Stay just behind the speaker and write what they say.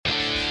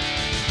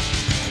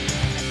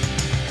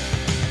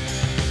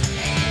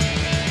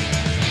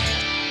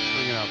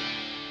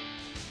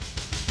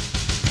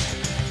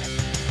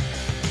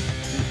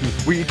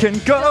We can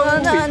go,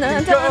 we can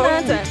go,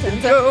 we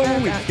can go,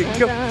 we can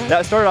go.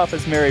 That started off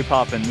as Mary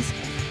Poppins,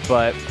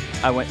 but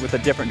I went with a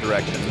different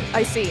direction.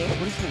 I see. What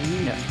does that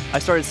mean? Yeah. I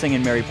started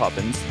singing Mary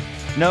Poppins.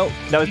 No,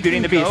 that was You Beauty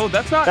and the can Beast. go?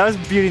 That's not- That was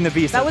Beauty and the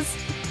Beast. That was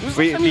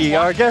Be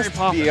our guest. Be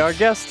Poppins. our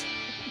guest.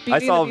 Beauty I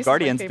and the saw Beast is my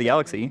Guardians of the favorite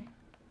Galaxy.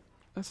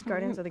 That's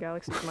Guardians of the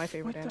Galaxy is my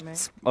favorite anime.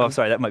 Oh,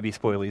 sorry, that might be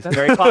spoilies.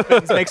 Mary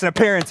Poppins makes an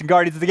appearance in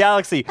Guardians of the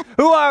Galaxy.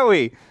 Who are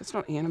we? That's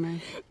not anime.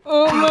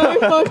 Oh my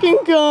fucking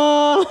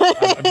god!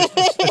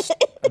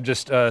 I'm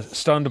just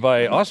stunned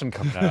by Awesome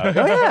coming out.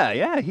 Oh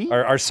yeah, he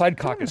Our side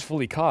cock is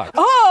fully cocked.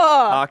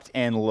 Oh! cocked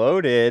and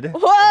loaded.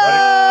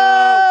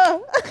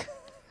 Whoa!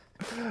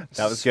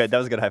 That was good. That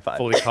was a good high five.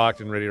 Fully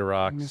cocked and ready to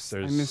rock. I There's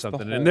missed the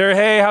something whole- in there.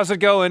 Hey, how's it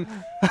going?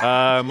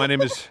 My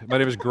name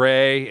is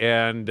Gray,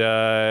 and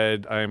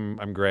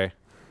I'm Gray.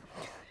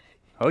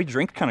 Oh, you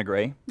drink kind of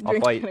gray, off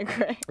Drink white. kinda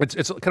gray. It's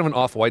kind of an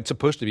off-white. It's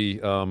supposed to be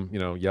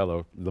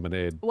yellow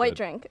lemonade. White but-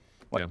 drink.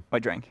 Yeah.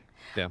 White drink.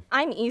 Yeah.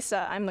 I'm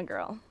Issa. I'm the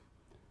girl.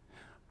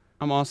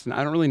 I'm Austin.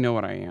 I don't really know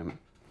what I am.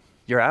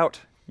 You're out.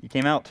 You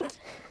came out.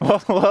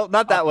 Well,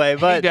 not that way, Hey,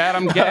 but Dad,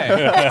 I'm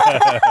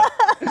gay.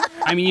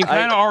 I mean, you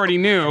kind of already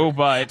knew,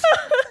 but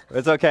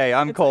it's okay.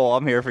 I'm Cole.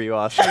 I'm here for you,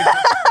 Austin. you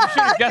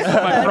should have guessed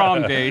my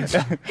prom date.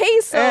 Hey,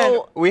 And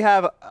so we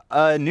have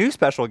a new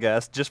special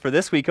guest just for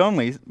this week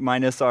only,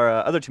 minus our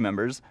other two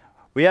members.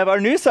 We have our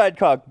new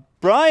sidecock,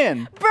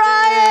 Brian.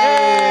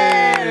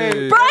 Brian!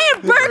 Hey.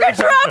 Brian Burger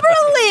Dropper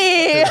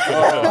Lee!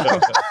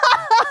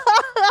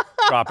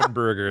 Dropping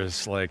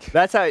burgers, like.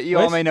 That's how you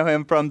all What? may know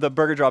him from the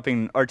burger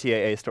dropping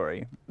RTAA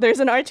story. There's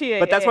an RTA.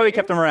 But that's why we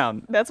kept him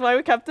around. That's why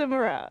we kept him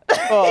around.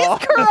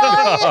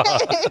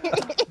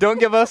 Don't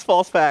give us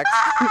false facts.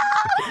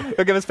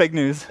 Don't give us fake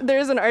news.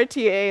 There's an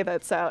RTA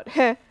that's out.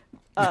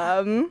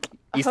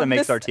 Issa of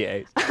makes this-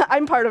 RTA.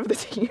 I'm part of the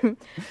team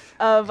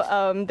of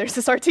there's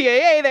this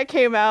RTAA that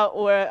came out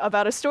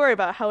about a story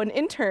about how an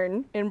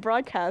intern in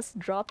broadcast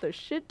dropped a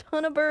shit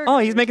ton of burgers. Oh,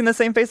 he's making the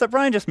same face that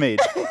Brian just made.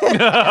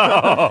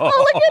 Oh,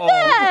 look at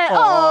that!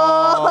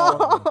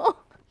 Oh,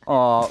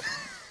 Aw.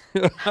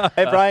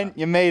 Hey, Brian,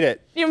 you made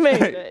it. you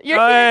made it. You're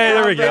Hey, here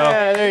there now, we go.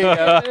 Yeah, there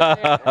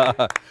you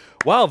go.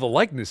 Wow, the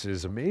likeness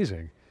is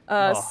amazing.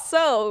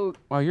 So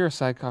Wow, you're a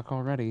sidecock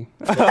already.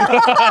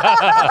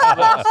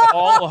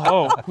 All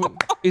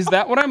hope. Is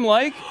that what I'm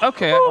like?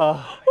 Okay.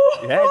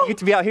 Yeah, you get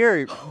to be out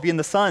here, be in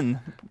the sun.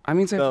 I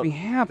mean, I have to be The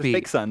happy.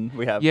 fake sun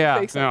we have. Yeah,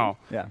 Fake no.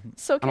 Yeah.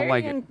 so don't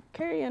like it.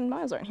 Carrie and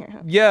Miles aren't here, huh?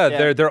 Yeah,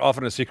 Yeah. they're off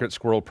on a secret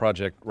squirrel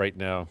project right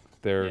now.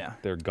 Yeah.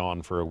 They're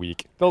gone for a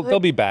week. They'll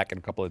be back in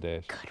a couple of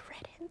days. Good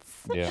riddance.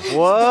 Yeah.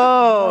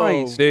 Whoa.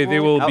 Nice. They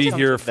will be Outcomes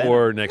here of Venom.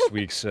 for next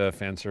week's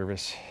fan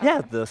service.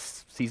 Yeah, the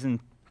season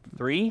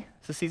 3.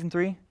 Is this season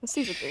 3?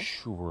 Season 3.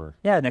 Sure.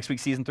 Yeah, next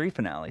week's season 3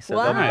 finale. So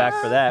they'll be Wow. back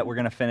for that. We're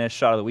gonna finish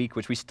Shot of the Week,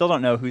 which we still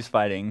don't know who's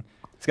fighting.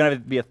 It's gonna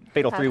be a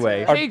fatal Have to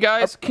three-way. know. Hey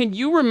guys, can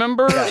you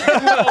remember?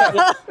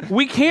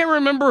 We can't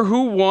remember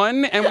who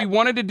won, and we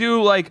wanted to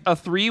do like a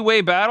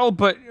three-way battle,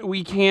 but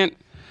we can't.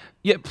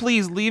 Yeah,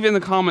 please leave in the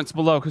comments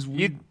below because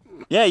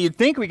Yeah, you'd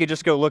think we could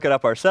just go look it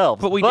up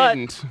ourselves, but we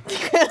didn't.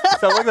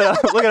 So look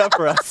it up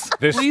for us.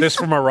 This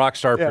from a rock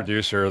star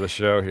producer of the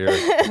show here.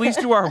 Please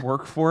do our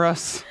work for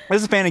us.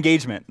 This is fan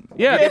engagement.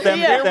 Yeah, Get them,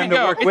 Yeah, get there them we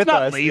to go. work It's with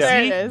not us. lazy. Yeah.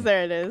 There it is.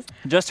 There it is.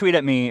 Just tweet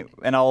at me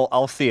and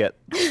I'll see it.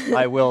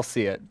 I will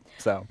see it.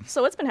 So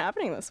So what's been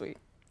happening this week?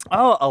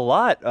 a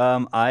lot.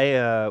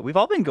 We've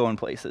all been going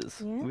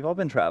places. We've all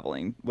been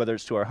traveling, whether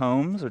it's to our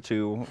homes or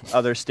to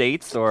other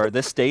states or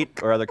this state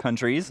or other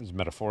countries.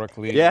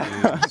 Metaphorically.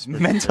 Yeah,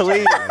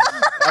 mentally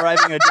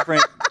arriving in a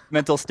different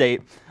mental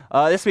state.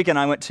 This weekend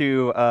I went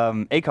to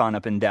Acon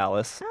up in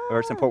Dallas, or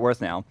it's in Fort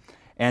Worth now,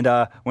 and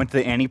went to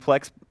the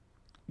Aniplex.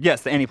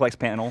 Yes, the Aniplex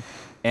panel,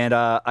 and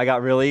I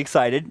got really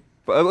excited.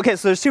 Okay,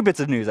 so there's two bits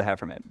of news I have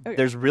from it. Okay.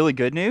 There's really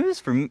good news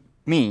for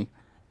me,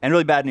 and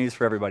really bad news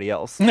for everybody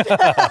else,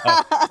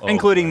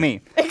 including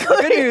me. The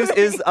good news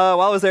is,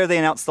 while I was there, they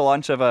announced the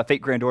launch of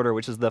Fate Grand Order,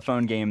 which is the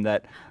phone game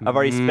that I've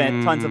already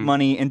spent tons of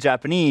money in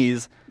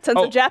Japanese. Tons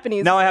of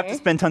Japanese. Now I have money.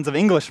 to spend tons of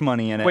English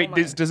money in it. Wait,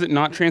 does it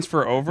not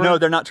transfer over? No,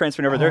 they're not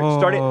transferring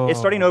over. It's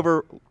starting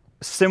over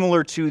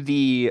similar to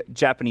the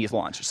Japanese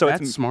launch. So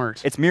That's it's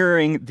smart. It's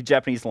mirroring the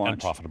Japanese launch.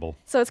 Unprofitable.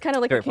 So it's kind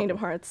of like Very a Kingdom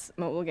Hearts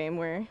mobile game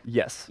where.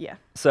 Yes. Yeah.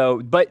 So,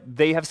 but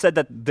they have said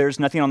that there's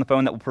nothing on the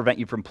phone that will prevent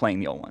you from playing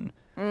the old one.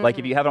 Like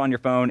if you have it on your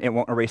phone, it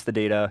won't erase the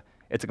data.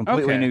 It's a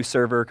completely Okay. new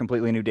server,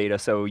 completely new data.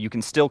 So you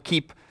can still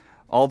keep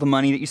all the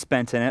money that you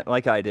spent in it,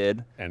 like I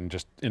did. And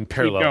just in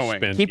parallel going.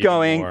 spend Keep even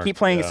going, more. keep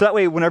playing. Yeah. So that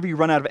way, whenever you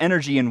run out of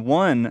energy in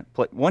one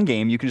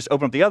game, you can just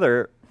open up the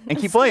other and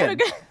keep playing.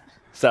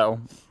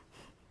 So,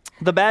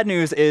 the bad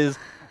news is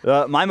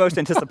my most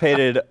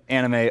anticipated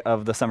anime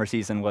of the summer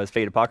season was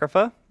Fate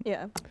Apocrypha,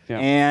 Yeah. Yeah.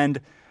 and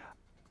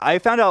I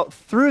found out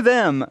through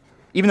them,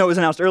 even though it was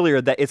announced earlier,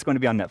 that it's going to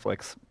be on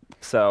Netflix.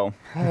 So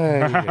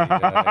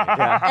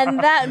And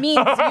that means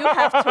you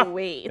have to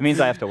wait. it means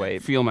I have to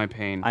wait. Feel my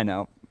pain. I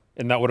know.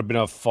 And that would have been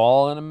a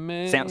fall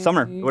anime?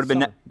 Summer. It would have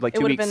been like It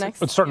 2 would have weeks. been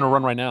next. It's starting to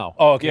run right now.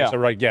 Oh, okay. Yeah.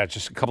 So,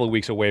 just a couple of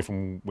weeks away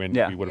from when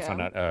Yeah. we would have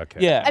found out. Okay.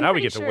 Yeah. I'm Now we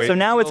pretty get to sure- wait. So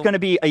now it's until going to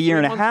be a year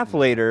and a 3 months half from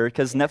now. later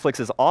because Netflix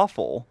is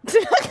awful.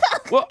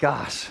 Well,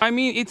 Gosh. I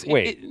mean, it's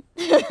Wait.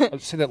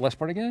 Say that last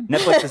part again?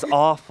 Netflix is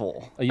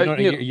awful. A year,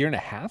 you a know- year and a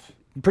half?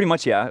 Pretty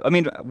much, yeah. I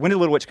mean, when did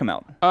Little Witch come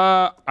out?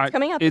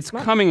 coming out It's this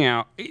month. coming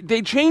out.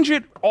 They change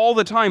it all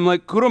the time.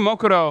 Like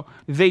Kuromokuro,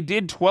 they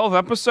did 12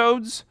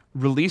 episodes,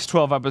 released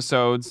 12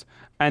 episodes,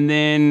 and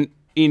then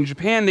in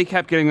Japan they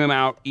kept getting them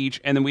out each,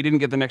 and then we didn't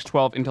get the next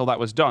 12 until that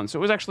was done. So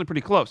it was actually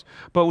pretty close.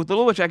 But with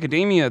Little Witch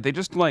Academia, they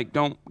just like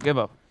don't give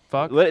a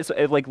fuck.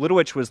 Like Little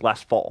Witch was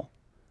last fall.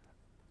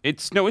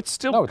 It's still No, it's-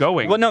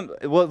 going.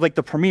 Well, like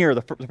the premiere of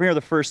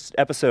the first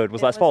episode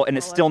was Yeah, last it fall, was and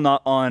it's fall still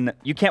not on.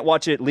 You can't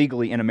watch it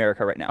legally in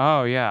America right now.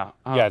 Oh yeah.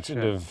 Oh, Yeah, it's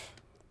shit.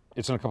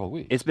 it's in a couple of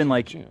weeks. It's been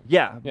like, June.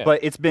 yeah, Yeah. but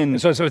it's been,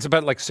 So it's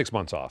about like 6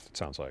 months off, it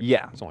sounds like.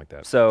 yeah. Something like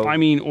that. So, I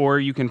mean, or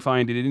you can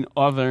find it in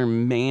other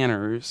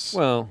manners.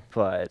 well,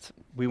 but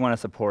we want to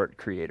support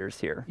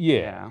creators here.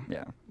 yeah.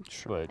 Yeah.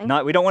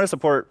 But, We don't want to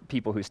support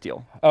people who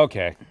steal.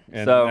 okay.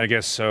 And So- I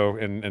guess so.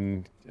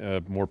 And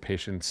more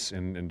patience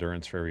and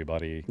endurance for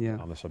everybody Yeah.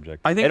 on the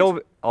subject. I think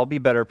I'll be a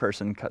better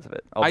person because of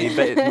it.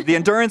 The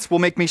endurance will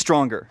make me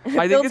stronger. I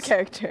think Builds it's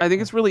character. I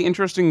think it's really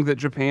interesting that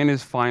Japan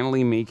is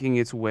finally making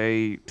its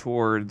way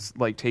towards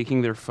like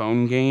taking their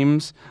phone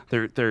games,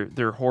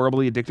 their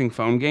horribly addicting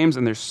phone games,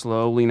 and they're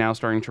slowly now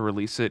starting to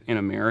release it in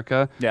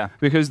America. Yeah.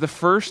 Because the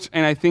first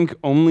and I think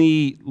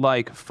only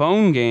like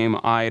phone game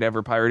I had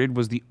ever pirated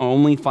was the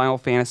only Final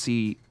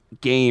Fantasy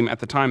game at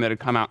the time that had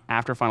come out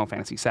after Final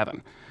Fantasy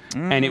VII,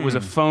 and it was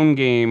a phone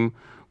game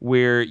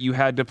where you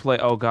had to play.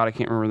 Oh God, I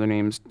can't remember their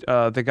names.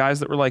 The guys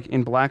that were like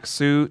in black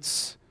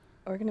suits.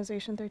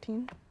 Organization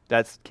 13.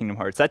 That's Kingdom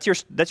Hearts. That's your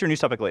news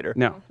topic later.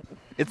 No.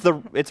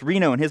 It's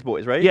Reno and his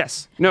boys, right?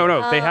 Yes.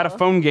 No. They had a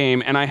phone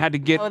game, and I had to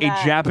get Oh, a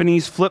that.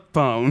 Japanese flip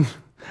phone,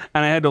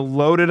 and I had to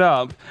load it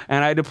up,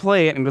 and I had to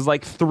play it, and it was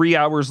like 3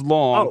 hours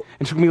long. Oh.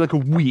 It took me like a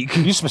week.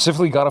 You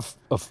specifically got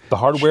the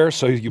hardware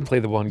so you play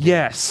the one game?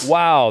 Yes.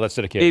 Wow, that's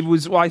dedication. It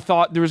was. Well, I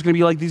thought there was going to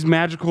be like these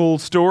magical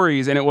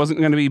stories, and it wasn't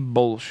going to be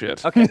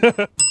bullshit. Okay.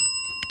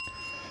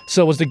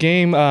 So was the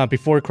game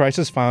before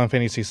Crisis Final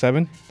Fantasy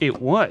VII?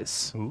 It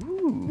was.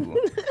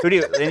 Who do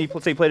you? And you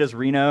say you played as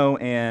Reno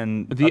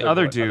and The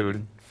other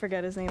dude.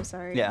 Forget his name,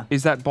 sorry. Yeah.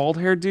 Is that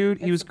bald-haired dude?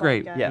 He It's was the bald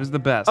great. guy. He Yeah. was the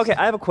best. Okay,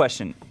 I have a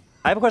question.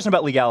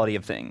 About legality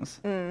of things.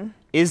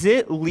 Is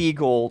it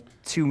legal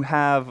to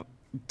have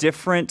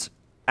different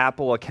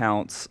Apple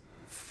accounts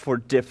for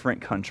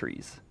different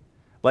countries?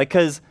 Like,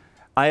 cause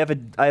I have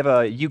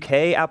a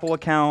UK Apple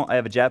account, I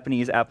have a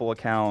Japanese Apple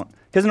account.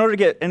 Because in order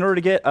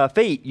to get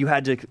Fate, you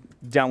had to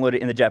download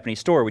it in the Japanese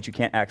store, which you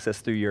can't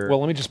access through your. Well,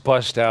 let me just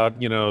bust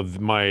out,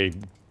 my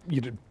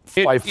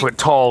 5 foot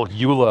tall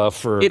EULA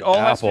for It all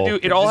has to Apple. do-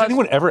 it all Does has-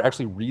 anyone ever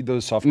actually read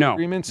those software No.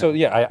 agreements? So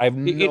yeah, I have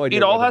no idea.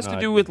 It all whether or has to not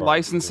do you with probably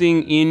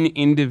licensing in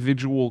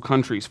individual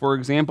countries. For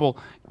example,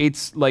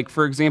 it's like,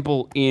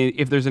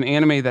 if there's an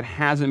anime that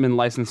hasn't been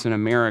licensed in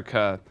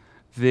America,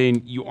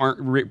 then you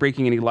aren't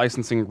breaking any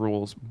licensing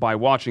rules by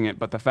watching it.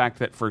 But the fact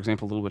that, for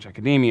example, Little Witch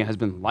Academia has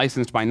been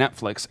licensed by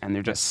Netflix and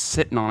they're just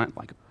sitting on it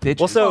like bitches.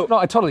 Well, so- No,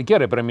 I totally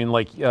get it, but I mean,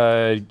 like,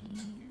 are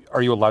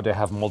you allowed to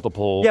have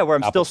multiple? Yeah, where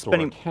I'm Apple still Store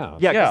spending.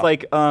 accounts? Yeah, because Yeah.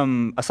 like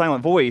A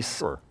Silent Voice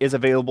Sure. is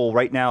available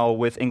right now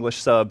with English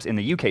subs in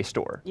the UK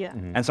store. Yeah.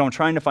 And so I'm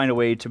trying to find a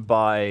way to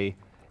buy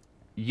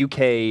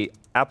UK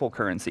Apple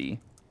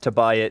currency to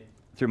buy it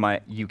through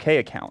my UK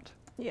account.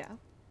 Yeah.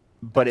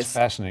 But It's it's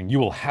fascinating. You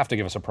will have to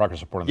give us a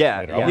progress report on yeah, that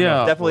later. I yeah, wanna know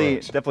Yeah. if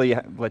it's definitely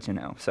works. let you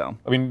know. So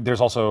I mean,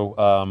 there's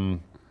also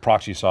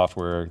proxy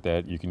software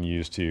that you can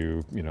use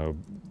to,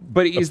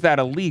 but is that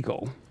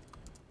illegal?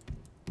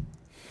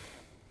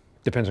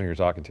 depends on who you're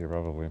talking to,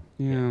 probably.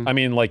 Yeah. I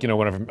mean, like,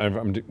 whenever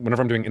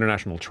I'm doing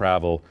international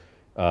travel,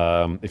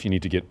 if you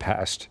need to get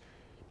past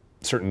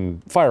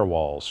certain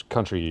firewalls,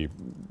 country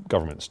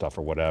government stuff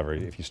or whatever,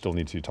 if you still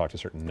need to talk to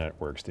certain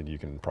networks, then you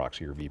can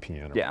proxy your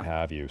VPN or Yeah. what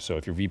have you. So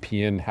if your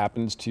VPN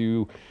happens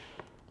to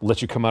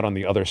let you come out on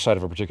the other side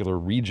of a particular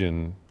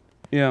region,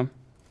 Yeah.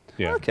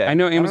 yeah. okay. I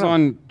know don't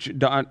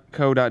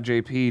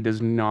Amazon.co.jp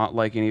does not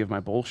like any of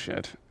my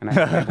bullshit, and I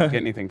can't get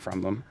anything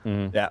from them.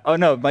 Yeah. Oh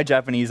no, my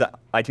Japanese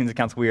iTunes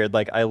account's weird.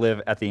 Like I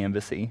live at the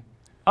embassy.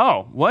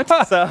 Oh, what?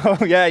 So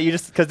yeah,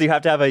 because you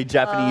have to have a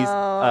Japanese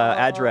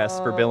address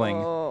for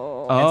billing.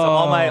 And so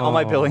all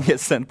my billing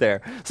gets sent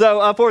there.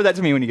 So forward that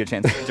to me when you get a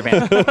chance in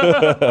Japan.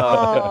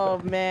 Oh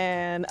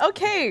man.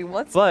 Okay,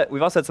 let's. But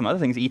we've also had some other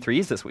things.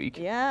 E3s this week.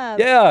 Yeah.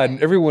 Yeah,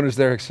 and everyone is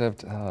there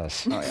except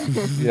us. Oh,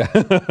 Yeah.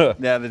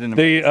 Yeah, they didn't.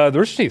 The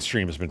Rooster Teeth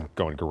stream has been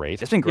going great.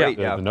 It's been great.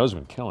 Yeah. The nose has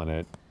been killing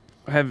it.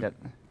 Have Yeah.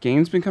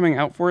 games been coming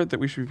out for it that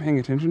we should be paying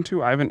attention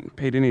to? I haven't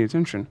paid any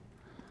attention.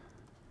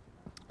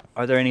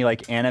 Are there any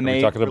like anime?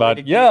 We're talking about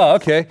related yeah,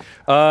 okay.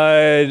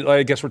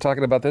 I guess we're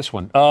talking about this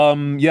one.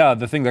 Yeah,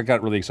 the thing that I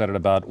got really excited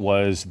about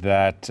was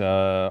that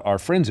our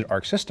friends at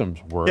Arc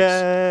Systems Works games?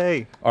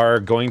 Yay!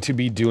 are going to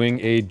be doing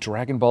a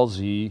Dragon Ball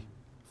Z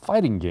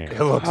fighting game. It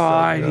looks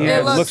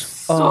It looks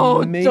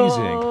so amazing.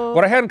 dope.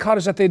 What I hadn't caught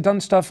is that they'd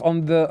done stuff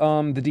on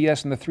the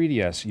DS and the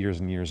 3DS years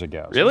and years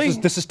ago. So Really?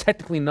 This is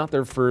technically not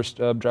their first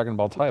Dragon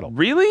Ball title.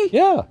 Really?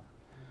 Yeah.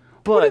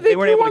 but they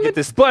weren't able to get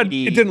this. But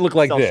 3D it didn't look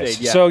like cell this.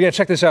 shade, yeah. So yeah,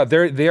 check this out.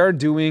 They are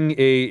doing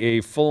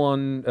a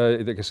full-on. I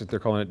guess they're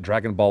calling it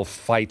Dragon Ball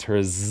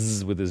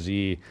Fighters with a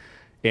Z,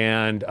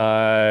 and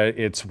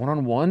it's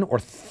 1-on-1 or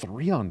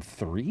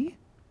 3-on-3.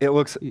 it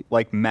looks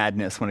like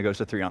madness when it goes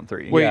to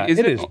 3-on-3. Wait, Yeah, is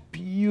it it- is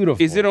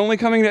beautiful. Is it only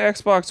coming to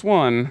Xbox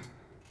One?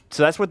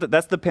 So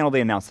that's the panel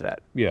they announced it at.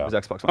 Yeah. Was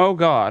Xbox One. Oh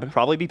God.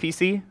 Probably be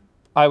PC.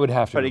 I would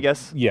have to Try to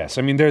guess? Yes,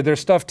 I mean their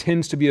stuff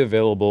tends to be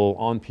available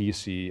on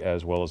PC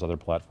as well as other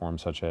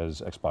platforms such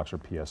as Xbox or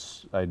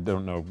PS. I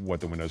don't know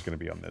what the window's going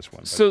to be on this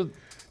one. But So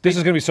this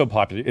is going to be so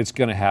popular, it's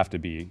going to have to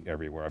be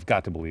everywhere. I've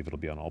got to believe it'll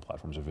be on all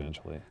platforms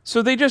eventually.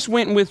 So they just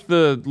went with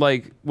the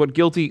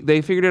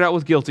they figured it out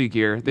with Guilty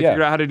Gear. They Yeah.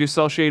 figured out how to do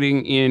cell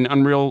shading in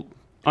Unreal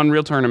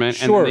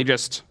Tournament, and Sure. then they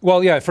just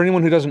Well, yeah. For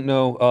anyone who doesn't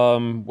know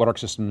what Arc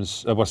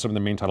Systems, what some of the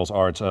main titles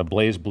are, it's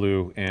Blaze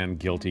Blue and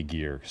Guilty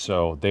Gear.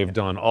 So they've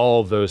done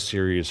all those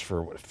series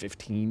for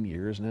 15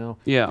 years now.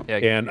 yeah. Yeah.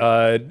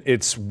 And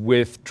it's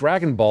with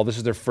Dragon Ball. This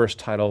is their first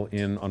title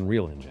in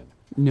Unreal Engine.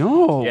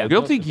 No, Yeah,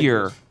 Guilty no,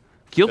 Gear.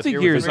 Guilty Gear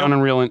Gear was is on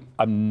Unreal.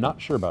 I'm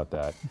not sure about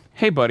that.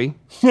 Hey, buddy,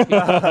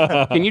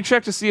 can you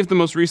check to see if the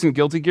most recent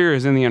Guilty Gear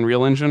is in the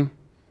Unreal Engine?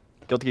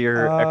 Guilty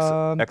Gear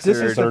X this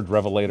is Third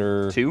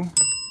Revelator. 2.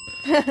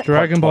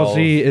 Dragon Ball 12.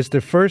 Z is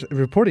the first,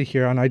 reported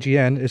here on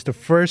IGN, is the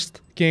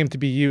first game to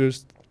be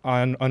used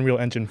on Unreal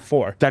Engine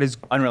 4. That is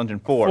Unreal Engine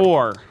 4.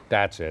 4.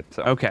 That's it.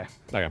 Okay.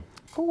 Okay.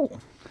 Cool.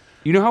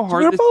 You know how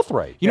hard They're this, both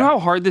right. You know how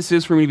hard this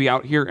is for me to be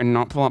out here and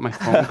not pull out my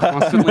phone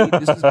constantly?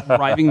 This is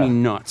driving me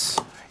nuts.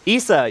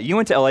 Issa, you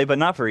went to LA, but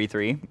not for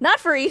E3. Not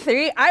for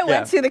E3. I Yeah.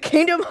 went to the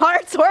Kingdom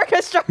Hearts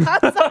Orchestra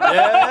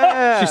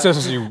concert. She says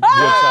as you whips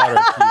out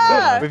her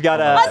keyboard. We've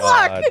got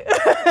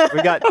Unlock!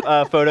 we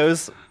got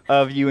photos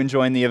of you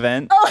enjoying the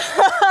event.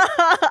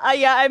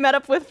 Yeah, I met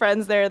up with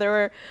friends there. There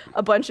were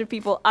a bunch of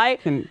people.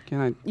 Can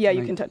I? Yeah,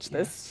 you can touch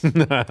this.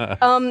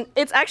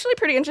 It's actually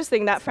pretty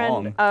interesting. That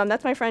friend,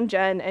 that's my friend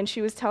Jen, and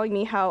she was telling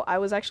me how I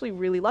was actually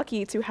really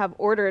lucky to have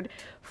ordered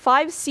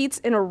 5 seats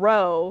in a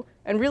row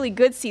and really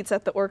good seats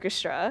at the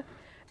orchestra,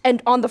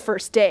 and on the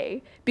first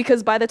day,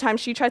 because by the time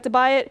she tried to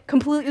buy it,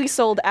 completely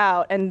sold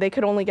out, and they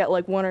could only get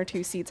like 1 or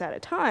 2 seats at a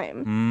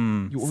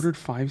time. You ordered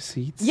 5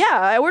 seats? Yeah,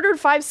 I ordered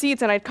 5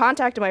 seats, and I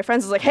contacted my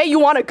friends. I was like, "Hey, you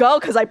want to go?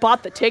 Because I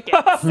bought the tickets."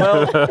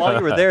 Well, while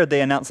you were there, they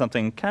announced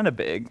something kind of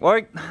big. Or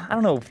I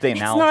don't know if they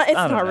announced. It's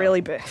I don't not know.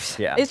 really big.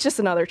 Yeah. It's just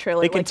another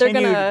trailer. They Like, they're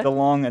continued gonna the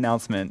long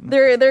announcement.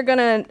 they're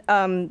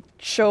gonna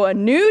show a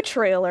new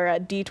trailer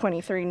at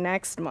D23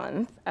 next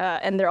month,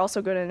 and they're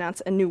also going to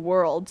announce a new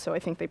world. So I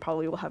think they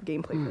probably will have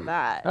gameplay for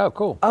that. Oh,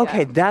 cool. Okay,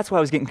 Yeah. that's why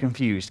I was getting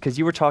confused because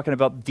you were talking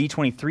about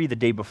D23 the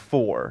day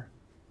before.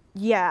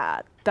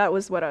 Yeah, that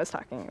was what I was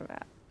talking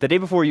about. The day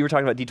before, you were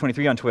talking about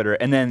D23 on Twitter,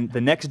 and then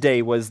the next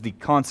day was the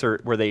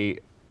concert where they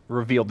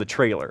revealed the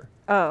trailer.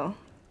 Oh,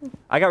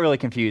 I got really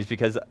confused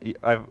because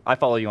I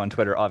follow you on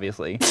Twitter,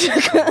 obviously.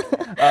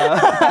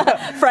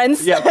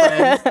 friends. Yeah,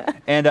 friends.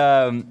 And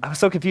I was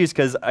so confused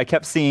because I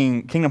kept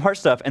seeing Kingdom Hearts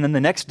stuff, and then the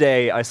next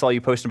day I saw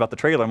you posting about the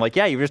trailer. I'm like,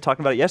 yeah, you were just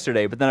talking about it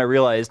yesterday, but then I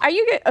realized, Are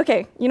you good?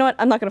 Okay, you know what?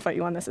 I'm not gonna fight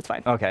you on this. It's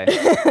fine. okay,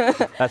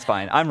 that's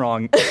fine. I'm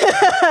wrong.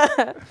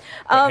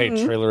 Hey,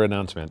 trailer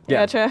announcement.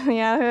 Yeah. Gotcha.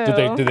 Yeah.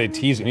 Did they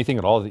tease anything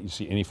at all? Did you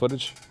see any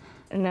footage?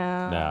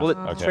 No. No. Well,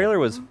 the Okay. trailer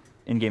was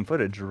in-game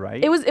footage,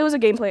 right? It was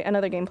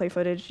another gameplay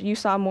footage. You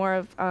saw more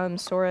of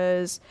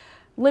Sora's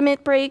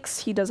limit breaks.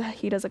 He does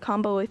a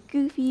combo with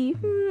Goofy,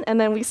 and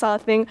then we saw a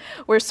thing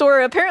where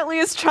Sora apparently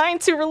is trying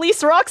to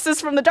release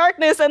Roxas from the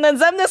darkness, and then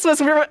Xemnas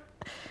was.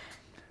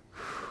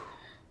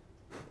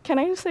 Can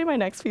I just say my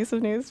next piece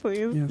of news,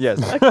 please? Yes.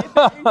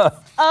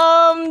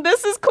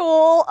 This is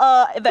cool.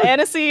 The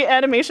Annecy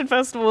Animation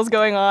Festival is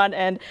going on,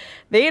 and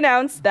they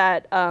announced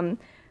that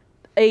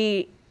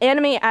a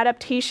anime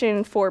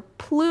adaptation for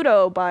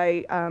Pluto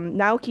by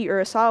Naoki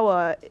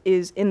Urasawa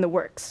is in the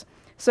works.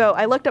 So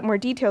I looked up more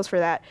details for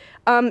that.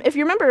 If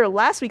you remember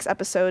last week's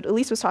episode,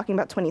 Elise was talking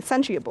about 20th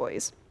Century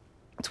Boys.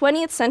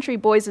 20th Century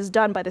Boys is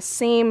done by the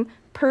same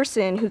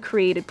person who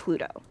created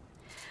Pluto.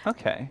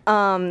 Okay.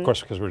 Of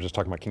course, because we were just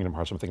talking about Kingdom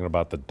Hearts, I'm thinking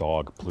about the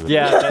dog Pluto.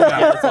 Yeah,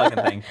 that's all I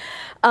can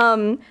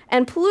think.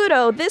 And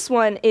Pluto, this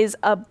one is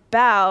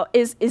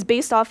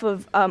based off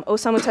of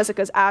Osamu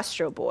Tezuka's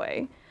Astro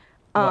Boy.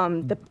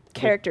 The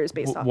character is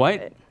based off what?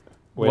 of it.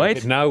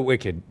 Wait, now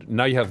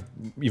you have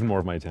even more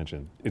of my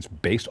attention. It's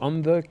based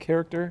on the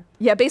character?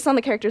 Yeah, based on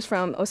the characters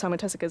from Osamu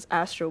Tezuka's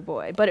Astro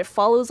Boy, but it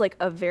follows like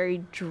a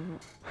very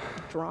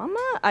drama.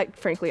 I'm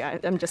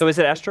just. So is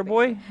it Astro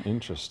Boy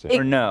Interesting.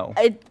 or no?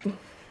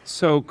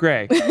 So,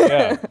 Gray,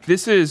 yeah.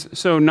 this is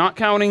so not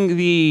counting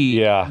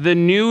not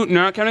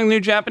counting the new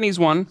Japanese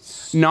one,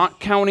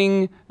 not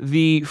counting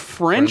the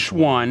French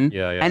one,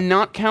 Yeah, yeah. and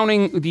not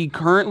counting the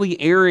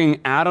currently airing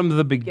Adam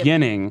the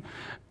Beginning.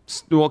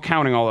 Well,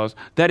 counting all those,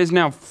 that is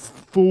now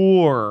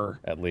 4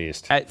 At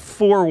least. at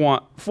 4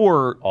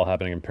 All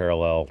happening in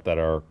parallel that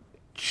are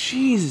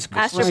Jesus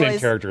Christ. Astro Same Boy's,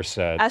 character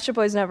set. Astro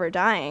Boy's never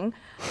dying.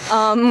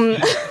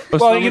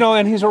 Well, you know,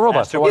 and he's a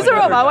robot. So He's a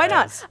Never robot. Why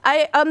dies.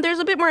 not? There's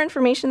a bit more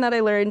information that I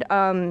learned.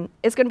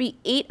 It's going to be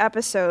 8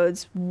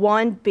 episodes,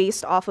 one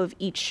based off of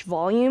each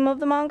volume of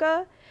the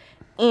manga,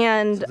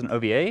 and It's an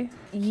OVA.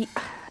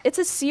 it's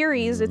a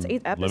series. It's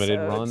 8 episodes. Limited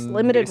run?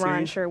 Limited Series?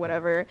 run, sure,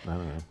 whatever.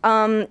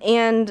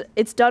 And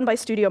it's done by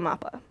Studio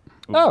Mappa.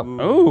 Oh,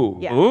 Oh,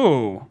 Yeah.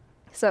 ooh.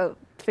 So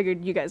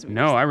figured you guys would.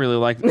 No, I really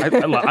like.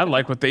 I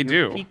like what they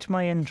do. Piqued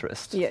my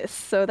interest. Yes.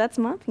 So that's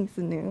my piece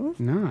of news.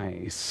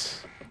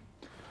 Nice.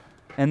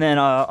 And then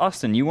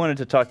Austin, you wanted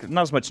to talk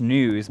not as much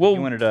news, but Well,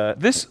 you wanted to.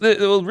 this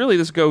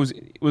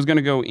was going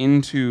to go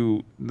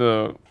into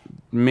the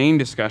main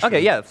discussion.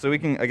 Okay, yeah. So we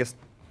can, I guess,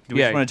 do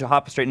we Yeah. just want to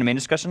hop straight into main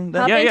discussion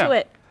then? Hop Yeah, into yeah.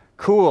 it.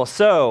 Cool.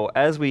 So,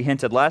 as we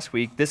hinted last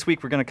week, this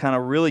week we're going to kind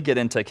of really get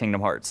into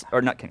Kingdom Hearts.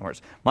 Or not Kingdom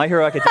Hearts. My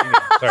Hero Academia.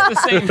 The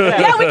same thing.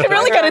 Yeah, we can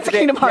really get into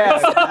Kingdom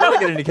Hearts. Yeah, really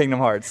get into Kingdom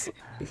Hearts.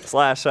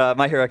 Slash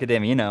My Hero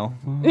Academia, you know.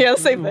 Yeah,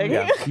 same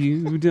thing.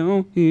 You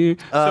don't hear.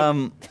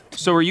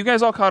 So are you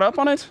guys all caught up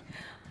on it?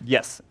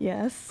 Yes.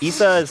 Yes.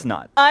 Issa is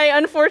not. I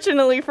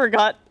unfortunately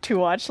forgot to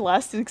watch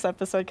last week's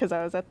episode because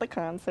I was at the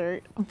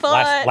concert.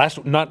 But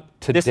last not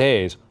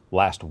today's,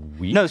 last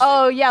week. No,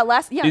 oh yeah,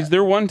 yeah. Is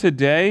there one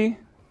today?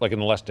 Like in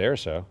the last day or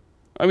so.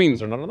 I mean, Is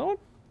there not another one?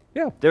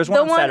 Yeah. there's one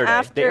the on one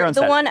Saturday. They air after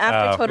on the one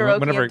after Todoroki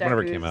whenever, and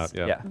whenever it Deku's. came out,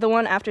 yeah. Yeah. The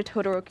one after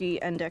Todoroki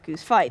and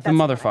Deku's fight. the That's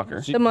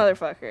motherfucker. The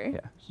motherfucker. Yeah.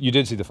 You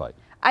did see the fight.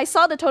 I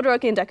saw the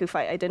Todoroki and Deku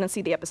fight. I didn't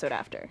see the episode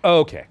after. Oh,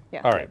 okay.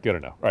 Yeah. All right. Good to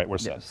know. All right. We're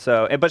set.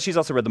 So, but she's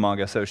also read the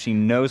manga, so she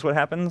knows what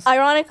happens.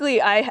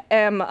 Ironically, I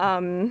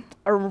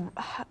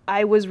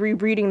was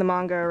rereading the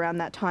manga around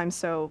that time,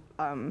 so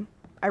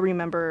I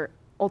remember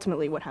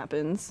ultimately what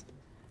happens.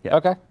 Yeah.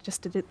 Okay.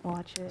 Just didn't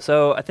watch it.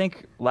 So I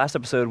think last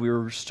episode we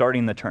were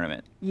starting the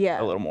tournament.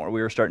 Yeah. A little more.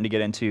 We were starting to get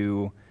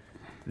into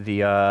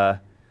the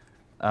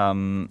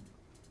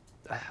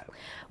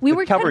We the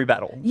were cavalry kinda-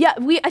 battle. Yeah,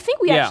 I think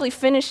we Yeah. actually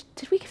finished.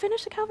 Did we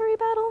finish the cavalry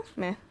battle?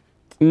 Meh.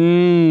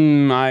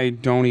 I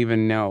don't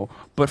even know.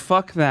 But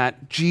fuck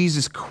that.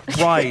 Jesus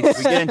Christ.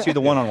 We get into the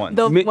one-on-one.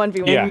 The Mi-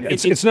 1v1. Yeah.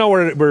 It's now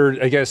we're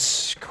I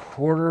guess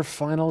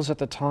quarterfinals at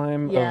the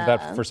time of Yeah.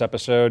 that first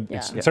episode.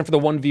 Yeah. It's time for the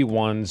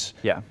 1v1s.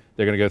 Yeah.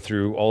 They're gonna go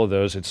through all of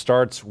those. It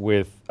starts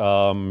with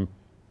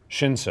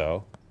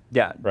Shinso,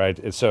 Yeah.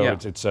 right? So Yeah.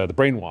 it's the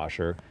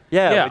brainwasher.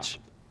 Yeah, Yeah. which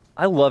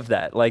I love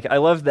that. Like, I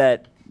love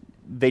that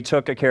they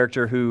took a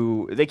character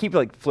who they keep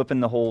like flipping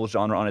the whole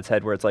genre on its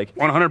head, where it's like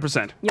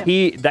 100%.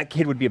 Yeah. that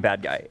kid would be a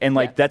bad guy, and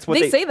like Yeah. that's what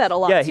They say that a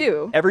lot, yeah,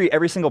 too.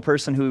 Every single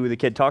person who the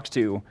kid talks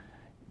to,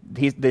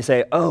 they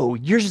say, "Oh,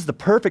 yours is the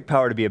perfect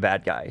power to be a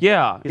bad guy."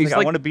 Yeah, he's he's like, "I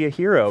like, want to be a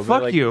hero." But,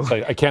 Fuck like, you. It's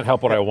like, I can't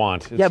help what I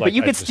want. It's Yeah, but like,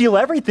 you I could just- steal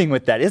everything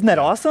with that. Isn't that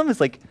awesome?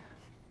 It's like,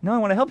 no, I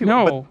want to help you.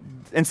 No.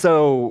 But, and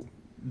so,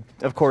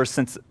 of course,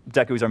 since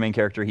Deku's our main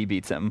character, he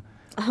beats him.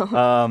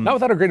 Not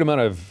without a great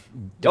amount of.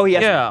 Oh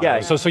yes, Yeah. yeah.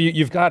 So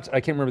you've got,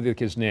 I can't remember the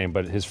kid's name,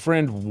 but his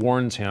friend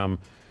warns him.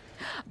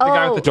 The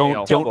guy with the tail.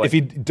 tail. Don't boy. if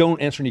you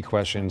don't answer any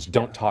questions,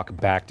 don't talk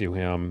back to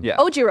him. Yeah.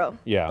 Ojiro.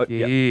 Yeah.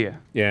 Yeah.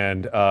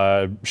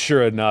 And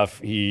sure enough,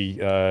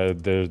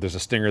 there's a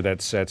stinger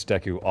that sets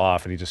Deku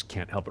off, and he just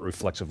can't help but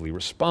reflexively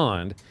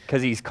respond.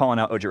 Because he's calling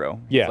out Ojiro.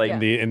 Yeah. It's like,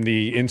 In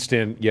the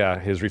instant,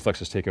 his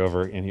reflexes take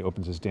over, and he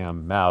opens his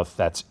damn mouth.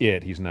 That's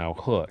it. He's now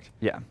hooked.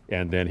 Yeah.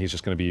 And then he's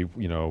just going to be,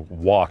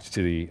 walked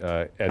to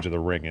the edge of the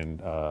ring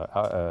and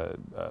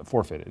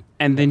forfeited.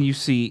 And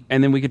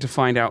then we get to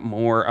find out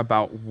more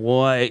about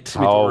what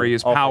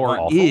Midoriya's All power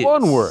for is.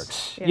 One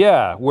works.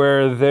 Yeah,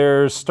 where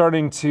they're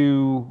starting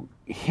to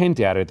hint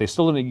at it. They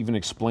still didn't even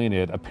explain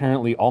it.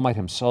 Apparently, All Might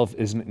himself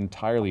isn't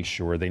entirely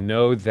sure. They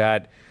know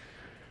that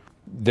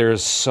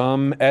there's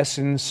some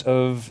essence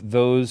of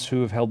those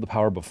who have held the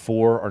power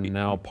before are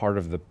now part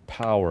of the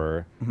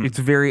power. It's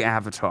very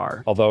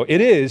Avatar. Although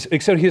it is,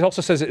 except he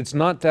also says it's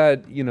not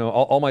that,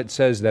 All Might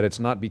says that it's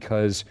not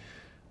because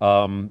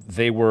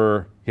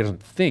he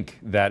doesn't think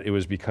that it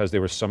was because they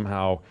were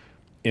somehow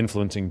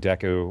influencing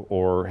Deku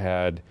or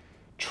had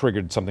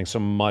triggered something so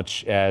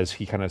much as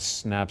he kind of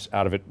snaps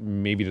out of it,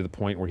 maybe to the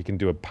point where he can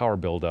do a power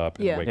build up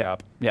and Yeah. wake Yeah.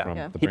 up Yeah. from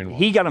Yeah. the He, brainwash.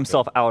 he got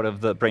himself out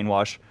of the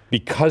brainwash.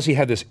 Because he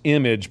had this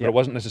image, but Yeah. it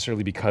wasn't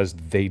necessarily because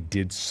they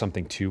did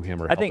something to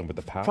him or I helped him think with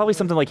the power. probably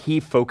something like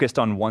he focused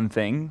on one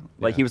thing.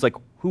 Like Yeah. he was like,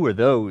 "Who are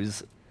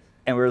those?"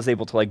 And was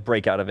able to like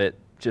break out of it.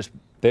 Just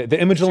The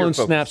image sheer alone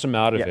focus. snaps him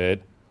out of Yeah.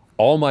 it.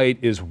 All Might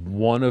is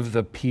one of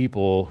the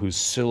people whose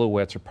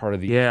silhouettes are part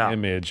of the Yeah.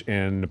 image,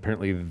 and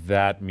apparently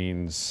that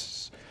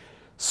means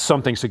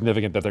something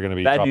significant that they're going to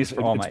be. Bad news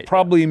for All It Might.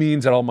 probably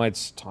means that All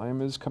Might's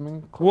time is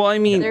coming. Well, I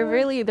mean, They're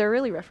really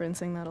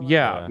referencing that a lot.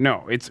 yeah,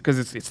 no, it's because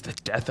it's the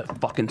death of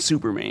fucking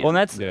Superman. well, and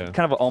that's Yeah.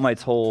 kind of All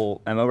Might's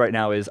whole MO right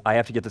now is I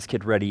have to get this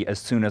kid ready as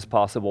soon as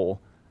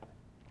possible.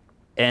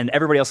 And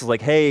everybody else is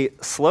like, "Hey,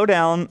 slow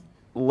down.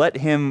 Let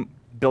him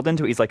build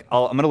into it." He's like,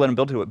 I'm going to let him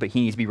build into it, but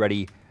he needs to be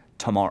ready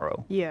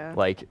tomorrow. Yeah.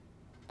 Like,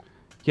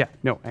 Yeah,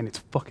 no, and it's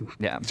fucking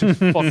Yeah.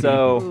 fucking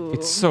So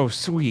it's so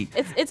sweet.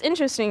 It's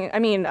interesting. I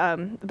mean,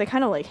 they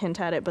kind of like hint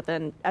at it, but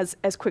then as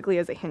quickly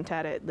as they hint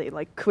at it, they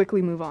like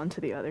quickly move on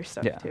to the other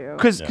stuff Yeah. too.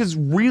 Because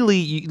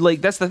really,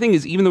 like that's the thing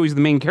is, even though he's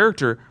the main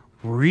character,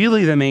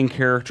 really the main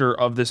character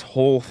of this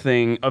whole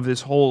thing, of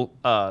this whole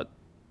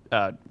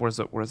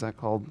what is that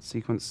called?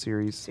 Sequence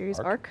series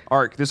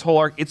arc. This whole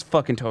arc, it's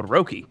fucking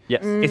Todoroki.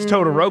 yes. It's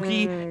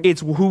Todoroki.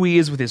 It's who he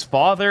is with his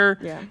father.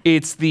 Yeah.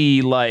 It's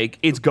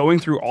it's going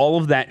through all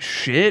of that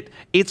shit.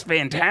 It's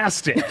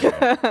fantastic.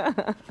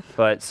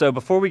 But so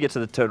before we get to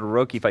the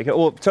Todoroki fight,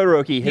 well,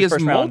 Todoroki, He has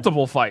first round,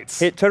 multiple fights.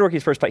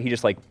 Todoroki's first fight, he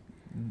just like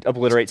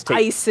obliterates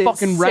Isis,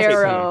 fucking wrecks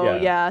Sero,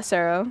 him. Yeah.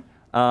 Sero.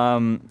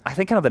 I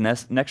think kind of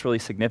the next really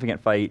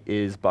significant fight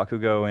is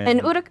Bakugo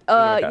and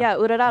Uraraka. Yeah,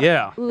 Uraraka.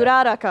 Yeah.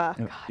 Uraraka.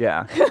 God.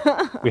 Yeah.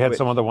 We had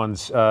some other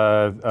ones.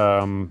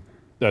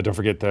 Don't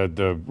forget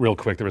the real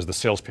quick. There was the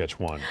sales pitch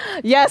one.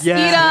 Yes, Yeah.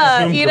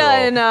 Ida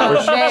and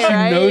May, She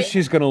right? knows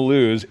she's going to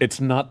lose. It's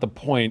not the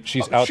point.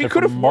 She's out she there for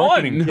could've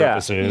marketing won. Yeah.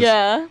 purposes.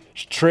 Yeah.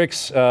 She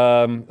tricks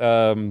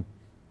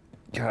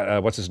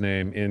what's his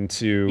name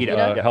into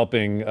Ida.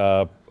 helping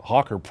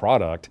Hawker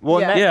product. Well,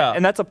 Yeah. Yeah.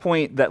 and that's a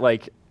point that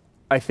like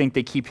I think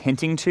they keep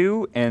hinting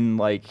to, and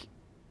like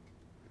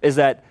is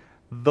that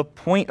the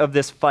point of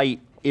this fight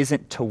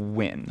isn't to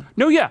win.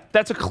 No, yeah,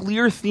 that's a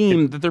clear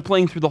theme that they're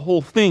playing through the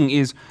whole thing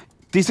is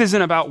this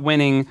isn't about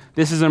winning,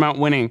 this isn't about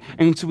winning.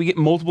 And so we get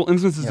multiple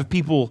instances of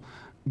people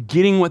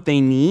getting what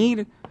they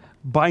need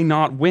by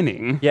not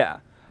winning. Yeah.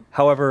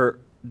 However,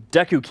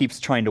 Deku keeps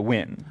trying to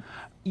win.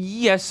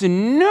 Yes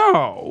and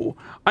no.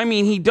 I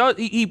mean, he does.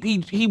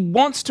 He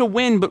wants to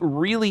win, but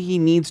really he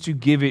needs to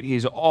give it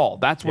his all.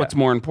 That's what's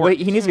more Well,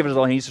 important. he needs to give it his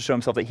all. He needs to show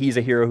himself that he's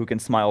a hero who can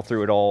smile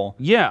through it all.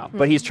 Yeah.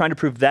 But he's trying to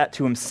prove that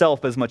to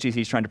himself as much as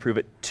he's trying to prove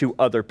it to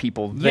other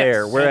people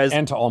there. Yes. Whereas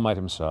And to All Might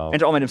himself. and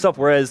to All Might himself.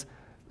 Whereas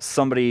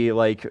somebody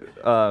like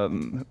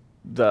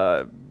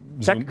the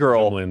tech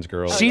girl, Zoomlin's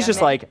girl. she's yeah, just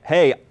May. like,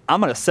 hey, I'm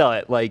gonna sell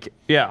it. Like,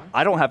 Yeah.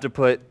 I don't have to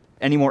put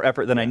any more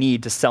effort than I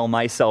need to sell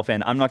myself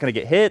in. I'm not gonna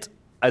get hit.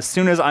 As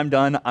soon as I'm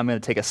done, I'm gonna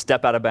take a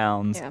step out of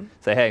bounds. Yeah.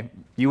 Say, hey,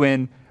 you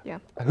win. Yeah.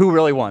 Who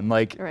really won?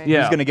 Like, Right.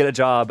 Yeah. who's gonna get a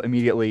job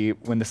immediately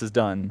when this is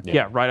done?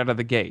 Yeah, right out of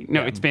the gate.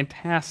 No, it's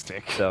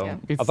fantastic. So. Yeah.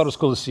 It's, I thought it was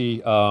cool to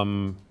see,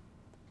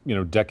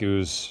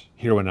 Deku's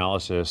hero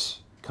analysis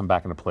come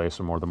back into play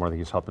some more the more that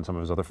he's helping some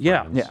of his other friends.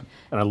 Yeah. Yeah.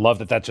 And I love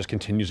that that just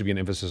continues to be an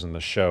emphasis in the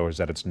show, is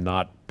that it's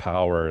not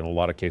power. In a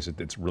lot of cases,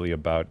 it's really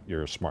about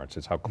your smarts.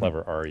 It's how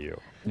clever are you?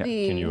 Yeah.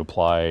 Can you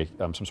apply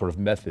some sort of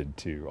method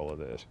to all of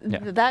this? Yeah.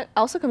 That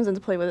also comes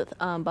into play with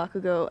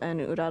Bakugo and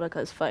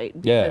Uraraka's fight.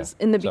 Yeah, Because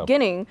in the so-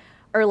 beginning,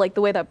 or like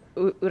the way that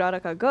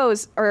Uraraka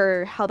goes,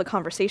 or how the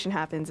conversation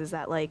happens, is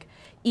that like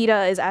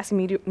Ida is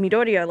asking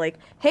Midoriya like,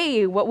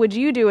 "Hey, what would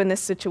you do in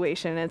this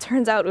situation?" And it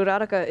turns out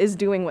Uraraka is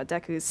doing what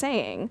Deku is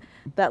saying.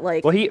 That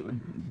like Well,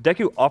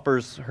 Deku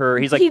offers her.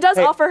 He's like, he does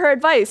 "Hey, offer her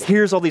advice.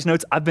 Here's all these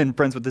notes. I've been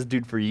friends with this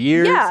dude for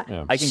years. Yeah,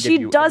 Yeah. I can she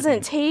give you doesn't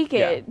everything." take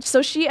it.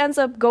 So she ends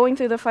up going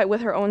through the fight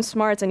with her own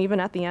smarts, and even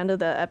at the end of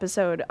the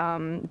episode,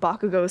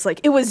 Bakugo is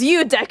like, "It was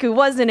you, Deku,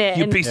 wasn't it?"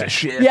 you And- piece of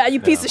shit. Yeah, you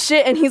piece of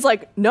shit. And he's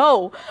like,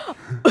 "No,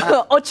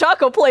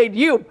 Ochako played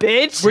you,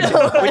 bitch."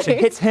 Which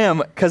hits him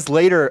because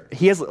later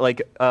he has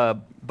like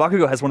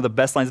Bakugo has one of the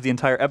best lines of the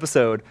entire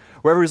episode,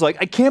 where he's like,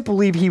 "I can't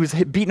believe he was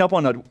beaten up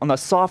on a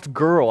soft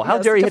girl. How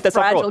Yeah, dare he such hit a that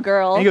soft fragile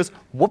girl." And he goes,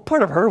 "What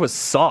part of her was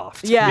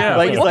soft?" Yeah, Yeah. like,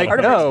 like, it's what like part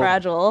of her is no.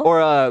 fragile?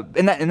 Or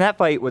in that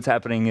fight, what's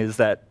happening is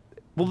that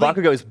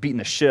Bakugo is beating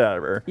the shit out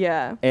of her.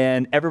 Yeah.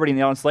 And everybody in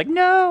the audience is like,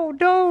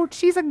 "No,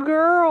 she's a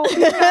girl. Be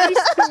nice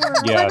to her.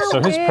 Yeah, Let her so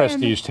his win."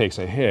 prestige takes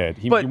a hit.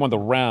 He But- won the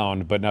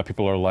round, but now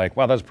people are like,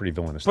 wow, that's pretty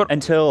villainous. But-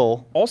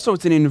 Until Also,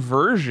 it's an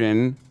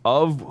inversion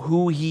of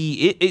who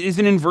it is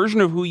an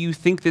inversion of who you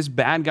think this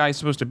bad guy is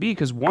supposed to be.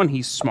 Because one,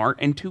 he's smart,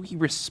 and two, he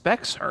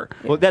respects her.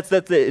 Well, that's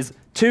is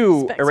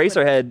two. Respects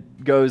Eraserhead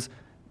goes,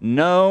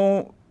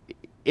 no.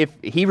 If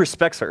he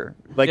respects her,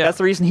 like Yeah. that's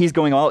the reason he's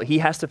going all. He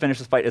has to finish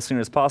this fight as soon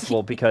as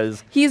possible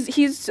because he's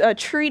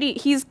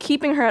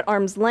keeping her at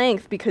arm's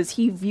length because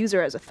he views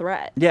her as a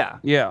threat yeah,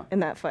 Yeah.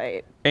 in that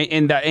fight.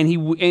 And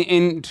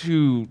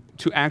to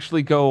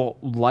actually go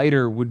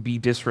lighter would be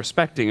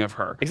disrespecting of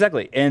her.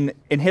 exactly. And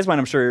in his mind,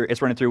 I'm sure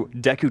it's running through.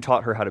 Deku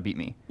taught her how to beat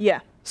me, Yeah.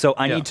 so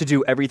I Yeah. need to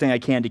do everything I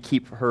can to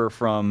keep her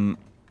from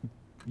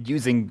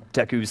using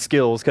Deku's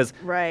skills. Because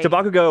Right. to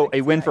Bakugo,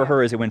 a win for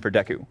her is a win for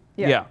Deku.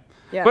 Yeah.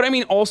 Yeah. But I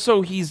mean,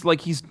 also he's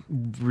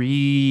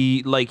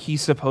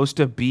supposed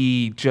to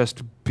be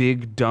just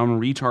big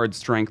dumb retard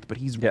strength, but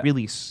he's Yeah.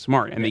 really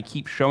smart, and they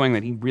keep showing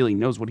that he really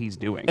knows what he's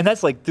doing. And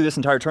that's like through this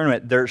entire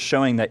tournament, they're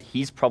showing that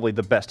he's probably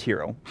the best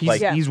hero. He's,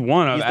 like, Yeah. he's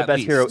one of he's the at best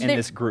least. hero in There-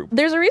 this group.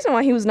 There's a reason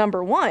why he was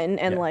number one,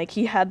 and Yeah. like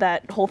he had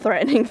that whole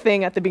threatening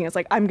thing at the beginning. It's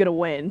like, I'm gonna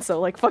win, so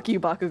like fuck you,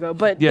 Bakugo.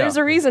 But Yeah. there's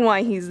a reason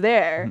why he's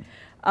there.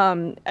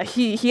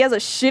 He has a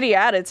shitty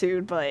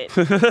attitude, but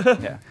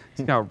Yeah.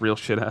 He's got a real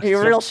shit ass. a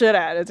real shit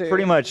attitude.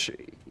 Pretty much,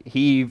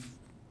 he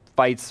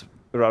fights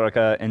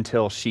Uraraka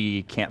until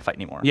she can't fight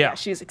anymore. Yeah.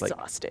 She's Like,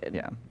 exhausted.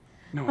 Yeah.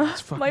 No,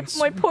 it's fucking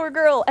my poor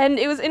girl. And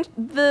it was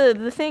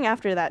the thing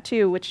after that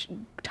too, which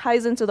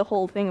ties into the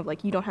whole thing of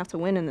like, you don't have to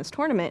win in this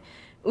tournament.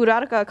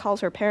 Uraraka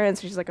calls her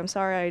parents and she's like, I'm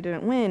sorry I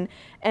didn't win.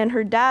 And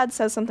her dad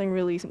says something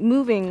really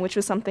moving, which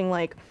was something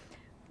like,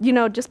 you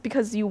know, just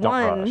because you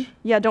won, rush.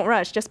 yeah, don't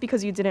rush. Just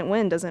because you didn't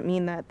win doesn't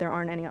mean that there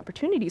aren't any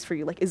opportunities for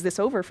you. Like, is this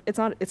over? It's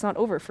not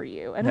over for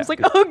you. And I was like,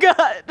 oh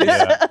God.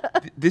 Yeah.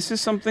 This is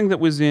something that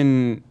was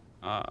in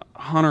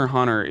Hunter x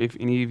Hunter. If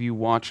any of you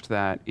watched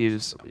that,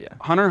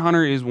 Hunter x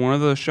Hunter is one of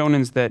the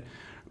shonens that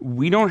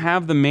we don't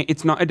have the main.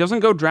 It doesn't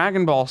go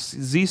Dragon Ball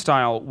Z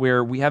style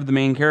where we have the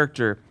main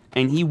character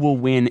and he will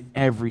win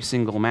every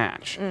single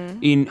match.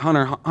 In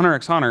Hunter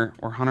x Hunter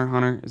or Hunter x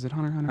Hunter, is it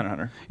Hunter x Hunter?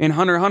 Hunter x Hunter. In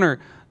Hunter x Hunter,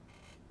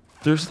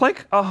 there's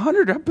like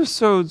 100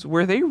 episodes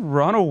where they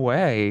run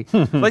away.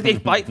 Like they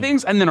fight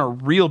things and then a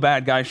real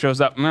bad guy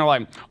shows up and they're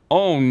like,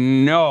 oh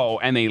no,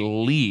 and they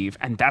leave.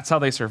 And that's how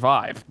they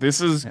survive. This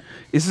is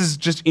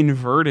just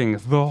inverting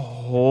the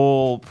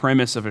whole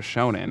premise of a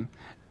shonen.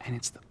 And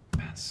it's the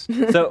best.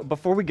 So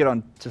before we get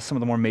on to some of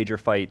the more major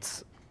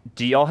fights,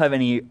 do y'all have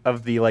any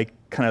of the like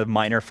kind of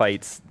minor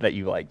fights that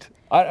you liked?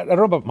 I don't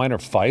know about minor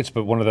fights,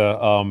 but one of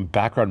the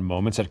background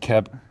moments that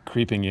kept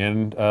creeping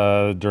in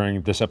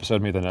during this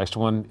episode, maybe the next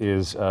one,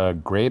 is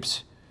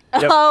Grapes.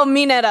 Yep. Oh,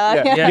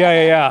 Mineta. Yeah.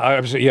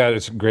 Yeah,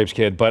 it's Grapes'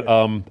 kid, but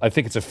I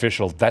think it's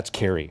official. That's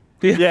Carrie.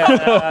 Yeah.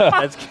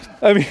 That's,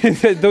 I mean,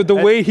 the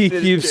way he It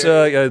is keeps,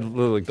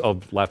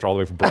 I'll laugh all the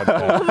way from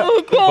broadcast.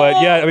 Oh, God.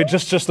 But yeah, I mean,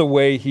 just the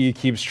way he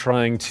keeps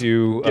trying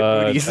to,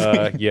 booties.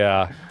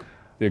 yeah,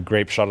 the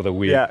grape shot of the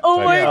week. Yeah. Oh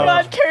type my stuff.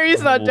 God,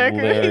 Carrie's not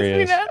decorated.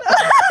 Hilarious.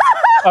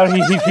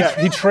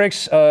 Mineta. He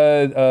tricks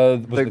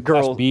the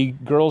girl- Class B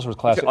girls or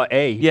Class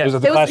A. Yeah. the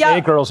It was- Class yeah.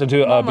 A girls into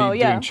Momo,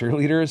 yeah. being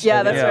cheerleaders.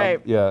 Yeah, that's Yeah. right.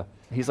 Yeah.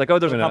 He's like, oh,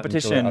 there's a Coming out in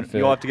competition. outfit.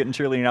 You'll have to get in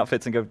cheerleading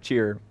outfits and go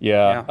cheer.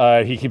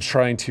 Yeah, he keeps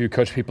trying to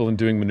coach people in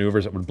doing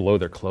maneuvers that would blow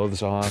their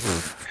clothes off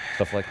or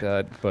stuff like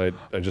that. But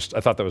I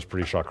thought that was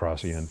pretty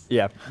Shawcrossian.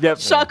 Yeah. Yep.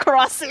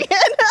 Shawcrossian.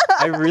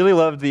 I really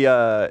loved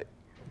the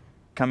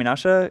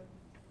Kaminasha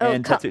Oh,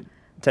 and Tetsu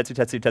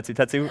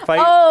fight.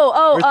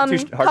 Oh,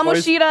 Where's the two hard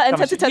boys? Kamoshida and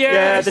Tetsu Tetsu.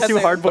 Yeah, the two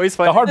hard boys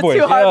fight. The hard The boys.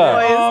 two hard yeah.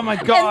 boys. Oh my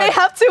God. And they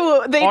have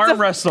to Arm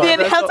wrestle. They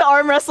have to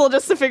arm wrestle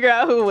just to figure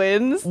out who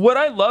wins. What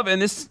I love,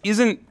 and this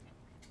isn't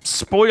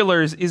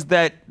spoilers, is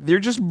that they're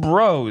just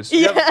bros.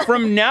 Yeah.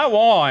 From now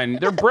on,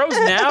 they're bros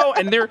now,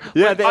 and they're.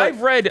 Yeah, like, they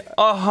I've read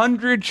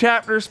 100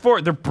 chapters for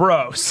it. They're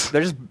bros.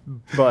 They're just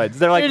buds.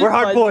 They're like, They're we're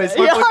just hard buds, boys. yeah.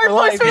 We're Yeah, hard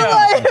boys for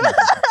life.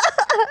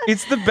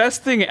 It's the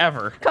best thing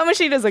ever.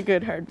 Kamoshida's a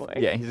good hard boy.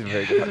 Yeah, he's a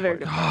very good He's hard a very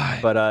boy. good boy.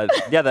 But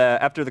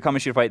after the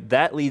Kamoshida fight,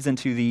 that leads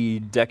into the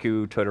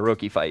Deku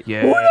Todoroki fight.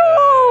 Yeah.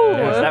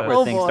 Yeah, so that's where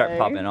Oh, things start boy.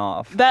 popping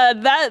off.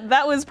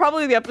 That was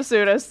probably the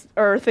episode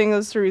or thing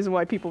that's the reason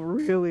why people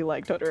really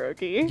like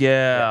Todoroki.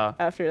 Yeah.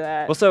 After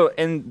that. Well, so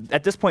and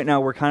at this point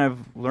now, we're kind of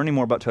learning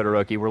more about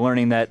Todoroki. We're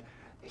learning that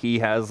he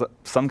has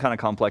some kind of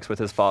complex with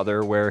his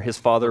father, where his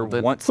father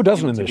wants. Who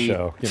doesn't him in to this be-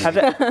 show, you know? have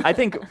that- I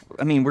think.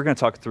 I mean, we're going to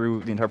talk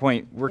through the entire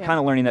point. We're Yeah. kind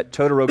of learning that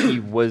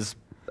Todoroki was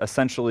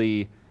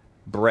essentially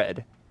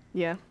bred.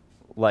 yeah.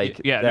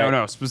 Like Yeah, that-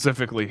 no,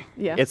 specifically.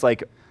 Yeah. It's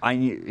like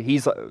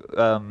he's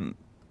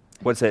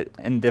what's it?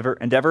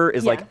 Endeavor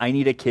is like, Yeah. I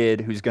need a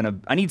kid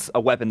I need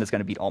a weapon that's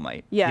gonna beat All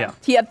Might. Yeah. Yeah.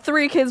 He had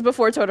 3 kids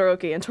before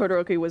Todoroki, and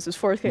Todoroki was his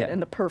 4th kid Yeah.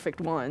 and the perfect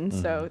one.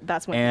 So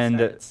that's when And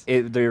he starts.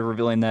 they're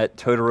revealing that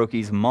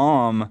Todoroki's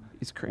mom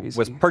He's crazy.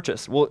 was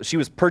purchased. Well, she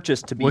was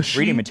purchased to be Was she?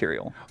 breeding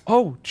material.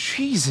 Oh,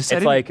 Jesus.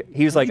 It's like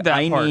he was like, read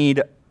that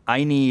part.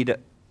 I need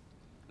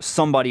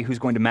somebody who's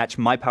going to match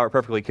my power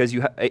perfectly, because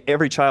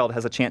every child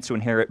has a chance to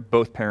inherit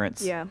both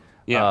parents' Yeah.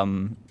 Yeah.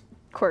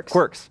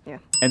 Quirks. Yeah.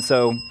 And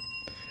so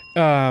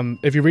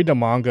If you read the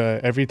manga,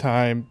 every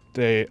time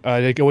they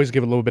always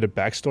give a little bit of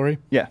backstory.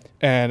 yeah.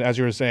 And as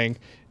you were saying,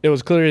 it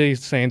was clearly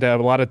saying that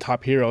a lot of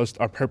top heroes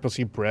are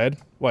purposely bred.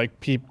 Like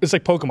it's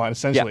like Pokemon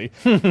essentially.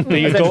 They go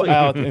Essentially.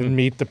 out and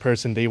meet the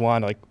person they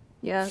want. Like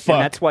Yeah. Fuck.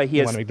 And that's why he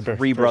has wanna make the best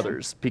 3 person.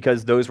 brothers,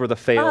 because those were the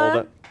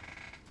failed.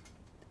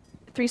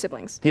 3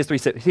 siblings. He has 3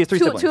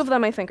 siblings. Two of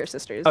them, I think, are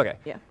sisters. Okay.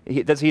 Yeah.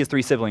 He has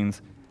 3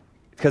 siblings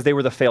because they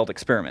were the failed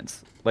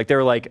experiments. Like they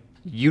were like,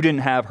 you didn't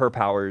have her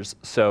powers,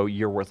 so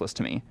you're worthless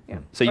to me. Yeah.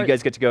 So you Or-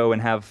 guys get to go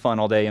and have fun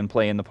all day and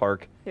play in the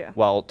park. Yeah.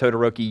 While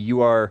Todoroki,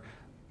 you are,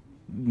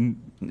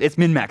 it's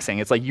min-maxing.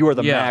 It's like you are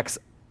the Yeah. max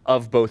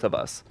of both of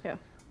us. Yeah.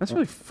 That's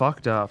really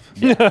fucked up.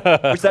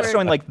 Which that's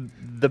showing like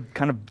the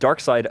kind of dark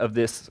side of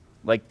this.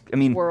 Like, I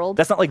mean, World.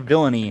 that's not like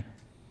villainy.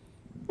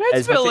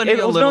 It's villainy it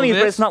a was little villainy, bit.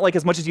 but it's not like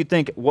as much as you'd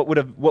think. What could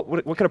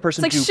a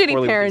person It's like do shitty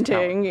poorly with his parenting,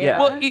 talent? yeah.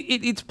 Well,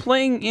 it's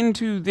playing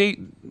into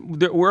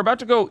we're about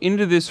to go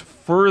into this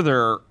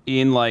further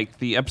in like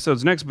the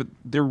episodes next, but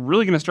they're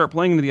really going to start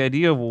playing into the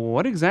idea of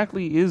what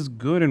exactly is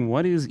good and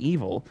what is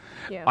evil.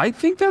 Yeah. I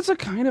think that's a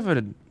kind of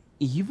an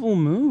evil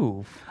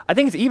move. I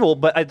think it's evil,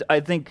 but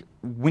I think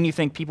when you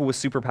think people with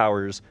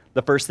superpowers,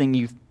 the first thing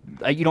you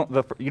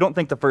don't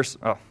think the first.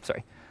 Oh,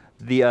 sorry.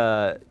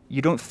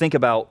 You don't think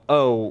about,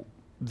 oh,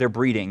 their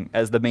breeding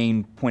as the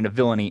main point of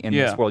villainy in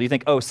Yeah. this world. You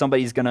think, oh,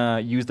 somebody's gonna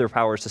use their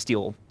powers to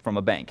steal from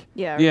a bank,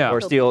 Yeah. Yeah. or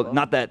kill steal. people.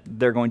 Not that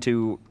they're going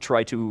to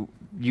try to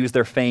use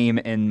their fame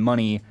and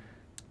money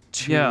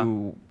to Yeah.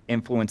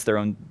 influence their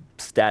own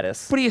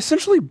status. But he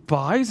essentially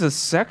buys a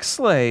sex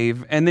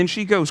slave, and then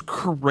she goes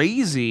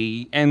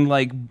crazy and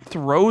like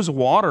throws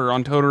water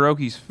on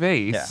Todoroki's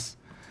face.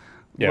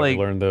 Yeah, Like-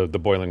 we learned the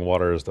boiling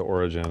water is the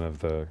origin of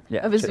the.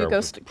 Yeah, Of his Terrible.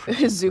 his Zuko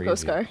Crazy.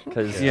 scar.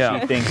 because Yeah.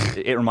 she thinks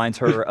it reminds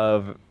her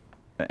of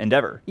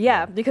Endeavor.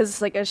 Yeah,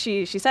 because like as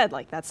she said,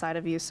 like that side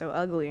of you is so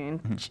ugly,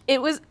 and Mm-hmm.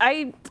 it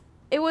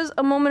was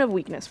a moment of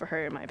weakness for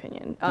her, in my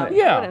opinion. Yeah. I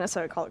wouldn't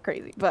necessarily call it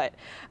crazy, but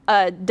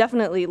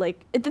definitely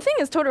like the thing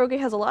is, Todoroki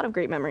has a lot of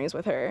great memories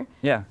with her.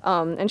 Yeah.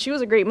 And she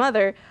was a great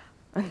mother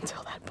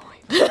until that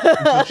point.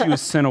 Until she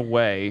was sent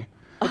away.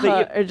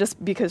 Or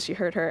just because she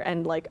hurt her,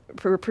 and like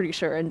we're pretty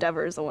sure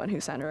Endeavor is the one who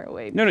sent her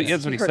away. No, because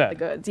that's what he hurt said. The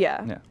goods,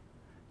 yeah. Yeah.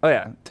 Oh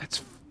yeah.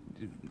 That's.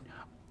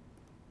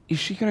 Is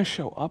she gonna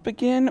show up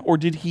again, or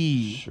did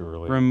he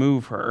Surely.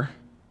 remove her?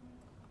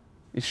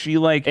 Is she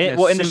like a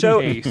Well, in the show,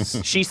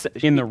 suitcase she s-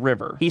 in the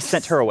river? he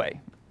sent her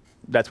away.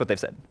 That's what they've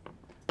said.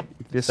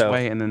 This so-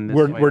 way and then this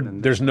We're, way. we're, and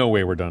then there's no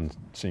way we're done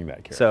seeing that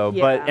character. So,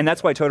 Yeah. but and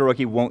that's why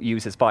Todoroki won't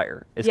use his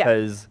fire, is Yeah,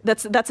 because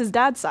that's his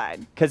dad's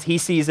side. he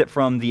sees it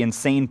from the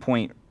insane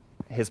point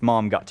his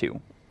mom got to.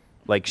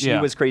 Like she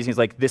Yeah. was crazy. He's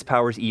like, this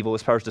power's evil.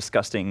 This power's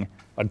disgusting.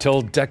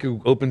 Until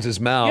Deku opens his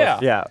mouth Yeah.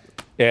 Yeah.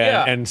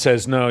 Yeah. and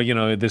says, no,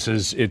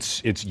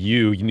 it's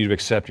you. You need to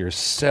accept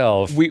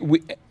yourself. we're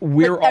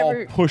But all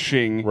every-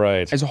 pushing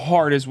Right. as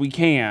hard as we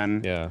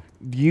can. Yeah.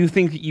 Do you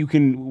think that you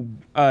can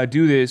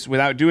do this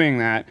without doing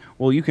that?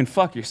 Well, you can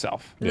fuck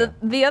yourself. Yeah.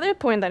 The other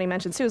point that he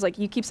mentioned too is like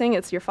you keep saying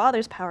it's your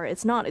father's power.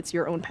 It's not. It's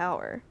your own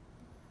power.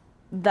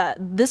 That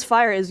this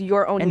fire is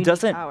your own And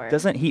unique power.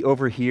 doesn't he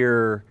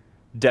overhear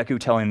Deku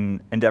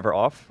telling Endeavor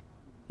off?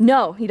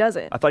 No, he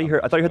doesn't. I thought you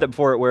heard that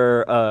before,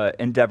 where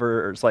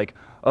Endeavor's like,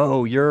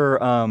 oh, you're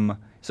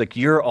it's like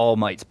you're All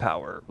Might's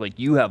power. Like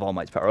you have All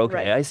Might's power. Okay,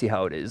 Right. I see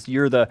how it is. He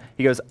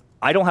goes,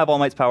 I don't have All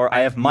Might's power. I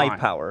have my mine.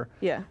 power.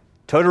 Yeah.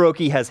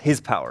 Todoroki has his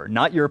power,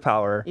 not your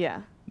power.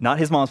 Yeah. Not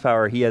his mom's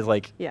power. He has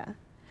like Yeah.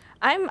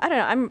 I don't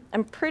know.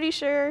 I'm pretty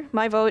sure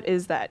my vote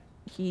is that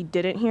he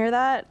didn't hear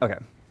that. okay.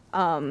 He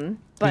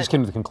But just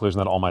came to the conclusion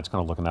that All Might's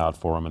kind of looking out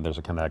for him, and there's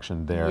a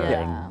connection there,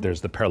 Yeah. and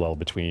there's the parallel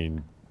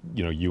between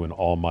you and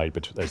All Might,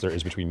 as there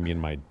is between me and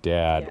my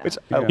dad.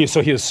 Yeah.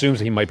 So he assumes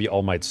that he might be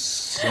All Might's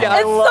son. Yeah,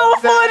 it's so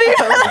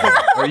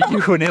funny. Are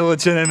you an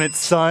illegitimate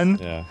son?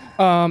 Yeah.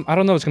 I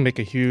don't know if it's gonna make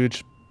a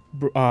huge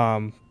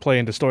play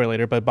into story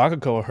later, but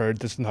Bakugo heard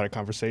this entire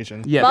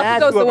conversation. Yeah.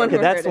 Bakugo's the one who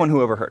That's heard the one it.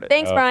 who overheard it.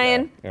 Thanks, Okay.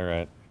 Brian. All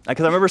right.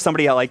 Because I remember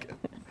somebody like,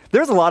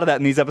 there's a lot of that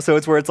in these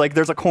episodes where it's like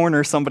there's a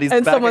corner, somebody's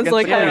And back someone's against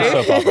like, the corner.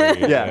 hey. Soap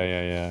opera. Yeah.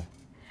 Yeah.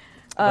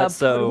 That's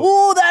so.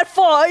 Ooh, that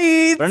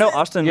fight! But I know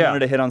Austin Yeah. wanted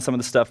to hit on some of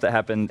the stuff that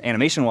happened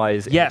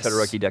animation-wise in Yes.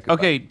 Todoroki Deku.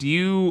 Okay. Do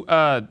you,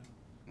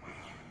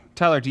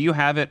 Tyler? Do you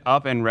have it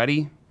up and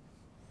ready?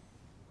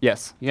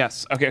 Yes.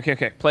 Yes.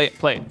 Okay. Play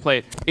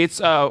it.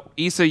 It's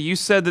Issa. You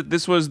said that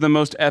this was the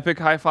most epic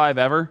high five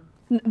ever.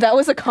 That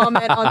was a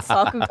comment on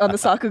on the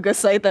Sakuga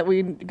site that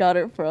we got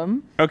it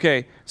from.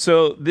 Okay,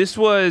 so this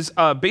was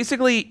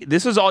basically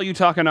this is all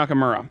Yutaka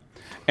Nakamura,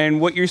 and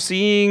what you're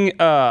seeing.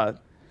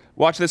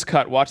 Watch this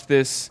cut. Watch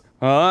this,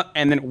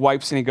 and then it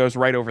wipes and he goes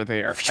right over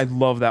there. I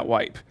love that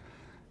wipe.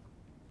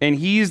 And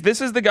this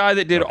is the guy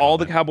that did all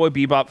the Cowboy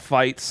Bebop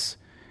fights.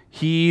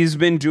 He's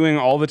been doing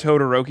all the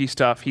Todoroki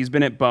stuff. He's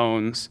been at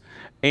Bones,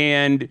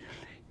 and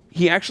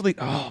he actually.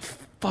 Oh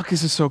fuck!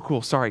 This is so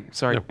cool. Sorry.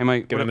 No, Am I?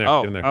 get in there,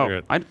 Oh, get in there. oh,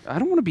 You're I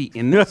don't want to be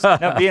in this.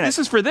 No, be in This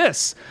it. is for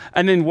this.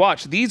 And then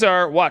watch.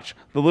 Watch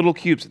the little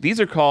cubes. These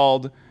are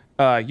called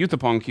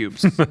Yuthapon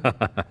cubes.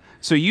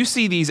 So you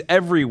see these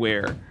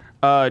everywhere.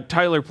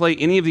 Tyler, play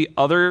any of the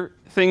other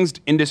things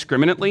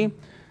indiscriminately.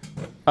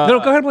 No, go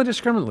ahead and play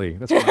discriminately.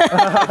 That's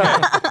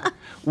fine.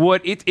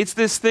 It's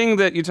this thing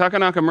that Yutaka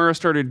Nakamura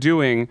started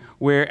doing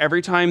where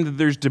every time that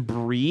there's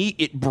debris,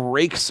 it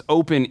breaks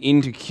open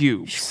into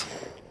cubes.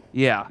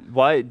 Yeah.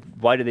 Why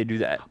do they do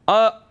that?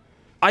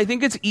 I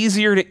think it's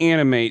easier to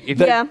animate. If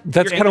Yeah.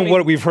 That's you're kind of what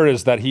animating- we've heard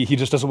is that he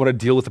just doesn't want to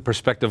deal with the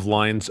perspective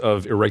lines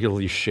of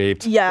irregularly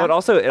shaped. Yeah. But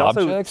also, it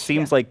also Objects?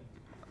 seems like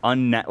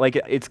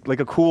it's like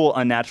a cool,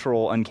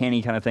 unnatural,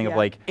 uncanny kind of thing of Yeah.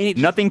 like And it-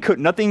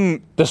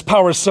 nothing. This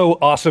power is so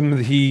awesome.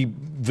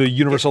 The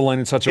universal line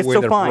in such a it's way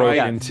so that fine, broke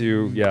yeah.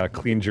 into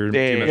clean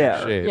geometric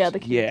Yeah. shapes. Yeah, the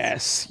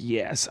cubes.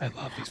 Yes, I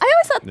love these. I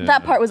always thought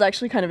that part was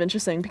actually kind of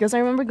interesting because I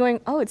remember going,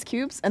 "Oh, it's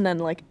cubes," and then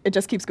like it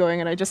just keeps going,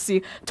 and I just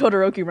see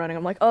Todoroki running.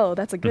 I'm like, "Oh,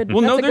 that's a good." Well,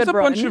 that's no, there's good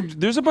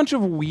a bunch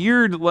run." of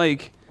weird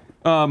like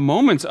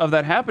moments of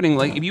that happening.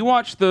 Like if you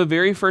watch the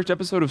very first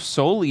episode of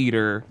Soul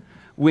Eater,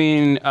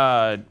 when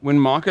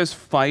Maka's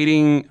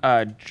fighting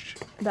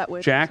That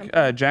witch or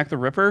something. Jack the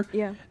Ripper.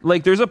 Yeah.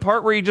 Like there's a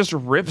part where he just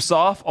rips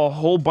off a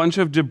whole bunch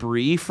of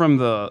debris from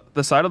the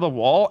side of the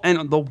wall,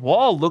 and the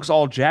wall looks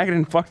all jagged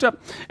and fucked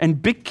up.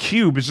 And Big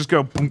Cube is just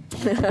go boom.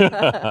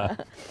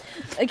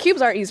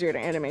 Cubes are easier to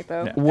animate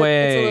though. It's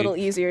Way. a little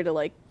easier to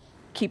like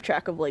keep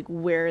track of like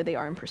where they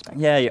are in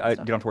perspective. Yeah, and you don't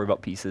stuff. have to worry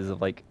about pieces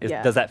of like,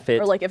 Yeah. does that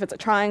fit? Or like if it's a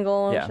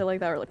triangle and Yeah. shit like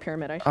that, or like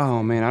pyramid. I should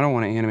Oh man, I don't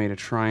want to animate a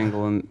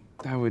triangle, and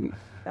that would.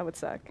 that would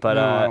suck. But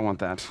no, I don't want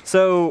that.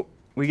 So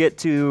we get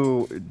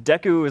to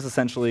Deku is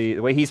essentially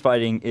the way he's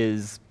fighting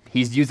is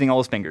he's using all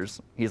his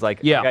fingers. He's like,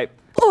 Yeah. okay,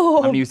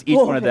 I'm gonna use each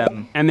one of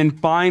them. And then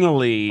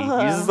finally,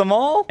 Uses them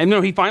all. and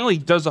no, he finally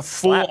does a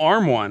Slap. full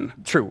arm one.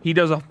 True. He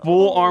does a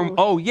full arm.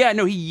 Oh yeah,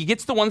 no, he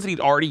gets the ones that he'd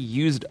already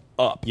used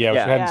up. Yeah, which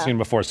Yeah. we hadn't Yeah. seen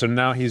before. So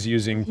now he's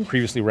using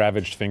previously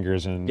ravaged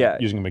fingers and Yeah.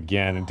 using them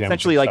again and damaging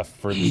Essentially, like, stuff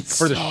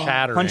for the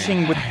shattering.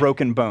 Punching with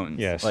broken bones.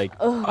 Yes. Like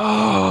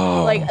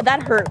Like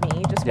that hurt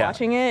me just Yeah.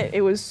 watching it.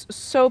 It was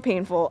so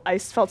painful. I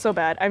felt so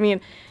bad. I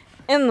mean,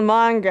 in the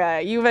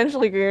manga, you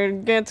eventually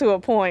get to a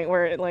point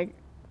where it, like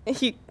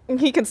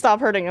he can stop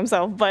hurting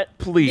himself, but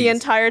Please. the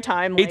entire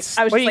time, like It's-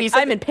 I was Wait, just he like,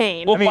 said- I'm in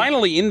pain. Well, mean-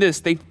 finally in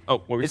this, they. Oh,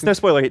 what were you it's saying? no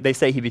spoiler. They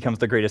say he becomes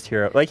the greatest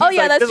hero. Like Oh, he's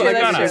yeah, like, that's this is true,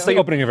 like, that's no, true. It's like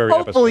opening of every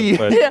Hopefully,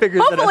 episode. Yeah, figures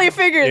it hopefully out. he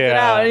figures it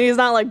Yeah. out and he's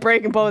not like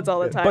breaking bones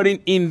all the time. But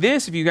in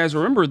this, if you guys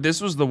remember,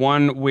 this was the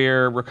one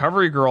where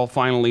Recovery Girl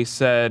finally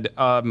said,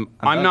 "I'm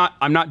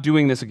not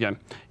doing this again."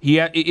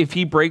 If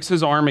he breaks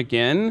his arm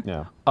again,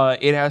 Yeah.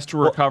 it has to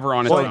recover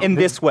on its Well, own. in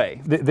this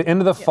way. The end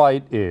of the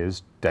fight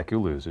is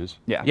Deku loses.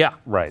 Yeah. yeah,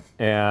 Right.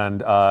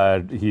 And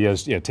he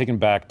is taken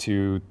back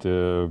to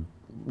the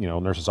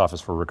nurse's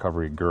office for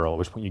Recovery Girl, at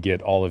which point you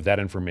get all of that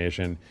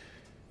information.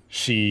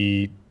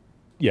 She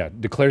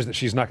declares that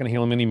she's not going to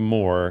heal him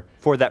anymore,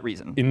 For that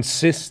reason.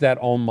 insists that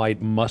All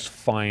Might must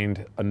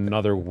find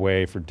another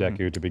way for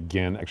Deku to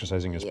begin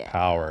exercising his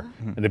power.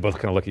 And they both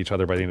kind of look at each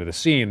other by the end of the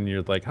scene, and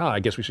you're like, I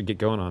guess we should get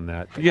going on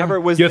that. Remember,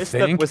 was You this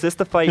think? was this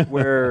the fight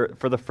where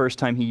for the first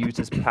time he used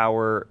his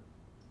power?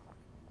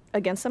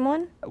 Against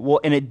someone?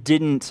 Well, and it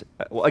didn't.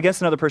 Well,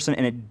 against another person,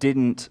 and it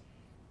didn't.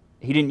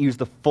 He didn't use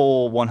the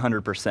full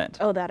 100%.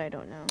 Oh, that I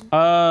don't know.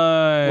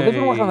 Well, they've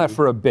been working on that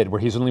for a bit, where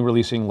he's only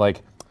releasing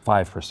like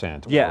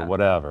 5% or Yeah.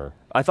 whatever.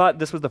 I thought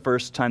this was the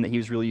first time that he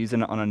was really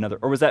using it on another,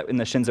 or was that in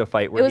the Shinzo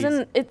fight? Where It was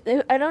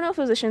he's- I don't know if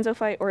it was a Shinzo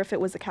fight or if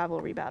it was a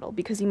cavalry battle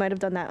because he might have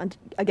done that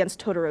against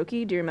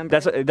Todoroki. Do you remember? I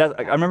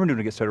remember doing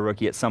it against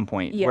Todoroki at some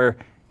point, Yeah. where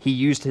he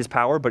used his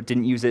power but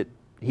didn't use it.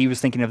 He was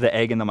thinking of the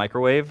egg in the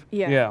microwave,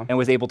 Yeah. and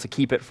was able to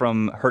keep it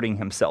from hurting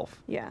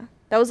himself. Yeah.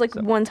 That was like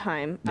one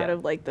time out Yeah.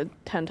 of like the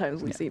 10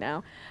 times we see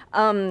now.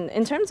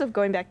 In terms of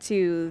going back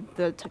to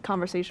the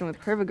conversation with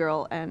Curva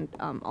Girl and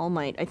All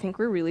Might, I think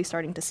we're really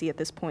starting to see at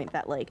this point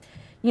that like,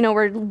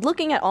 we're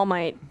looking at All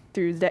Might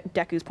through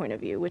Deku's point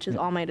of view, which is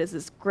All Might is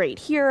this great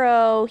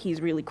hero.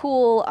 He's really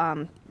cool.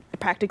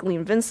 Practically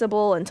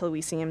invincible until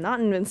we see him not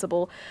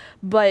invincible.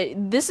 But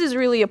this is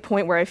really a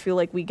point where I feel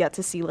like we get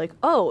to see like,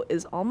 oh,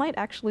 is All Might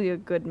actually a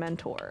good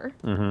mentor?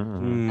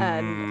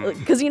 And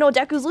because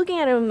Deku's looking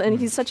at him and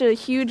he's such a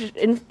huge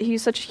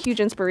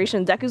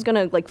inspiration. Deku's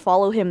gonna like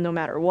follow him no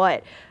matter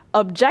what.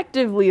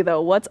 Objectively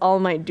though, what's All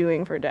Might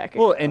doing for Deku?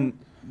 Well, and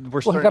we're Well,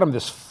 he starting, got him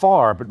this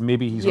far, but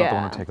maybe he's not the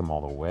one Yeah. to take him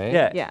all the way.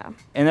 yeah, Yeah.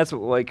 and that's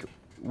like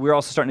we're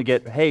also starting to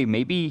get. Hey,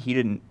 maybe he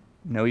didn't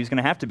know he was going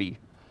to have to be.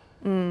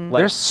 Like,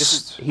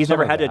 There's he's some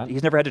never of had to. that.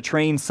 He's never had to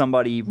train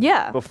somebody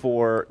Yeah.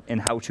 before in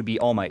how to be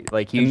All Might.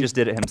 Like he just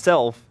did it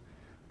himself.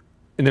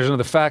 And there's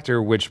another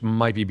factor which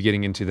might be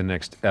getting into the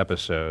next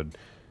episode,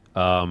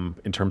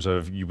 in terms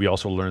of we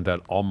also learned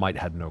that All Might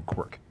had no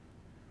quirk.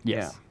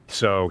 Yes.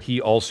 So he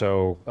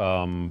also,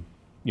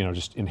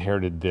 just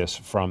inherited this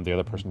from the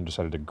other person who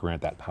decided to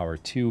grant that power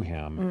to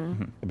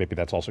him. And maybe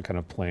that's also kind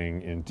of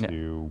playing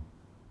into,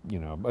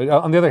 but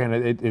on the other hand,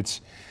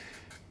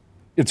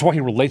 it's why he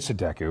relates to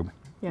Deku.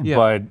 Yeah.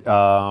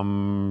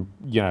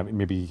 But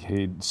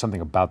maybe something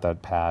about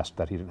that past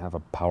that he didn't have a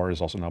power is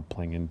also now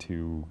playing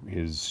into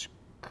his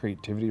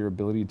creativity or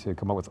ability to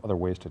come up with other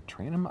ways to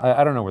train him.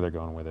 I don't know where they're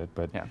going with it,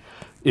 but Yeah.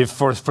 if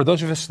for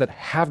those of us that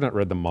have not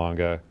read the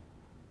manga,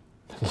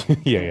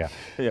 Yeah.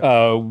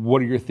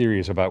 what are your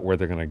theories about where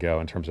they're going to go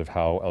in terms of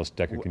how else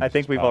Deku can? I use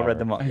think his we've all power? read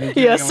them all.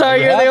 Yeah,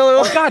 sorry, you're the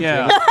only one.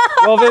 Yeah.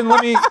 Well, then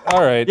let me.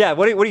 All right. Yeah.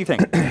 What do you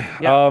think?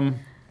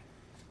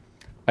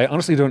 I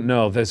honestly don't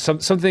know. There's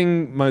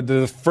something.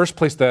 The first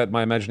place that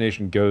my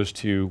imagination goes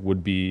to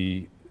would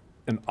be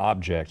an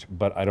object,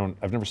 but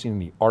I've never seen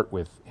any art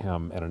with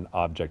him and an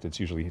object. It's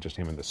usually just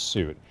him in the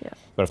suit. Yeah.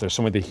 But if there's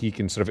someone that he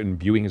can sort of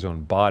imbuing his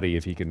own body,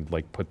 if he can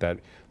like put that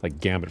like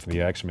Gambit from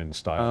the X-Men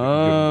style,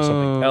 do it into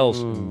something else,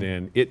 and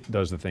then it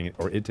does the thing,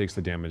 or it takes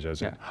the damage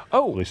as it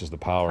releases the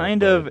power.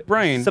 Kind But- of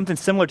Brian. something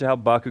similar to how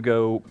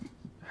Bakugo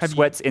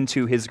sweats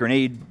into his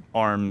grenade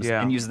arms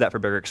Yeah. and uses that for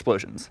bigger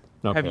explosions.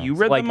 Have Okay. you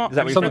read Like, the manga? is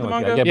that what you're Something the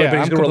like manga? that. Yeah, Yeah, but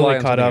he's I'm going to rely completely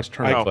on caught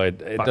something up. external,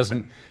 but it fuck.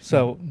 doesn't.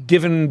 So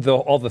Given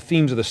all the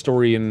themes of the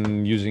story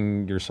and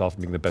using yourself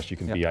and being the best you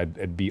can be,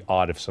 it'd be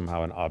odd if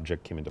somehow an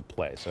object came into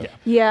play. So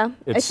Yeah,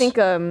 I It's- think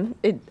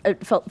it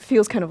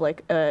feels kind of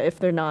like if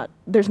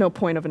there's no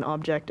point of an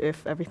object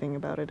if everything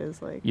about it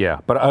is like. yeah,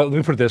 but let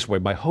me put it this way: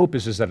 my hope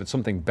is that it's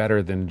something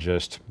better than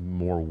just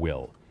more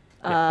will.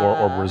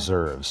 Or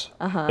reserves.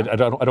 I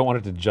don't want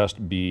it to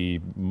just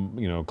be,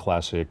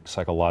 classic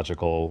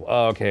psychological.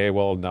 Oh, okay,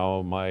 well,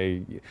 no,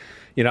 I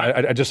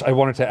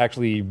want it to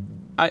actually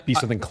be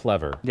something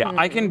clever. Yeah.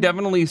 I can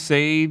definitely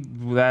say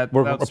that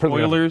We're without putting it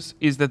up. spoilers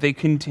is that they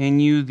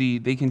continue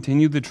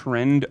the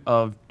trend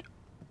of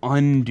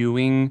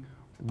undoing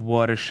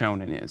what a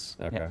shonen is.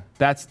 Okay.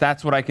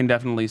 That's what I can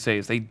definitely say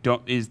is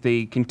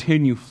they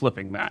continue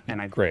flipping that, and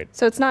I Great.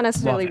 So it's not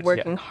necessarily it,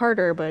 working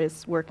harder, but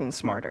it's working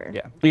smarter.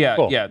 Yeah. Yeah,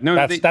 Cool. yeah. No,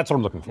 that's what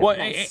I'm looking for.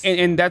 Well,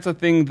 and that's a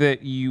thing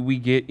that we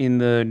get in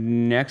the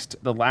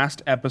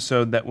last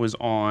episode that was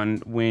on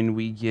when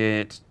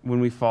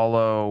we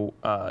follow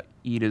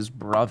Ida's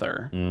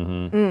brother,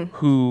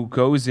 who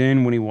goes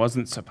in when he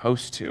wasn't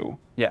supposed to.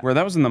 Yeah. Where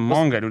that was in the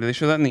manga. Do they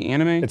show that in the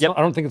anime? It's not,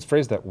 I don't think it's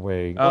phrased that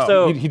way.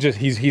 So-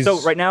 he's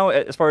So right now,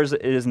 as far as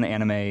it is in the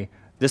anime,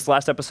 this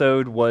last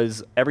episode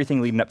was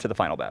everything leading up to the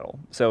final battle.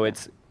 So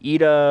it's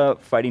Ida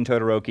fighting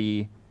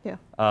Todoroki. Yeah.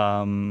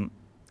 Kind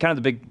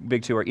of the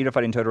big two are Ida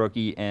fighting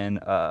Todoroki and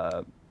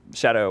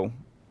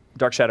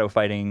Dark Shadow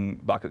fighting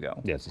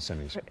Bakugo. Yeah, it's the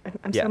semis.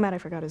 I'm Yeah. so mad I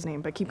forgot his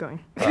name, but keep going.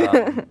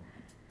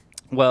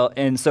 Well,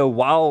 and so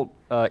while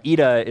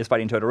Ida is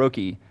fighting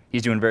Todoroki,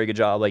 he's doing a very good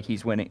job. Like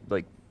he's winning,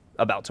 like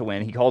about to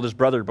win. He called his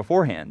brother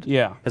beforehand.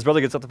 Yeah. His brother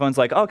gets off the phone. It's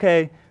like,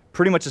 okay.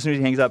 Pretty much as soon as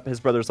he hangs up, his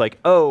brother's like,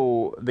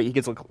 oh, but he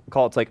gets a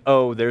call. It's like,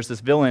 oh, there's this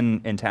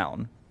villain in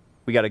town.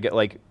 We got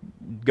to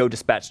go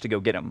dispatch to go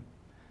get him.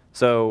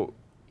 So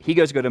he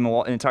goes to go to him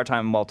the entire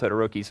time while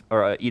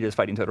Ida's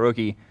fighting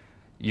Todoroki.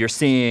 You're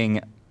seeing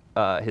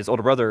his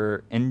older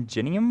brother,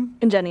 Ingenium,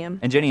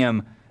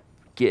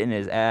 getting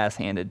his ass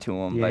handed to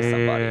him by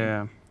somebody.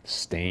 Yeah.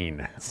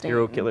 Stain.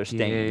 Hero killer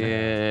Stain.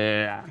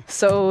 Yeah.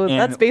 So And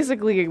that's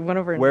basically one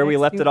of our Where we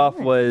next left few it off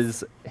points.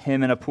 was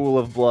him in a pool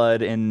of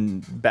blood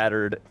and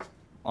battered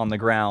on the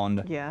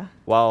ground. Yeah.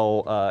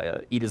 While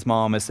Ida's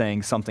mom is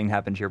saying something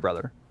happened to your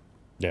brother.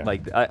 Yeah.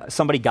 Like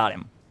somebody got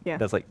him. Yeah.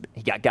 That's like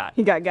he got.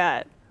 He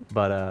got.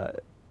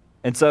 But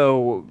and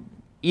so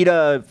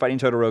Ida fighting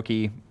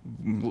Todoroki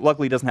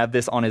luckily doesn't have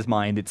this on his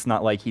mind. It's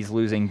not like he's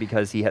losing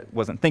because he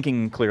wasn't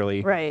thinking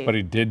clearly. Right. But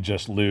he did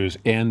just lose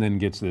and then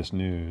gets this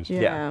news.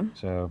 yeah.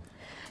 So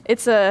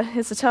It's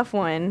a tough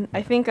one.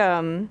 I think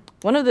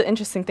one of the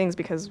interesting things,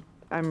 because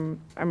I'm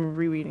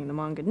rereading the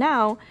manga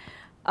now,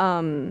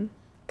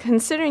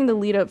 considering the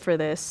lead up for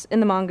this, in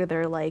the manga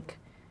there are like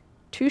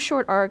 2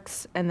 short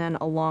arcs and then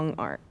a long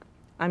arc.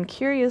 I'm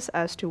curious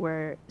as to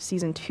where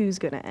season 2 is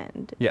gonna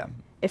end. Yeah.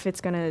 If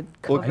it's gonna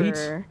Well,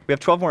 cover. we have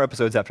 12 more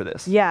episodes after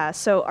this. Yeah.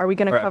 So are we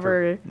gonna Or after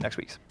cover next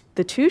week's.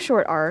 the 2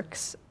 short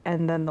arcs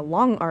and then the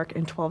long arc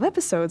in 12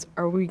 episodes?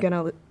 Are we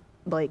gonna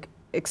like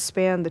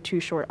expand the 2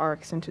 short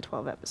arcs into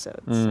 12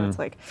 episodes? So it's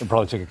like. it'll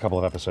probably take a couple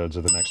of episodes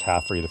of the next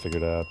half for you to figure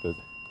it out.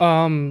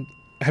 But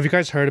Have you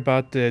guys heard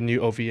about the new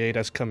OVA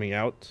that's coming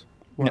out?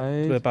 What?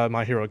 About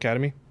My Hero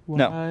Academy?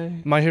 No. Why?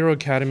 My Hero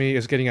Academy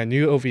is getting a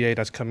new OVA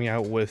that's coming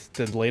out with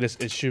the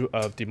latest issue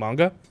of the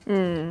manga.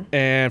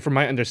 And from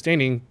my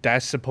understanding,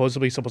 that's supposed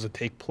to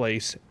take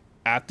place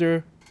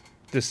after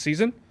this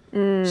season.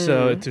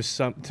 So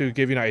to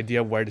give you an idea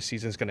of where the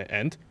season's going to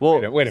end.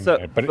 Well, wait a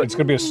minute. But it's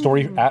going to be a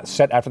story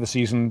set after the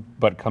season,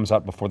 but comes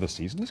out before the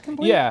season is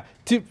complete?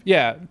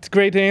 It's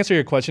great to answer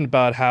your question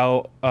about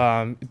how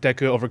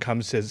Deku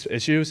overcomes his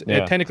issues. Yeah.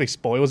 It technically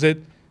spoils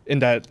it in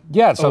that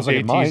Yeah, it sounds like OVA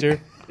it might.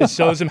 teaser. It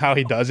shows him how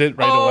he does it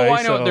right away.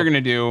 I know what so- they're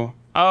gonna do.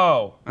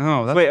 Oh,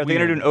 that's wait, are they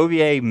going to weird. do an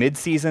OVA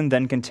mid-season,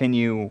 then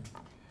continue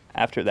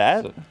after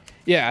that?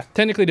 Yeah,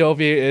 technically the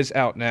OVA is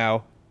out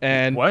now.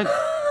 And What?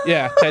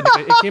 Yeah,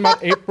 technically. It came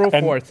out April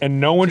 4th. And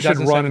no one should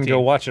run and 2017. go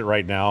watch it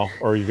right now,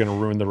 or you're going to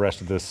ruin the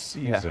rest of this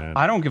season.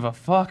 I don't give a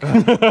fuck. I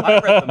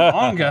read the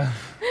manga.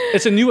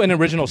 It's a new and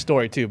original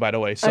story, too, by the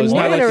way. So A it's new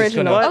not and like it's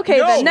original. gonna Okay,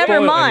 then never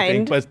spoil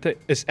anything, mind. but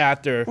it's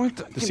after Give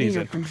the me your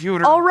season.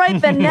 computer. All right,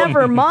 then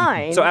never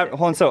mind. So,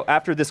 hold on, so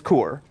after this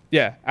core,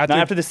 Yeah, not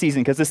after the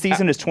season, because the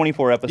season is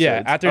 24 episodes.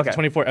 Yeah, after Okay. the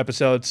 24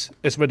 episodes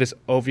is where this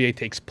OVA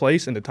takes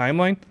place in the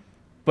timeline,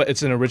 but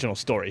it's an original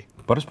story.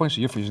 Bonus points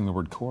to you for using the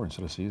word core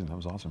instead of season. That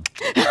was awesome.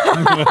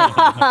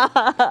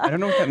 I don't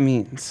know what that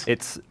means.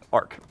 It's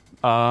arc.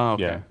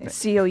 Okay. Yeah.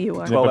 COUR.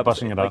 Yeah, 12 but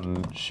busting it out episodes,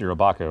 in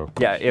Shirobako.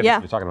 Yeah, if, Yeah.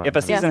 You're talking about if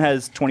a season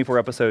has 24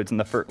 episodes and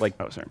the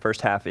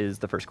first half is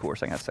the first core,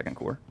 second half, second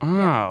core.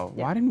 Oh,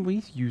 why didn't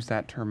we use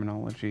that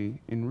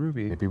terminology in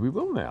Ruby? Maybe we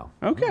will now.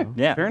 Okay.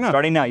 Yeah, Fair enough.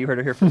 starting now. You heard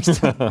it here first.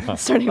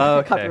 Starting with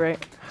Okay. the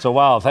copyright. So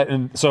wow,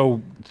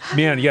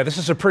 man, yeah, this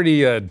is a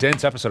pretty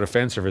dense episode of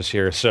fan service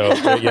here. So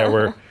yeah,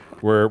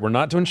 we're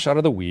not doing shot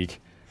of the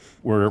week.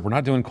 We're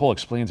not doing Cole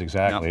Explains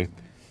exactly.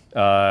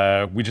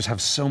 We just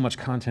have so much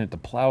content to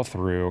plow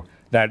through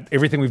that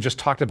everything we've just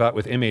talked about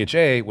with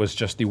MHA was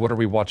just the "What are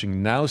we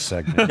watching now"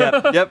 segment.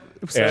 yep.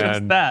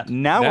 And that.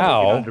 Now we're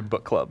Now- looking under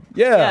book club.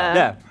 yeah.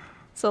 Yeah.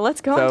 So let's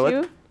go So on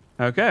to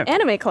Okay.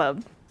 Anime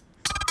Club.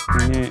 フ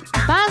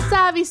ァン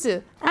サービ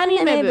スア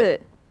ニメ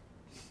部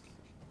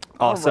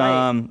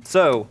Awesome.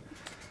 So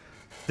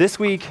this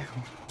week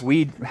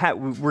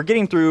we're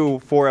getting through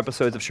 4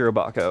 episodes of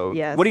Shirobako.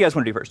 Yes. What do you guys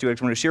want to do first? Do you guys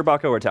want to do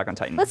Shirobako or Attack on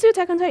Titan? Let's do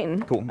Attack on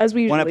Titan. Cool. As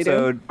we One usually do.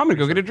 episode. I'm gonna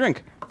go get a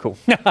drink. Cool.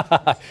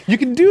 You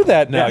can do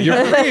that now.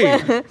 You're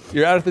free.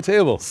 You're out at the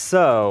table.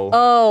 So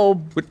Oh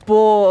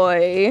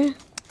boy,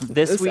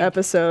 this this week,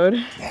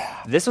 episode.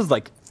 this was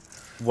like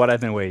what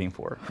I've been waiting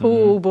for.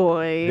 Oh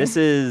boy. This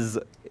is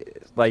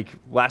like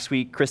last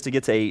week. Krista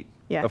gets 8.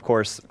 Yeah. Of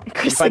course. You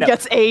Krista find out-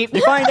 gets 8.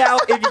 You find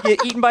out if you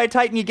get eaten by a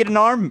Titan, you get an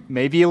arm.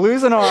 Maybe you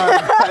lose an arm.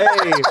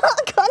 Hey.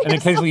 And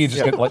occasionally you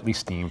just get lightly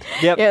steamed.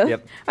 Yep. Yeah.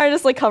 Yep. Are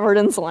just like covered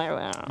in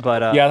slime.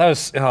 But Yeah, that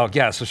was. Oh,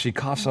 yeah. So she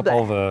coughs up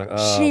all the.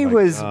 she oh my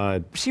was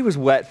God. she was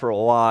wet for a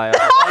while.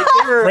 Like,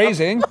 they were-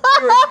 Phrasing.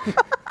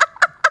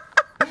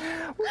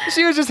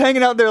 she was just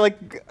hanging out there like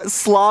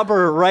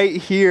slobber right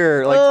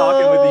here, like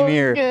talking with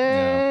Ymir.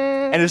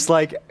 And it's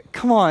like,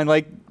 come on,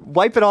 like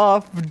wipe it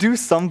off, do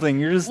something.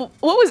 You're just What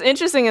was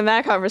interesting in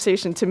that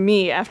conversation to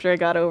me after I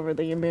got over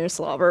the Ymir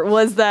slobber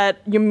was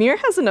that Ymir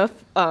has enough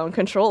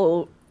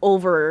control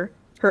over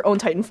her own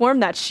Titan form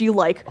that she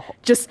like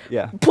just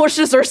Yeah.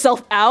 pushes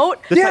herself out,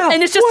 Yeah,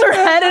 and it's just what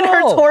her the head and her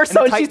hell?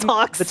 torso, and, she Titan-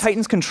 talks. The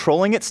Titan's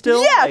controlling it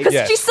still. yeah, Like, because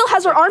Yeah. she still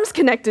has her arms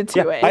connected to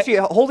yeah, it. actually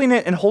holding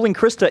it and holding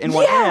Krista in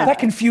one Yeah. hand. That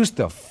confused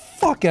the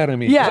fuck out of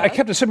me. 'Cause Yeah. I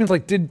kept assuming,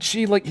 like, did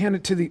she like hand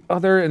it to the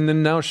other, and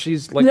then now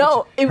she's like,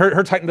 No, it-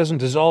 her Titan doesn't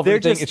dissolve. They're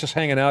Anything, just- it's just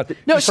hanging out.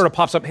 No, She sort of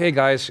pops up. Hey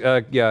guys, yeah.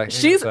 hang on a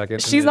she's second,"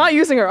 and she's then- not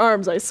using her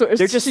arms. I swear.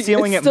 They're just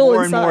sealing it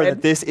more and more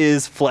that this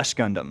is Flesh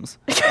Gundams.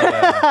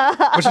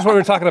 Which is what we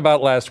were talking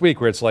about last week,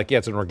 where it's like, yeah,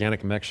 it's an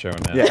organic mech show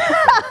now. Yeah.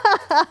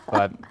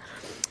 But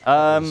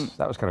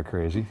That was kind of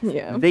crazy.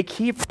 Yeah. they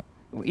keep,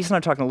 Issa and I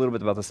are talking a little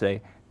bit about this today,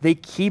 they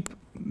keep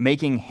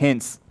making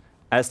hints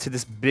as to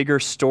this bigger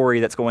story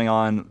that's going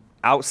on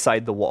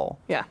outside the wall.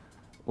 Yeah.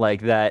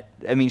 Like that,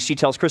 I mean, she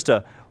tells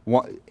Krista,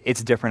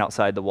 it's different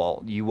outside the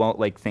wall. You won't,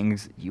 like,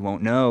 things you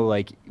won't know.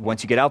 Like,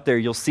 once you get out there,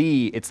 you'll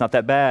see it's not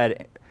that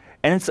bad.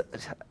 And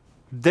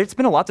there's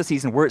been a lot this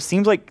season where it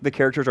seems like the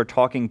characters are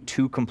talking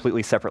two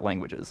completely separate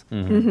languages.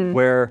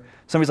 Where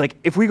somebody's like,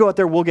 if we go out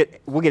there, we'll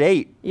get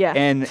 8. Yeah.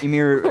 And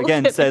Ymir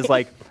again get says 8.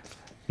 like,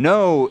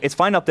 no, it's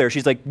fine up there.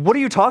 She's like, what are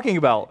you talking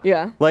about?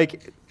 Yeah.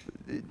 Like,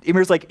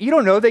 Ymir's like, you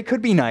don't know, they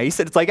could be nice.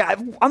 And it's like,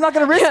 I'm not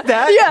going to risk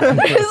that. Yeah,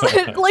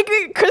 because, like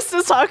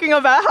Krista's talking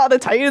about how the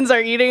Titans are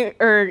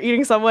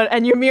eating someone,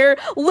 and Ymir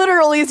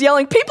literally is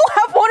yelling, "People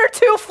have 1 or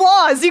 2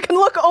 flaws. You can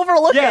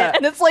overlook Yeah. it."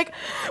 And it's like,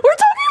 we're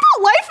talking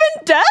about life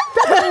and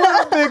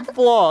death. Big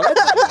flaw.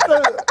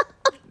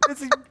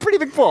 It's a pretty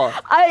big flaw.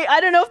 I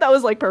don't know if that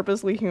was like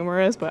purposely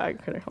humorous, but I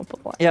couldn't help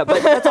but laugh. Yeah,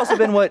 but that's also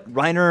been what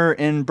Reiner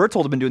and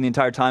Bertold have been doing the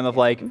entire time of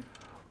like,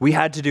 we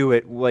had to do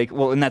it. Like,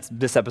 well, and that's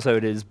this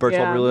episode is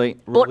Bertold Yeah.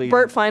 really.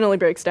 Bert finally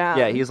breaks down.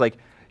 Yeah, he was like,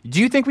 do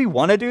you think we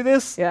want to do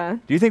this? Yeah.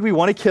 Do you think we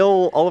want to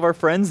kill all of our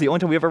friends? The only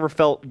time we've ever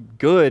felt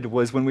good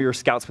was when we were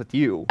scouts with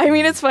you. I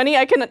mean, it's funny.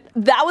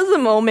 That was the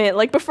moment.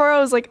 Like before, I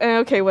was like,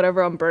 okay,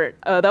 whatever. I'm Bert.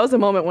 That was the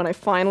moment when I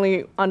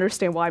finally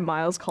understand why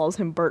Miles calls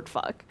him Bert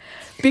Fuck,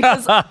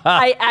 because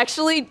I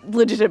actually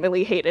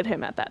legitimately hated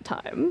him at that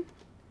time.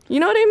 You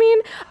know what I mean?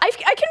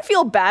 I can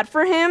feel bad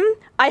for him.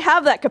 I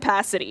have that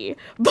capacity,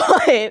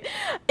 but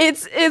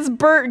it's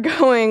Bert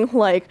going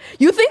like,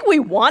 you think we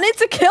wanted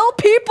to kill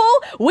people?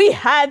 We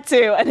had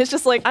to, and it's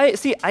just like,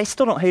 I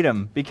still don't hate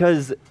him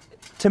because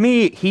to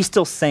me, he's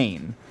still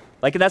sane.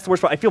 Like, that's the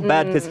worst part. I feel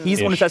bad because he's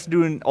the one who has to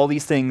do all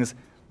these things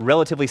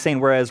relatively sane,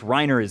 whereas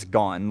Reiner is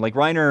gone. Like,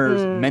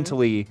 Reiner's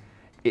mentally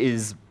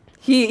is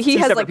he two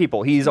has separate like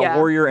people. He's yeah. a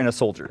warrior and a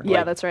soldier. Yeah,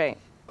 Like, that's right.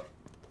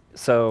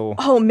 So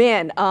Oh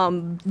man,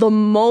 one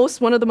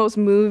of the most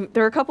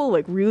there are a couple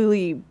like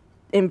really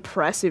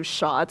impressive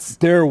shots.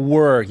 There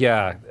were,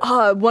 yeah.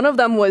 One of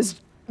them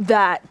was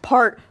that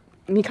part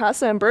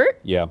Mikasa and Bert.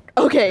 Yeah.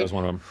 Okay. That was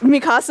one of them.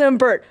 Mikasa and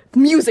Bert,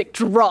 music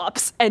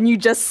drops, and you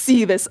just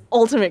see this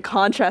ultimate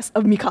contrast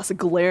of Mikasa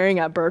glaring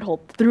at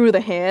Berthold through the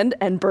hand,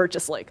 and Bert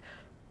just like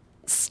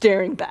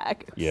staring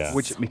back. Yeah.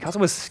 which Mikasa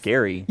was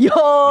scary. Yo.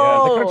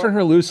 Yeah, they kind of turned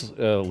her loose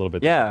a little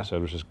bit. Yeah. This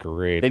episode, which is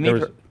great. They There made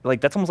was- her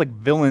like that's almost like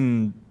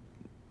villain.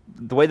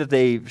 The way that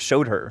they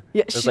showed her,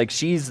 Yeah, it's like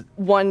she's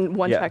one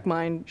yeah. track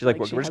mind. She's like, she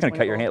we're just has gonna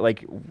cut your one hand.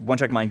 Like, one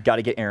track mind,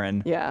 gotta get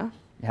Aaron. Yeah.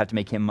 You have to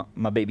make him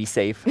my baby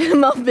safe.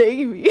 My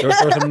baby. there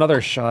was another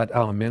shot.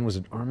 Oh man, was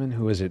it Armin?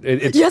 Who is it?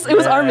 It's, Yes, it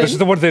was Armin. This is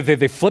the one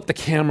they flip the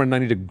camera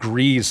 90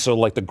 degrees, so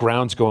like the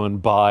ground's going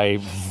by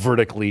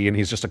vertically, and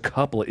he's just a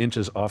couple of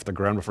inches off the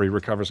ground before he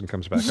recovers and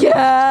comes back up.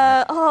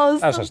 Yeah. Oh,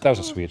 That was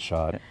a sweet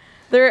shot.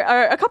 there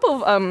are a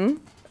couple of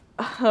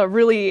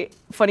really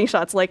funny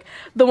shots, like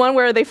the one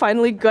where they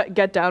finally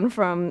get down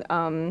from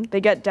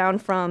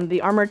the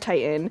armored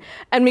titan,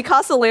 and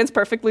Mikasa lands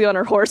perfectly on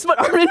her horse, but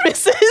Armin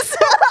misses.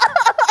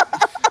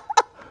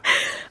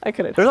 I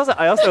couldn't.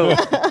 I also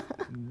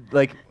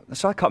like the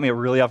shot caught me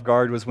really off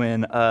guard was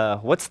when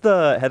what's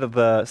the head of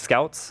the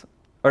scouts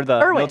or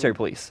the Erwin. military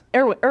police?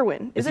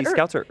 Erwin. Is it he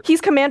scouts or-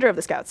 He's commander of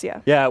the scouts.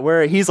 Yeah. Yeah,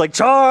 where he's like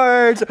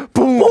charge,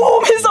 boom,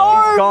 Boom, his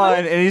arm! gone,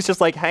 and he's just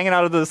like hanging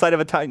out of the side of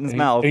a titan's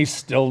mouth. And he's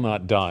still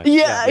not done.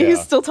 Yeah, he's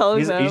still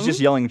telling them. He's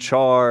just yelling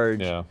charge.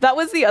 Yeah. That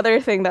was the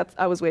other thing that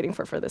I was waiting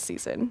for this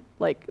season,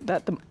 like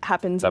that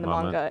happens That in the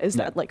moment. manga, is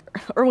Yeah. that like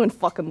Erwin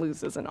fucking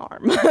loses an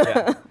arm.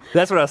 Yeah.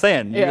 That's what I was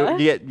saying. Yeah.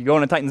 You go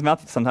in a titan's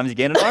mouth, sometimes you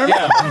gain an arm.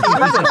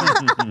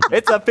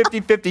 It's a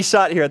 50-50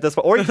 shot here at this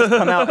point. Or you just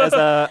come out as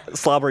a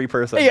slobbery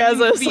person. Yeah,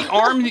 The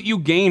arm that you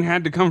gain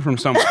had to come from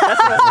somewhere.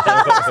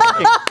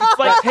 It's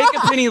like take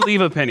a penny,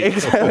 leave a penny.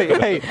 Exactly.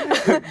 Hey,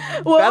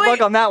 bad Well,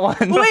 luck on that one.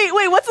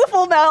 Wait, what's the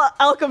Full Metal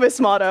Alchemist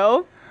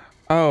motto?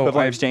 Oh,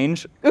 Equivalent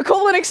exchange.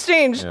 Equivalent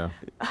exchange. Yeah.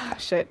 Ah,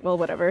 shit. Well,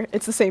 whatever.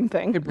 It's the same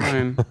thing. Hey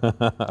Brian,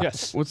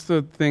 Yes. what's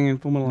the thing in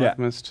Fullmetal Yeah.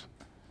 Alchemist?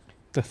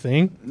 The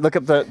thing. Look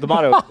up the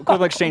motto,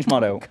 equivalent exchange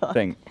motto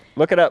thing.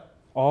 Look it up.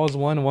 All is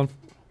one. One.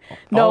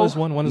 No. All is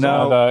one. One is No.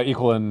 all. The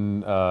equal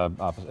and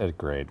opposite.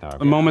 Great. No,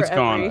 The moment's For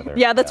gone.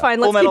 every- Yeah, that's fine.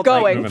 Let's Full keep Metal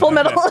going. Titan. Full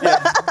Metal.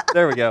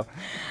 There we go.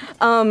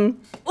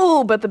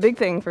 Oh, but the big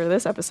thing for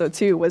this episode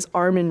too was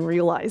Armin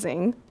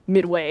realizing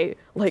midway,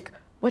 like,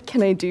 what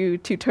can I do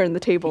to turn the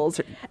tables?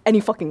 And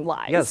he fucking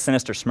lies. He got a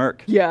sinister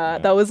smirk. Yeah,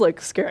 that was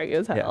like scary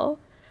as Yeah. hell.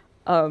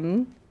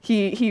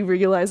 He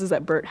realizes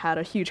that Bert had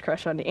a huge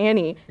crush on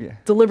Annie. Yeah.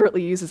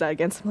 Deliberately uses that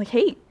against him. Like,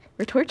 hey,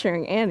 we're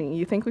torturing Annie.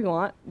 You think we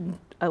want?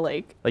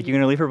 Like, you're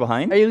gonna leave her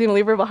behind? Are you gonna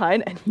leave her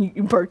behind?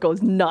 And Bert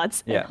goes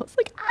nuts. Yeah. And I was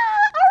like,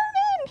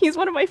 Armin. He's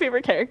one of my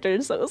favorite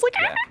characters. So I was like,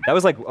 Yeah. That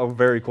was like a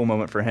very cool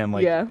moment for him.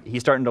 Like, Yeah. we're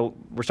starting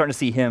to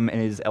see him in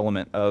his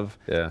element of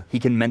he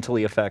can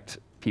mentally affect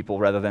people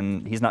rather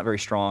than he's not very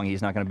strong.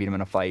 He's not gonna beat him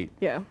in a fight.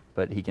 Yeah.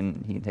 But he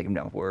can take him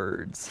down with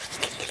words.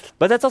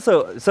 But that's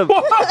also so.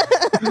 I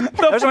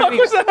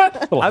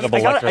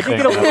think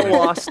get a little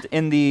lost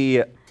in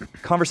the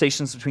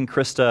conversations between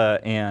Krista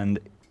and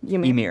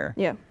Ymir.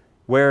 Yeah.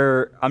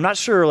 Where I'm not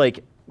sure like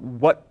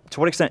to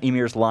what extent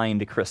Ymir's lying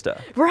to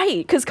Krista. Right,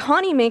 because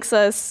Connie makes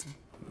us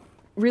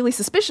really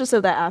suspicious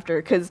of that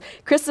after, because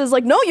Krista's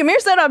like, no, Ymir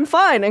said I'm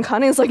fine, and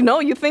Connie's like, no,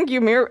 you think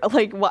Ymir,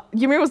 like, what?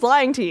 Ymir was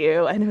lying to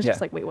you, and it was just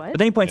like, wait, what? But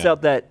then he points Yeah.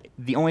 out that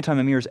the only time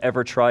Ymir's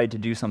ever tried to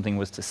do something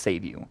was to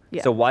save you.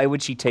 Yeah. So why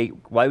would she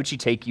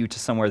take you to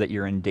somewhere that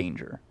you're in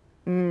danger?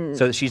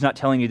 So that she's not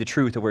telling you the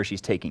truth of where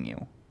she's taking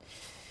you.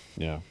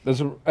 Yeah.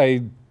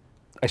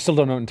 I still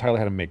don't know entirely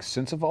how to make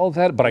sense of all of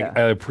that, but Yeah.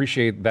 I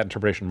appreciate that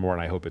interpretation more,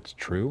 and I hope it's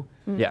true.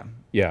 Yeah.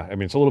 Yeah, I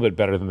mean, it's a little bit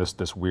better than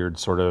this weird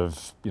sort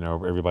of,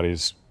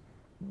 everybody's.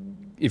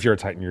 If you're a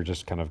Titan, you're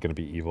just kind of going to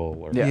be evil.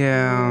 Or,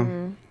 Yeah.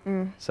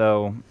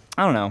 So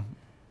I don't know.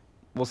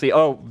 We'll see.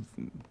 Oh,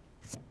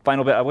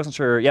 final bit. I wasn't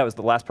sure. Yeah, it was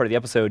the last part of the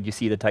episode. You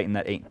see the Titan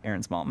that ate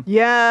Aaron's mom.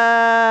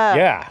 Yeah.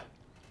 Yeah.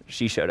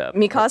 She showed up.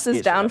 Mikasa's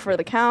He down showed for up.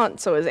 the count,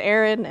 so is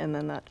Aaron, and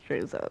then that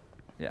shows up.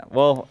 Yeah.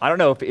 Well, I don't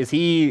know if is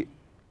he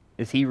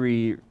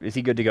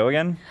good to go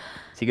again?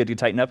 Is he good to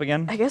tighten up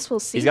again? I guess we'll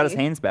see. He's got his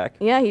hands back.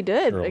 Yeah, he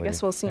did. I Early,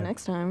 guess we'll see yeah.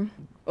 next time.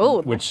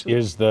 Oh, Which next-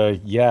 is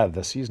the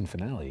season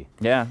finale.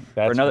 Yeah.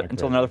 That's kinda Until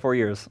crazy. another 4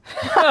 years.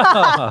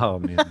 Oh,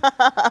 man.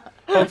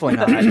 Hopefully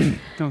not.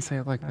 Don't say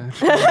it like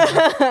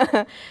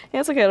that. yeah,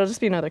 it's okay. It'll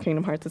just be another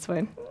Kingdom Hearts. It's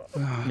fine.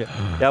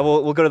 Yeah,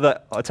 we'll go to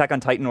the Attack on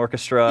Titan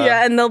Orchestra.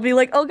 Yeah, and they'll be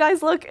like, "Oh,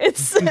 guys, look,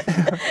 it's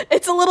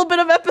it's a little bit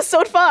of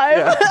episode 5."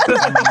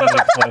 I'm really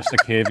close to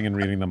caving and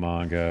reading the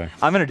manga.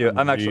 I'm gonna do it.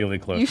 I'm actually really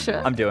close. You to should.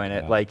 it. I'm doing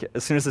it. Yeah. Like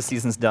as soon as the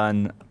season's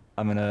done,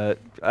 I'm gonna.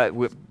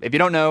 If you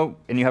don't know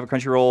and you have a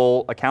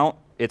Crunchyroll account,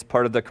 it's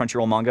part of the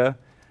Crunchyroll manga.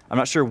 I'm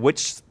not sure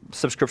which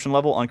subscription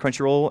level on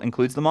Crunchyroll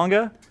includes the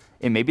manga.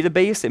 It may be the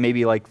base. It may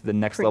be like the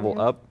next level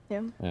Premium. up.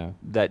 Yeah. Yeah.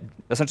 That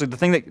essentially the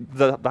thing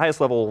that the highest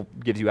level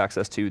gives you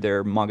access to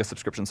their manga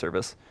subscription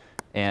service,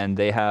 and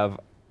they have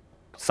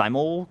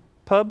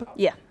Simulpub.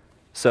 Yeah.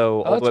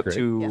 So all the way up that's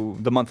great. to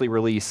the monthly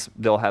release,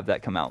 they'll have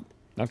that come out.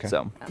 Okay.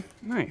 So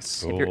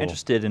Nice. if you're Cool.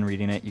 interested in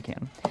reading it, you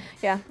can.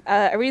 Yeah.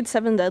 I read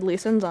Seven Deadly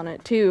Sins on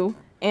it too,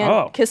 and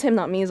Oh. Kiss Him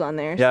Not Me's on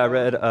there. Yeah, I so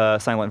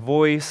read Silent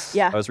Voice.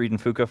 Yeah. I was reading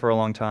Fuka for a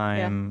long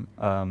time.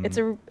 It's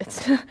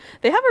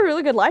they have a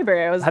really good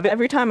library. Have it-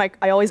 Every time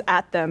I always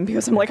at them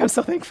because I'm like, I'm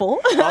so thankful.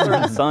 Father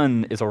and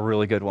Son is a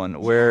really good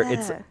one where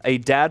it's Yeah. a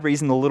dad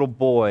raising the little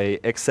boy,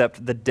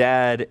 except the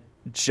dad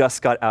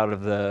just got out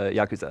of the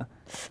Yakuza.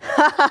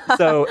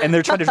 So, and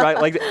they're trying to try,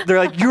 like, they're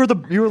like, you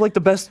were like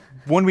the best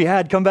one we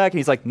had, come back. And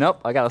he's like,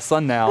 nope, I got a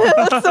son now.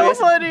 That's so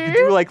funny.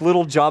 Do like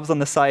little jobs on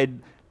the side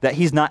that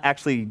he's not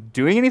actually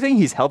doing anything.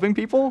 He's helping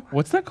people.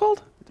 What's that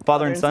called?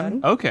 Father and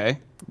Son. Okay.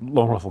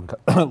 Lone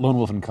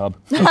Wolf and Cub.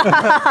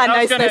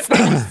 nice, nice,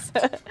 nice.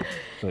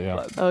 So,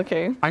 yeah.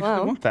 Okay. I actually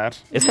Wow. want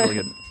that. It's really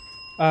good.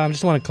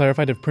 Just want to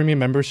clarify the premium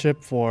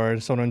membership for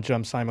Sonon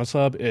Jump Simon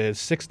Sub is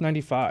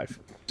 $6.95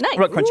 Nice.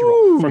 What about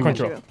Crunchyroll? for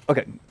Crunchyroll.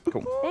 Okay,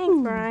 cool.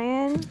 Thanks,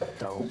 Brian.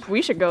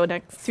 We should go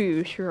next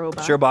to Shiroba.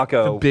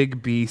 Shirobako.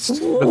 Big Beast, the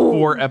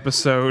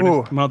 4-episode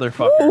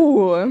motherfucker.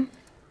 Ooh.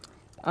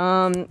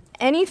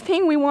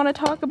 Anything we want to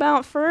talk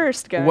about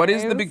first, guys? What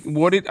is the big?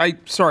 What did I?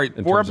 Sorry,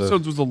 4 terms of-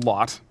 episodes was a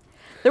lot.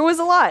 There was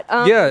a lot.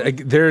 Yeah,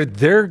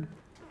 they're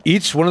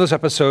each one of those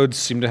episodes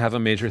seem to have a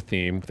major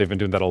theme. They've been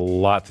doing that a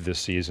lot this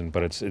season,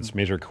 but it's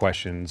major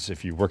questions.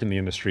 If you work in the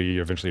industry,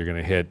 eventually you're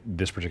going to hit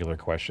this particular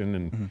question,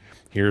 and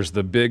here's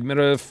the big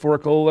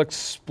metaphorical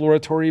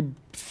exploratory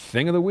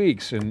thing of the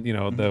weeks. And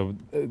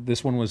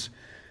this one was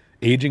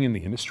aging in the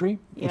industry,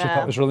 which I Yeah.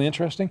 thought was really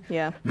interesting.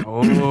 Yeah.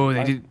 Oh,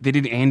 they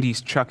did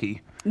Andy's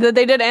Chucky.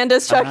 They did and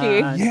as Chucky.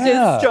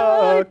 Yeah.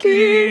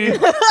 Chucky.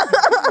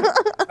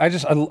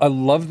 I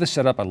love the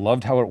setup. I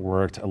loved how it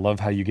worked. I love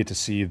how you get to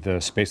see the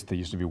space that they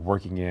used to be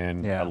working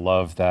in. Yeah. I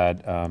love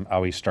that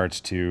Aoi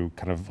starts to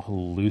kind of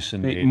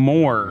hallucinate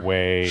More.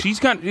 Way. She's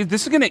got.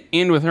 This is gonna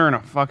end with her in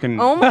a fucking.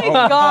 Oh my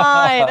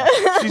god.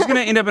 She's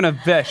gonna end up in a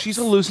vest. She's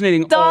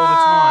hallucinating all the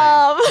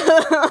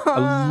time.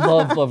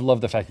 Stop. I love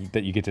the fact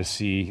that you get to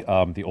see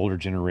the older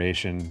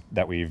generation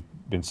that we've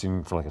been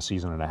seeing for like a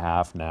season and a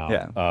half now.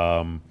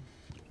 Yeah.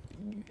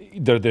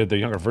 The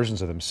younger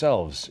versions of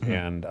themselves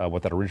and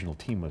what that original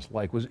team was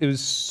like it was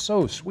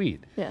so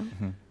sweet. Yeah.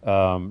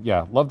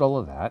 Yeah, loved all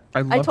of that.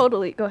 I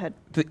totally go ahead.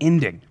 The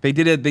ending. They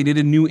did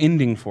a new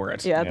ending for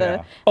it. Yeah.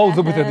 Yeah.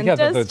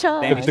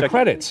 The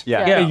credits.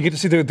 Yeah. Yeah. You get to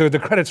see the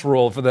credits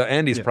roll for the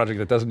Andes project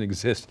that doesn't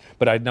exist,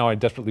 but I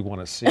desperately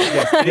want to see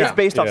it. It is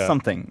based off Yeah.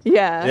 something.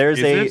 Yeah. There's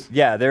Is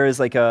it? there is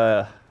like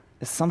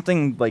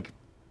something like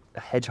a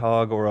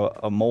hedgehog or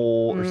a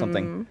mole or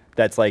something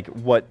that's like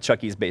what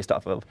Chucky's based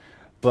off of.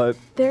 But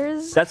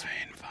There's that's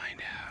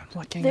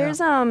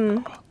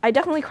I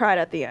definitely cried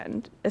at the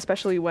end,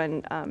 especially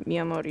when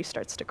Miyamori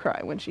starts to cry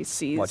when she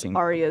sees Watching-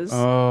 Arya's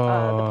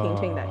the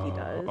painting that he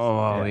does.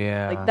 Oh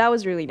yeah. Like that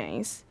was really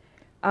nice.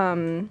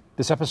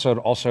 This episode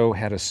also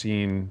had a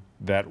scene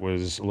that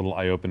was a little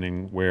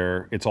eye-opening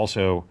where it's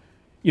also,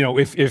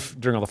 if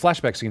during all the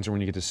flashback scenes are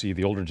when you get to see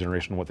the older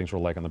generation, what things were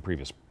like on the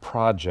previous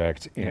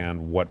project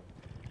and what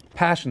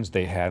passions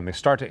they had, and they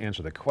start to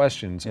answer the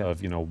questions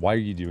of, why are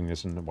you doing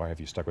this and why have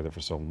you stuck with it for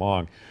so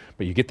long?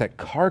 But you get that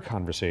car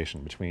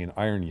conversation between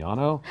Iron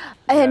Yano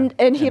And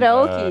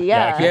Hiraoki,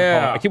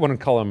 Yeah. I keep wanting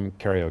to call him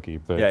karaoke,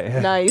 but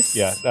Nice.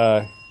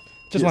 yeah.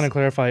 Just want to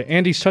clarify,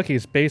 Andy's Chucky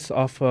is based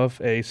off of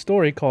a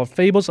story called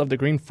Fables of the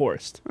Green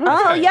Forest.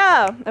 Oh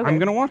yeah. Okay. I'm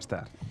gonna watch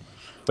that.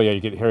 But yeah, you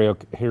get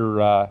Hiraoka.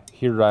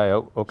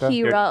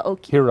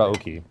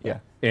 Hiraoki. Yeah.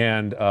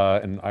 And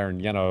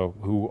Iron Yano,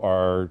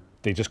 who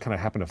they just kind of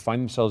happen to find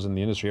themselves in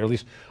the industry, or at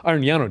least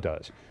Iron Yano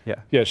does. Yeah.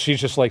 Yeah,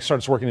 she's just like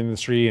starts working in the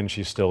industry and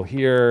she's still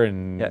here.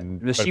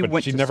 But she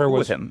went to never school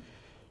was with him.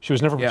 She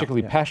was never Yeah.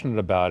 particularly passionate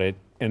about it.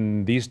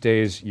 And these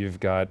days you've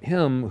got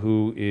him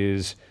who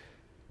is.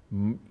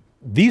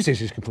 These days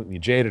he's completely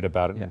jaded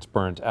about it and it's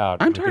burnt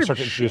out. I'm And tired they of start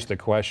to introduce the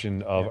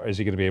question of is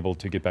he going to be able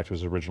to get back to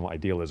his original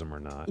idealism or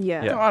not?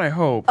 Yeah. Yeah. God, I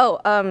hope.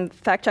 Oh,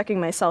 fact checking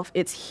myself.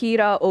 It's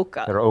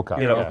Hiraoka. Hiraoka.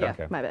 Hiraoka. Yeah,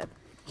 Okay. my bad.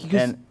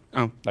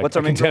 Oh. What's I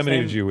our main girl's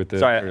contaminated name? you with the.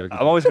 Sorry,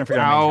 I'm always gonna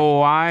forget her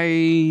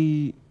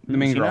name. The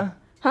main girl. Sina?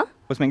 Huh?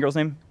 What's the main girl's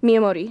name?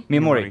 Miyamori.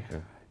 Miyamori.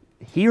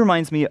 He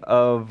reminds me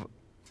of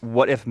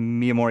what if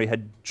Miyamori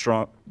had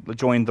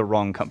joined the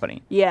wrong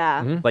company.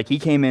 Yeah. Like he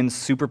came in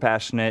super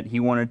passionate. He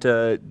wanted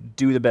to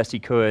do the best he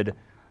could,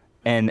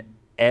 and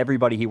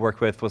everybody he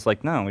worked with was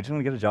like, "No, we just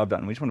want to get a job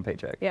done. We just want a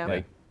paycheck." Yeah.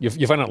 Like, You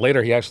find out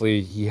later he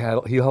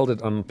held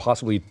it on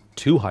possibly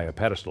too high a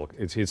pedestal.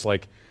 It's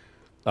like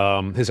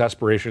his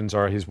aspirations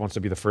are he wants to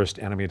be the first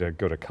anime to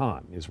go to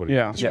Cannes is what he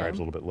describes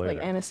a little bit later.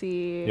 Like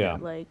Annecy, Yeah.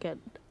 like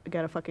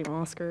get a fucking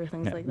Oscar,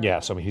 things like that. Yeah,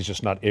 so he's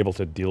just not able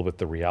to deal with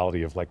the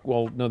reality of like,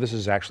 well, no, this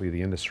is actually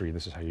the industry and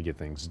this is how you get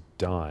things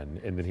done.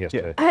 And then he has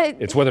to,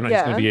 it's whether or not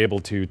he's going to be able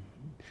to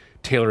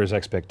tailor his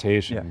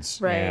expectations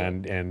Right.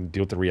 and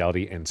deal with the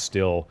reality and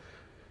still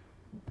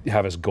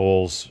have his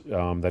goals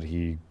that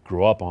he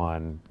grew up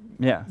on.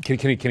 yeah. Can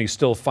he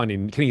still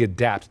can he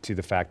adapt to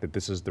the fact that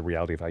this is the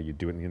reality of how you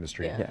do it in the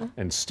industry Yeah.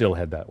 and still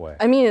head that way?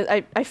 I mean,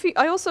 I feel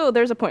I also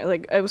there's a point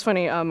like it was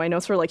funny. My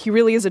notes were like he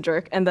really is a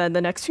jerk, and then the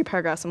next two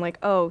paragraphs I'm like,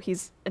 oh,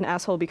 he's an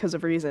asshole because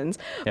of reasons.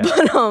 Yeah.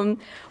 But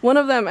one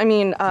of them, I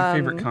mean, Your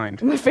favorite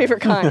kind. my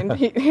favorite kind.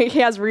 he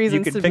has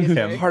reasons could to fix be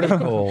him. sick. Heart of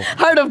gold.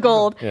 Heart of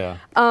gold. Yeah.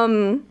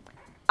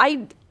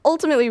 I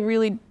ultimately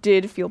really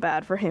did feel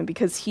bad for him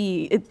because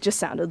it just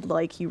sounded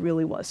like he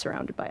really was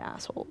surrounded by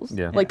assholes.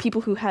 Yeah. Like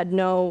people who had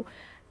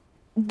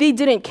they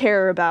didn't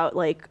care about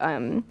like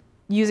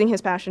using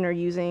his passion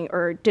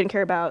or didn't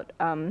care about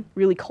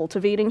really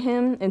cultivating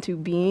him into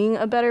being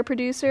a better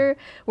producer.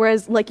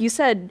 Whereas, like you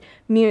said,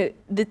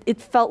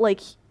 it felt like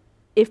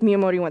if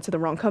Miyamori went to the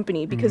wrong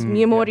company because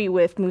Miyamori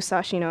with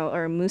Musashino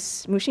or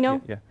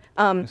Mushino,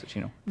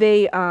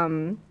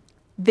 Musashino.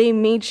 they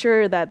made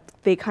sure that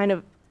they kind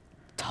of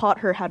taught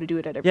her how to do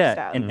it at every Yeah,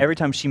 step. and every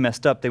time she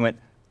messed up, they went,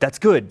 "That's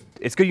good.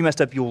 It's good you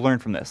messed up. You'll learn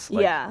from this.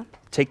 Like, Yeah.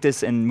 Take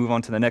this and move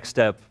on to the next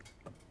step,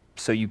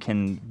 so you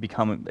can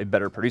become a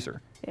better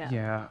producer." Yeah.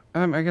 Yeah.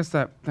 I guess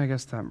that's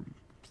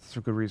a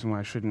good reason why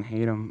I shouldn't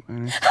hate him.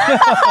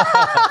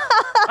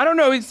 I don't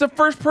know. He's the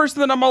first person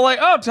that I'm all like,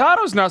 oh,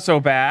 Taro's not so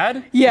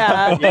bad.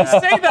 Yeah. They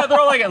say that they're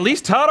all like, at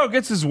least Taro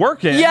gets his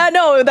work in. Yeah,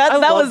 no, that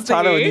love was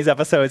Taro in these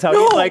episodes. How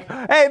he's like,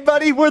 "Hey,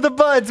 buddy, we're the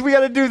buds. We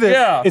got to do this."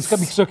 Yeah. It's got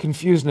me so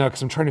confused now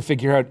because I'm trying to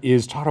figure out,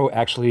 is Taro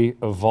actually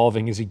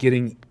evolving? Is he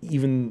getting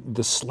even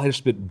the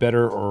slightest bit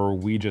better, or are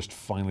we just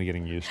finally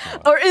getting used to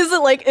it? Or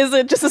is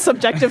it just a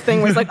subjective thing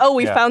where it's like, oh,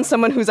 we Yeah. found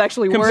someone who's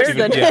actually worse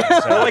than Yeah, We're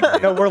exactly.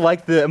 like, no, we're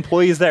like the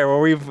employees there, where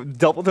we've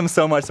dealt with him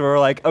so much, that we're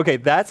like, okay,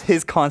 that's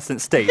his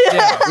constant state.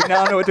 We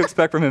now know what to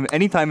expect from him.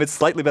 Anytime it's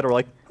slightly better, we're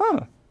like, huh,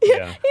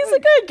 Yeah. He's a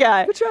good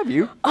guy. Good job,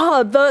 you.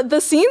 Oh, the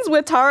scenes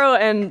with Taro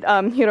and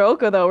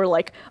Hirooka though were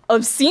like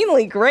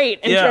obscenely great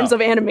in Yeah. terms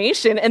of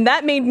animation, and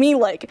that made me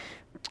like,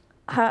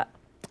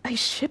 I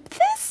ship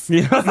this?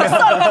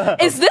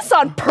 Is this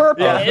on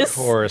purpose? Of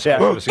course. Yeah. Of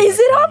course. Is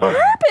it on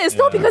purpose?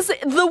 No, because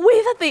the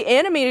way that they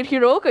animated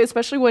Hirooka,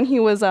 especially when he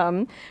was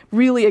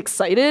really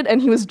excited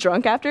and he was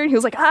drunk after, and he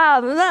was like,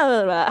 blah, blah,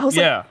 blah. I was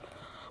like,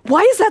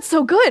 why is that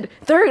so good?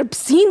 They're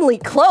obscenely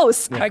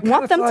close. I kinda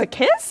want them to thought-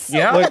 kiss?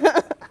 Yeah. Like,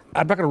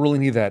 I'm not going to rule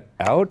any of that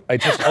out. I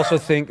just also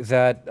think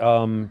that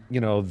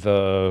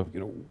the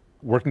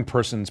working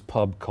person's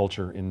pub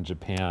culture in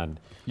Japan,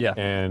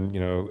 and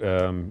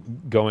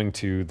going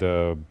to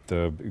the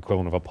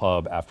equivalent of a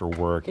pub after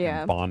work Yeah.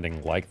 and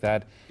bonding like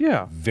that,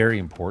 very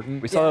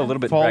important. We saw that a little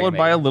bit. in Followed Dragon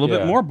by a Maid. little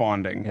bit Yeah. more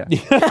bonding.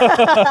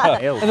 Yeah.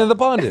 And then the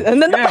bonded.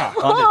 And then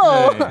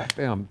Yeah.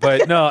 Bam.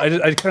 But no,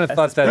 I kind of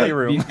thought that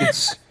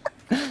it's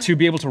to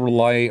be able to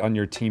rely on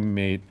your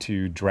teammate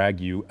to drag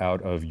you out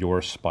of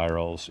your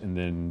spirals, and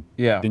then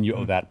you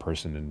owe that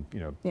person, and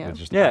it's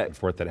just the back and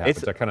forth that happens.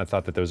 It's- I kind of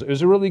thought that it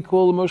was a really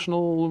cool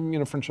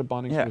emotional friendship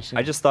bonding. sort Yeah. of scene.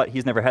 I just thought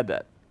he's never had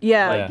that.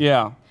 Yeah.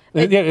 Yeah.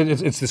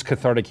 it's this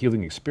cathartic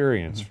healing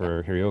experience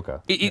for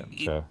Hirooka.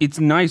 It's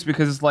nice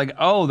because it's like,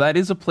 oh, that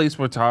is a place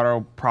where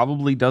Taro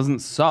probably doesn't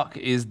suck,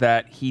 is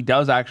that he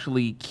does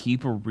actually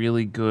keep a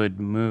really good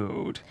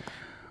mood.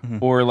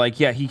 Or like,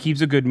 he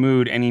keeps a good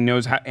mood, and he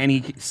knows how, and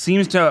he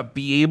seems to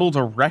be able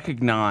to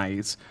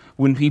recognize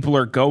when people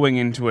are going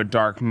into a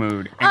dark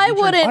mood. And I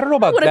wouldn't. I don't know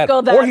about wouldn't that.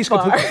 Go that Or he's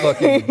far. completely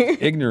fucking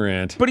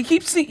ignorant. But he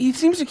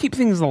seems to keep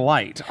things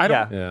light. I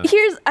don't. Yeah.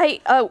 Here's how do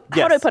I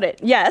Yes. put it?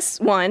 Yes,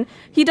 one,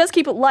 he does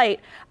keep it light.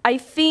 I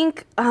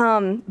think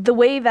the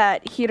way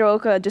that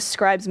Hirooka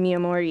describes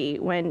Miyamori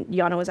when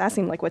Yano was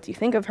asking like, what do you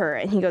think of her,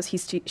 and he goes,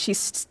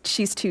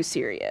 she's too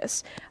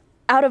serious.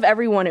 Out of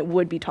everyone, it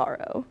would be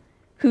Taro,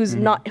 who's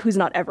not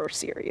ever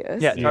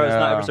serious. Yeah, Taro's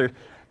not ever serious.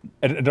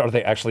 And are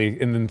they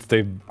actually? And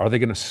then are they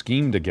going to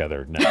scheme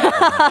together now?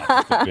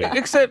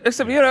 Except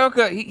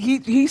Hirooka,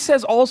 he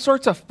says all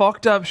sorts of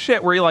fucked up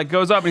shit where he like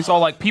goes up and he's all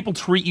like, people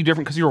treat you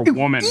different because you're a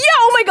woman. Yeah.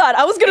 Oh my God.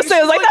 I was gonna say.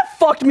 I was like, that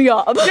fucked me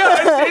up.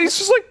 Yeah, and he's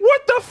just like,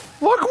 what the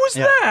fuck was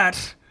that?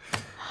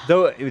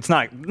 Though it's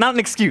not an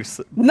excuse.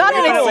 Not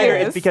an Later,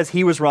 excuse. it's because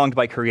he was wronged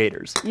by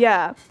creators.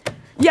 Yeah.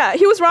 Yeah,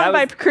 he was wronged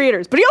by was-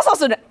 creators, but he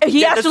also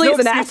he Yeah, actually there's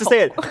is no an excuse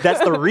asshole. to say it.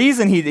 That's the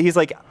reason he's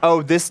like,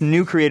 oh, this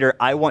new creator,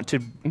 I want to.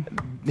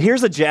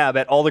 Here's a jab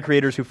at all the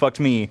creators who fucked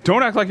me.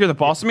 Don't act like you're the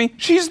boss of me.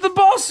 She's the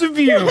boss of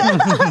you.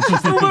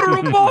 She's the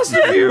literal boss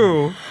of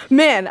you.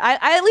 Man, I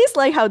at least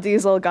like how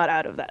Diesel got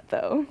out of that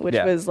though, which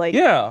Yeah. was like,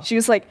 Yeah. she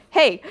was like,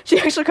 hey, she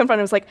actually confronted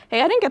him, was like,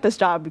 hey, I didn't get this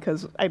job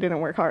because I didn't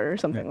work hard or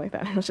something like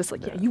that. And I was just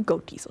like, yeah, you go,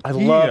 Diesel. I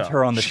loved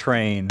her on the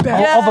train.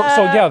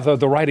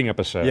 The writing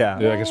episode. Yeah.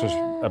 I guess it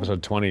was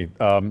episode 20.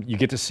 You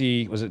get to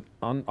see, was it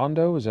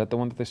Ando? Is that the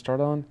one that they start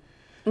on?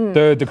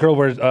 The girl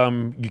where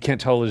you can't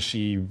tell, is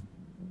she,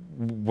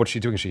 what's she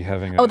doing? Is she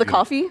having Oh, the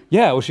coffee?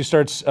 Yeah, well, she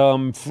starts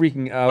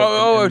freaking out.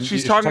 Oh, and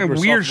she's she's talking to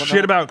herself weird and shit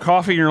whatnot. about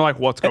coffee, and you're like,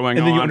 what's going on?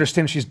 And then you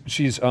understand she's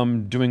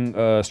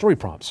doing story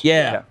prompts.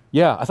 Yeah.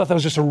 Yeah, I thought that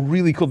was just a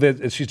really cool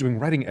bit. She's doing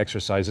writing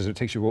exercises. It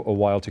takes you a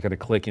while to kind of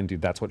click into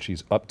that's what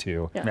she's up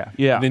to. Yeah.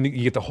 Yeah. And then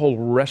you get the whole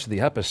rest of the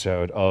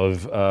episode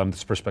of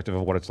this perspective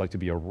of what it's like to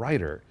be a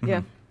writer.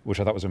 Yeah. Which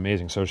I thought was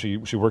amazing. So she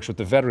works with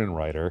the veteran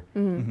writer.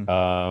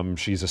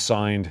 She's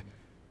assigned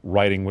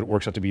writing what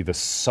works out to be the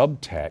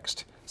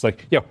subtext. It's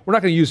like, yeah, we're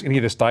not going to use any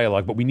of this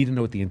dialogue, but we need to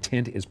know what the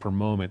intent is per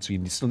moment. So you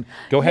need to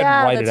go ahead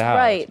and write that's it out.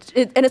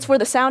 right. And it's for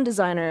the sound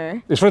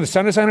designer. It's for the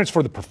sound designer. It's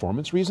for the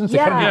performance reasons. They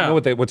kind of Yeah.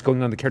 know what's going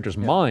on in the character's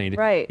mind,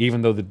 Right.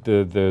 even though the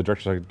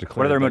directors are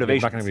declaring What are their that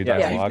there's not motivations? going to be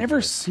Yeah. I've dialogue.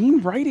 never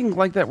seen writing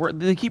like that where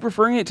they keep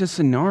referring it to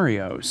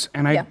scenarios,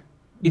 and I. Yeah.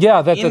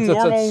 Yeah, that's in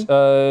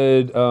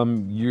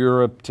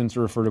Europe tends to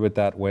refer to it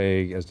that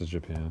way, as does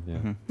Japan.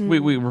 Yeah.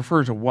 We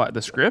refer to what,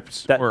 the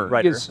script? That Or-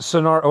 writer. It's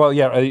scenario. Well,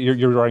 yeah,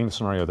 you're writing the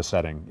scenario. The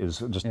setting is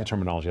just the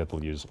terminology that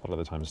they'll use a lot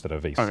of the time instead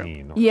of a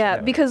scene. Or Yeah,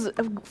 because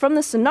from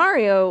the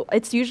scenario,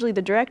 it's usually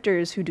the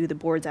directors who do the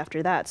boards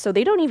after that. So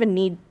they don't even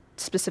need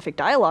specific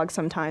dialogue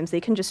sometimes.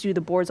 They can just do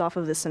the boards off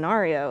of the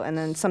scenario, and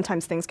then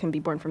sometimes things can be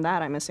born from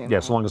that, I'm assuming. Yeah,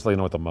 as long as they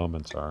know what the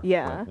moments are.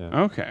 Yeah.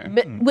 Okay.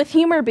 But with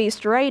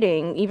humor-based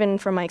writing, even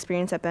from my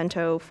experience at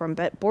Bento from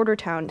Border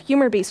Town,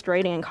 humor-based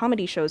writing and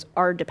comedy shows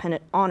are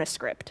dependent on a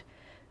script.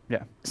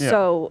 Yeah.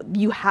 So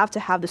you have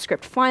to have the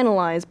script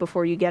finalized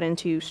before you get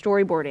into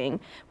storyboarding.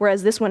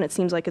 Whereas this one, it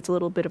seems like it's a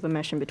little bit of a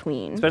mesh in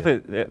between.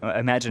 Especially,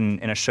 imagine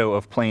in a show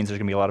of planes, there's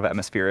going to be a lot of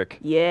atmospheric,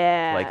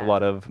 Yeah. like a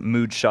lot of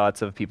mood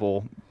shots of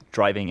people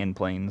driving in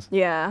planes.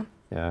 Yeah.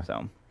 Yeah.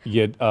 So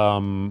Yet,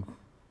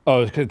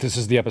 this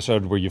is the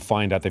episode where you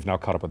find out they've now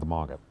caught up with the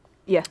manga.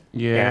 Yeah.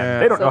 Yeah.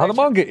 They don't So know how the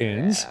actually- manga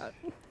ends.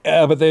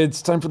 But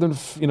it's time for them.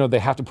 They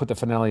have to put the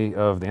finale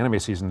of the anime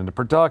season into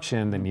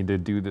production. They need to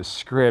do the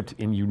script,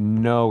 and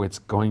it's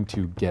going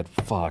to get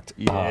fucked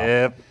up.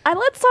 yep.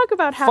 Let's talk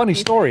about happy Funny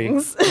story.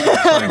 things.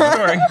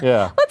 Sorry.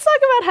 Yeah. Let's talk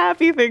about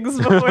happy things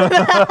before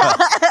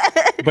that.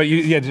 But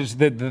just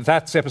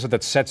that's the episode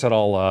that sets it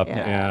all up,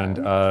 Yeah. and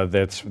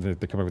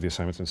they come up with the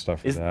assignments and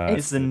stuff for that.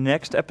 Is the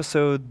next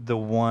episode the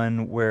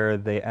one where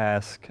they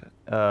ask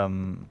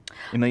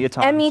Emilia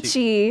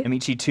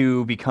Emichi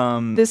to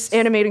become this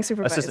animating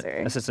supervisor.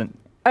 assistant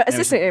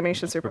Assistant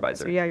animation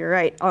supervisor. Yeah, you're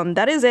right.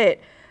 That is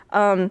it.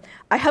 I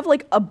have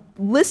like a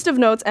list of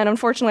notes, and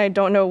unfortunately, I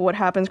don't know what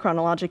happens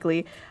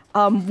chronologically.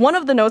 One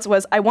of the notes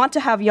was, I want to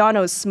have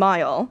Yano's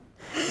smile,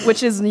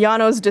 which is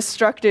Yano's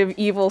destructive,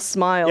 evil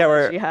smile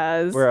that she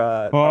has.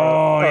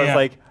 It's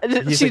like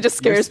She just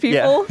scares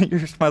people? Yeah,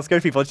 your smile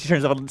scares people. She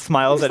turns up and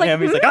smiles at like,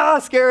 him. He's like, ah,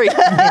 scary.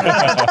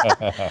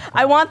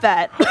 I want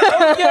that.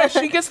 Oh yeah,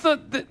 she gets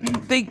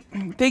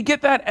they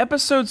get that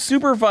episode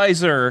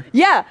supervisor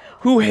Yeah.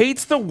 who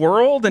hates the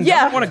world and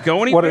Yeah. doesn't want to go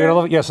What anywhere. I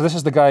love, so this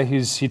is the guy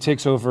he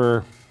takes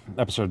over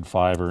episode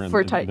 5 or in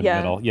For the yeah.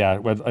 middle. Yeah,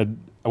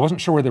 I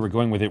wasn't sure where they were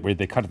going with it, where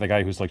they cut to the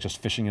guy who's like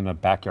just fishing in the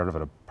backyard of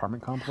an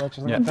apartment complex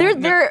or something like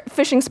that. There are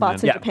fishing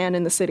spots in Yeah. Japan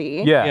in the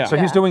city. Yeah, so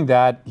he's Yeah. doing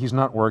that. He's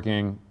not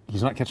working.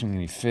 He's not catching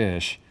any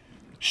fish.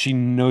 She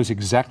knows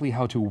exactly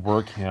how to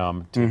work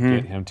him to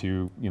get him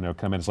to,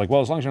 come in. It's like, well,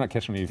 as long as you're not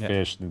catching any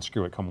fish, then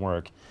screw it, come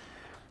work.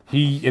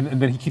 And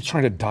then he keeps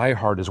trying to die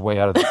hard his way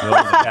out of the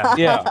building.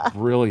 Yeah.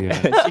 Brilliant.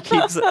 She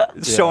keeps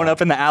showing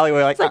up in the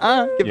alleyway like, get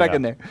back Yeah.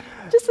 in there.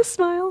 Just a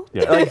smile.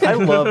 Yeah. Like, I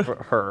love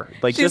her.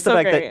 Like She's just the so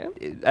fact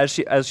great.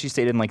 that as she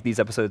stated in like these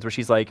episodes where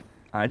she's like,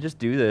 I just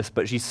do this,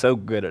 but she's so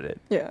good at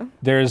it. Yeah.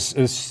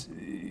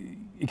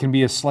 It can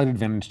be a slight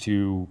advantage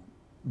to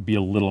be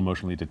a little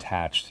emotionally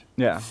detached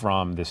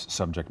from this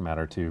subject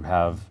matter, to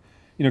have,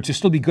 to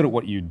still be good at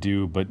what you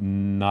do, but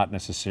not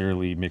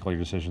necessarily make all your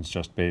decisions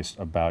just based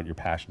about your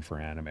passion for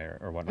anime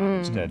or whatnot.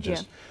 Instead,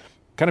 just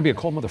kind of be a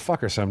cold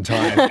motherfucker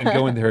sometimes and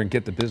go in there and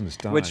get the business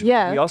done. Which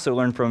Yeah. we also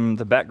learned from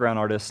the background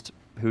artist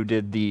who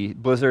did the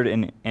Blizzard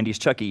and Andy's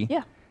Chucky.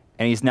 Yeah.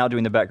 And he's now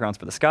doing the backgrounds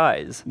for the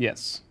Skies.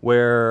 Yes.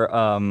 Where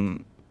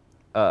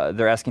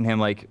they're asking him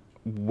like,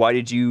 why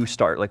did you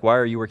start? Like, why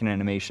are you working in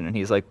animation? And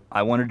he's like,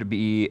 I wanted to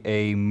be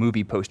a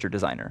movie poster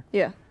designer.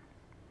 Yeah.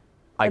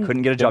 I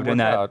couldn't get a job Didn't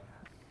doing work that. out.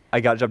 I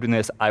got a job doing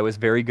this. I was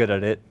very good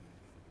at it.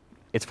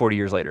 It's 40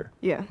 years later.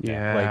 Yeah.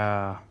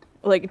 Yeah.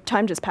 Like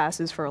time just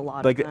passes for a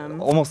lot Like of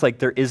them. almost like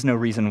there is no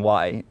reason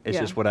why. It's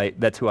Yeah. just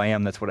that's who I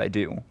am. That's what I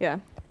do. Yeah.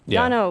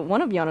 Yeah. Yano,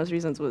 one of Yano's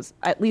reasons was,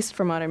 at least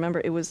from what I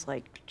remember, it was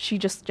like she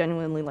just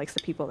genuinely likes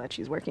the people that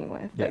she's working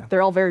with. Yeah. Like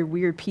they're all very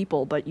weird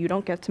people, but you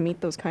don't get to meet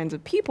those kinds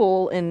of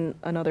people in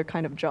another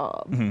kind of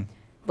job.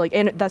 Like,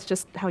 and that's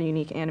just how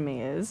unique anime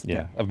is.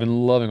 Yeah, I've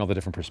been loving all the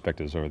different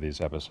perspectives over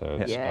these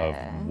episodes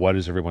Yeah. of what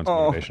is everyone's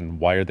motivation,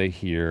 why are they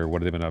here,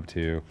 what have they been up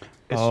to.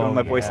 It's showing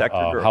my voice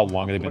actor girl. How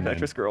long have they been voice in?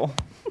 actress girl.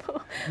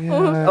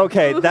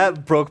 Okay,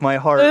 that broke my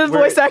heart. The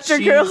where voice actor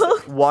she's girl.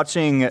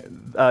 watching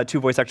two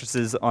voice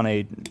actresses on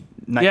a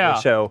nightly Yeah.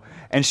 show,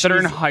 and That are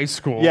in she's- high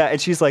school. Yeah,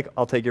 and she's like,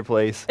 "I'll take your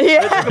place."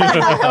 Yeah.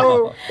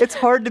 Oh, it's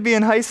hard to be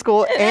in high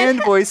school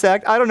and voice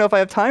act. I don't know if I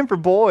have time for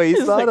boys.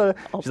 She's like,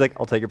 She's like,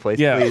 "I'll take your place,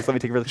 Yeah. please. Let me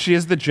take your place." She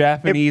is the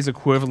Japanese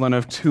equivalent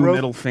of two broke-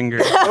 middle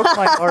fingers. broke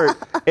my heart.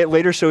 It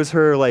later shows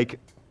her like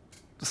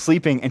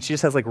sleeping, and she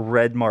just has like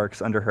red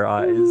marks under her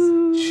eyes.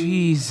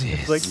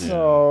 Jesus. Like,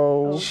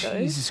 no,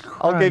 Jesus Christ.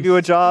 I'll give you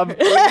a job.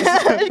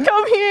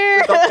 Come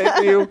here. I'll pay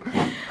for you.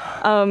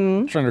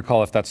 I'm trying to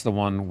recall if that's the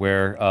one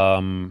where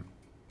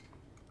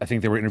I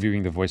think they were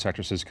interviewing the voice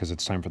actresses because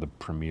it's time for the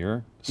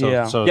premiere. So,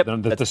 Yeah. so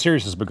Yep. the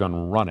series has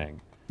begun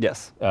running.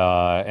 Yes.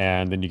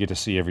 And then you get to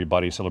see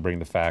everybody celebrating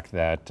the fact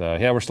that,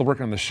 we're still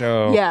working on the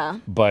show. Yeah.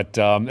 But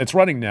it's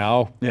running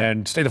now, Yeah.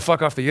 and stay the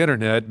fuck off the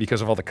internet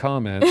because of all the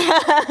comments.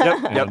 Yep.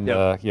 and,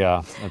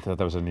 Yep. I thought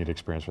that was a neat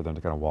experience for them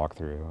to kind of walk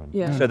through. And,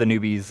 Yeah. Show the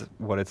newbies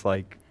what it's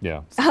like. Yeah.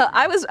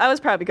 I was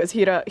proud because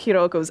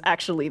Hiroko was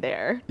actually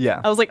there.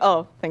 Yeah. I was like,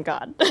 oh, thank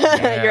God,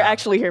 you're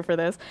actually here for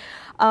this.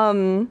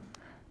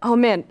 Oh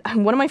man,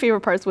 one of my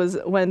favorite parts was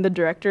when the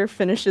director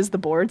finishes the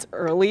boards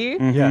early.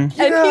 Yeah. And he's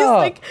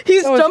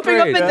That was jumping great.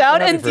 up and I'm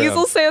down, happy and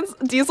for him.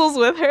 Diesel's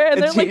with her, and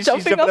And they're like she's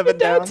jumping up and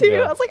down too.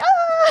 Yeah. I was like,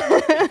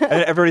 ah.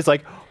 And everybody's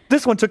like,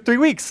 "This one took 3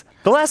 weeks.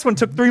 The last one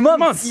took 3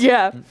 months."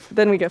 Yeah.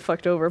 Then we get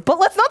fucked over. But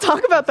let's not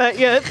talk about that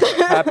yet.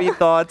 Happy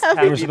thoughts.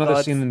 There was happy another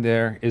thoughts. scene in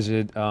there. Is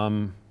it?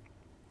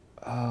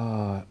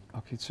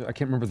 Okay, so I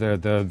can't remember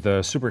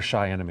the super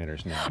shy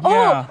animators now.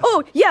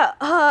 Yeah.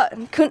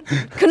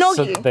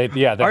 Kanogi. So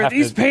they Are have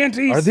these to,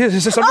 panties? Are these?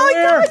 Is this Oh my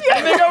underwear? God, yeah.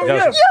 And they go,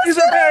 yes, these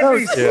are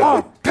panties.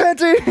 Yeah.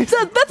 Panties.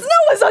 That's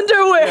Noah's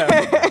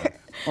underwear.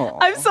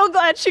 I'm so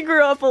glad she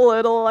grew up a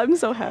little. I'm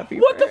so happy.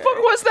 What for the fuck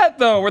was that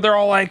though? Where they're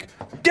all like,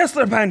 yes,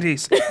 they're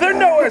panties. They're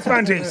Noah's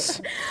panties.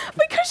 her.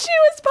 Because she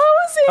was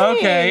posing.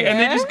 Okay, and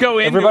they just go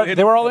into Everybody, it.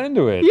 they were all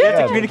into it.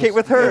 Yeah. To communicate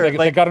with her. They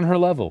Like, got on her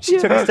level. she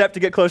took a step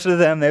to get closer to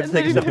them. They have to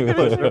take a step to get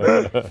closer to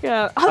her.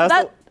 Yeah. also-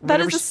 That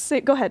whenever is a she-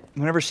 sick. Go ahead.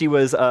 Whenever she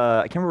was,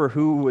 I can't remember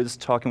who was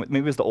talking with.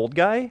 Maybe it was the old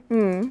guy,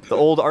 the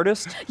old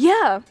artist.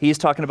 Yeah. He's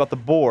talking about the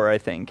boar, I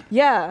think.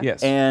 Yeah.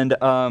 Yes. And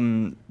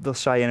the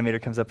shy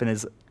animator comes up and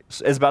is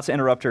about to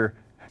interrupt her.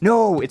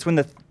 No, it's when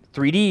the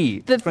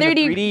 3D. The it's when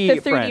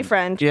 3D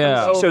friend.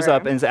 Yeah. comes She shows over.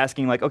 up and is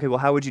asking like, okay, well,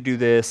 how would you do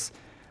this?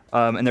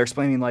 and they're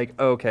explaining like,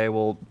 okay,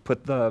 we'll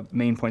put the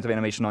main points of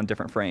animation on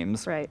different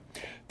frames. Right.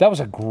 That was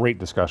a great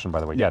discussion, by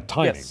the way. Yeah,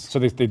 timing. Yes. So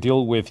they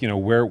deal with,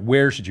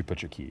 where should you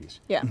put your keys?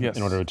 Yeah. Yes.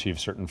 In order to achieve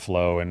certain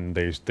flow, and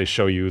they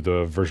show you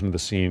the version of the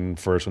scene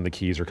first when the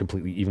keys are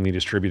completely evenly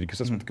distributed, because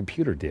that's what the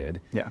computer did.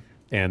 Yeah.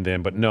 And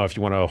then, but no, if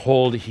you want to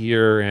hold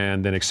here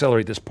and then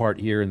accelerate this part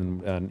here,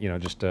 and then,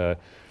 just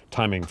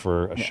timing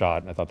for a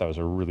shot. I thought that was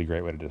a really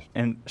great way to do it.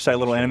 And Shy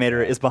Little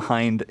Animator is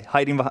hiding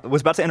behind,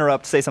 was about to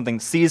interrupt, say something,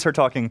 sees her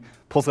talking,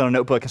 pulls out a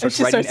notebook, and starts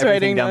she writing starts everything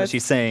writing down that notes.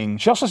 she's saying.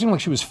 She also seemed like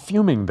she was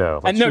fuming,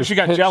 though. Like know, was she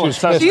got pissed- jealous.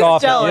 She was pissed She's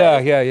off.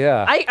 jealous.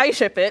 Yeah. I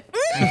ship it.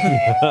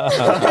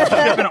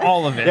 Shipping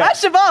all of it. I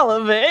ship all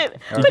of it.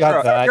 You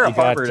got that. you're a You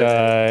got.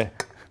 Harvard.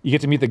 You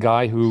get to meet the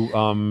guy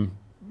who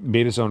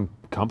made his own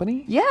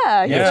company.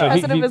 Yeah, he's the so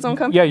president of his own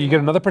company. Yeah, you get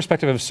another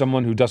perspective of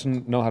someone who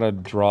doesn't know how to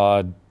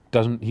draw.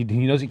 He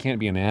knows he can't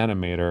be an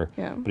animator,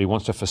 Yeah. but he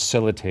wants to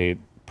facilitate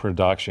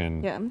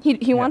production. Yeah,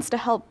 he wants to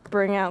help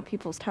bring out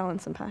people's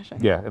talents and passion.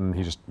 Yeah, and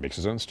he just makes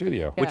his own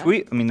studio. Yeah.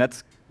 Which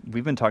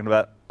we've been talking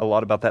about a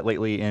lot about that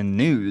lately in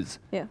news.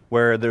 Yeah.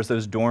 Where there's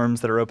those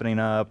dorms that are opening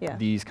up. Yeah.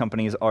 These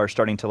companies are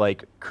starting to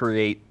like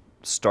create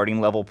starting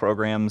level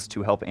programs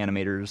to help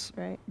animators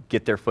Right.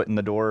 get their foot in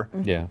the door.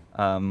 Yeah.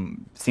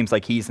 Seems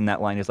like he's in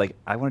that line. Is like,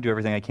 I want to do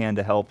everything I can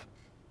to help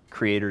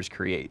creators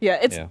create.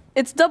 Yeah, Yeah.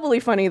 it's doubly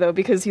funny though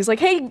because he's like,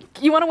 "Hey,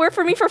 you want to work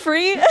for me for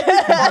free?"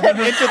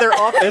 Into their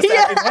office,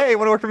 asking, hey,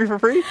 want to work for me for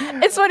free?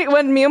 It's funny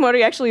when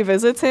Miyamori actually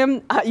visits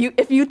him.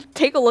 If you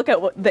take a look at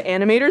the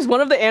animators,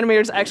 one of the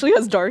animators actually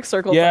has dark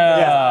circles under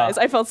his Yeah. eyes.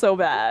 I felt so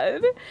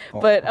bad,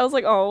 but I was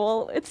like, "Oh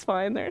well, it's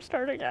fine. They're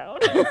starting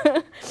out.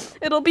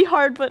 It'll be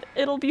hard, but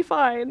it'll be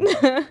fine."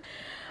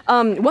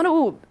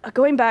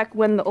 Going back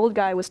when the old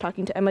guy was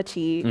talking to Emma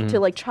Chi to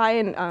like try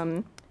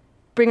and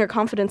bring her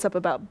confidence up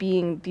about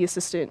being the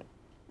assistant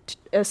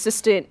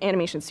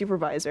animation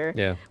supervisor.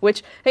 Yeah.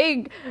 Which,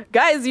 hey,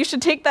 guys, you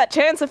should take that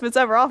chance if it's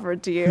ever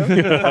offered to you.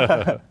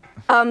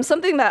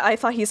 Something that I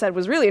thought he said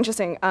was really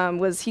interesting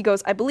was he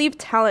goes, I believe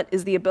talent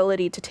is the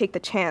ability to take the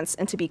chance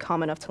and to be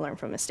calm enough to learn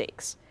from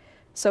mistakes.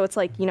 So it's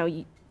like,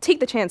 you take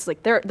the chance.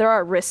 Like there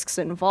are risks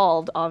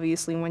involved,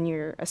 obviously, when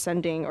you're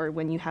ascending or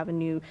when you have a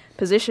new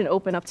position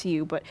open up to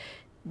you, but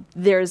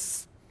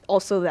there's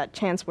also that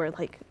chance where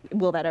like,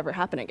 will that ever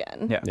happen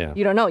again? Yeah. Yeah.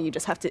 You don't know. You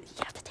just have to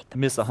take the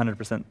Miss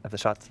 100% of the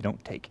shots you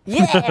don't take.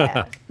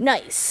 yeah.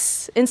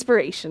 Nice.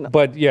 Inspirational.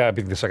 But yeah, I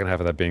think the second half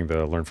of that being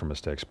the learn from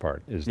mistakes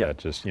part is Yeah. that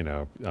just, you're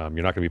not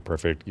going to be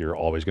perfect. You're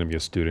always going to be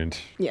a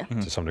student Yeah.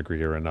 to some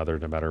degree or another,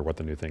 no matter what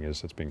the new thing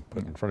is that's being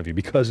put in front of you,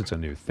 because it's a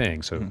new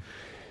thing. So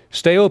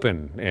stay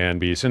open and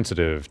be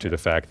sensitive to the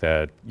fact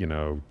that,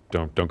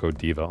 don't go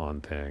diva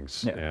on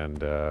things, Yeah.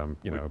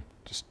 and,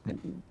 just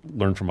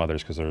learn from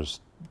others, because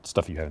there's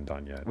stuff you haven't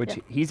done yet. Which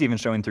Yeah. he's even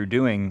showing through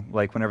doing,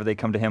 like whenever they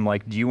come to him,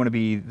 like, do you want to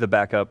be the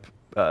backup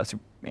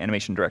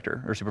animation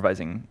director or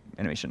supervising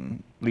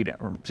animation lead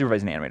or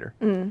supervising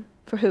animator?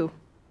 For who?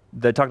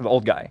 They talk to the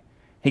old guy.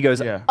 He goes,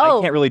 Yeah. I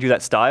Oh. can't really do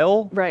that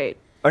style. Right.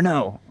 Or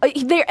no.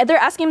 They're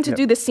asking him to Yeah.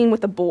 do the scene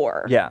with the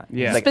boar. Yeah.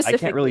 Yeah. He's like, I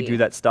can't really Specifically. do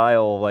that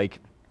style. Like,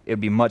 it'd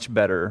be much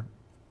better.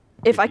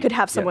 If I could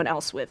have someone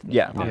else with me.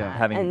 Yeah. on Yeah. that.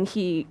 Having- and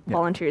he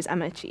volunteers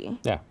Emachi.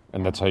 Yeah,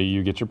 and that's how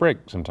you get your break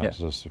sometimes.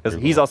 Yeah. is Because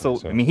through he's the also,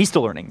 thing, so- I mean, he's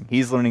still learning.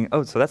 He's learning,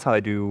 oh, so that's how I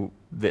do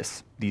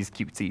these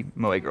cutesy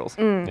Moe girls.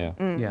 yeah.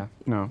 Yeah.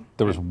 No.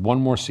 There was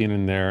one more scene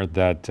in there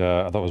that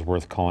I thought was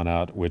worth calling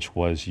out, which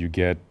was you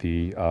get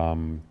the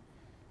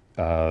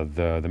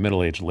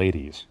middle-aged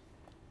ladies.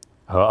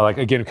 Like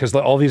again, because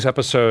all these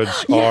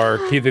episodes are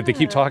they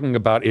keep talking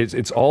about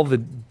it's all the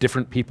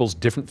different people's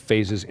different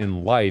phases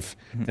in life,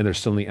 and they're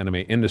still in the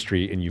anime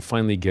industry, and you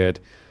finally get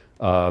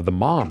the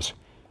moms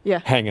Yeah.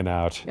 hanging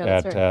out Yeah,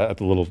 that's right. at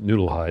the little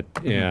noodle hut,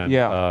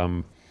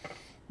 and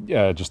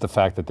just the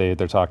fact that they're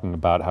talking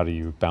about how do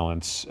you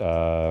balance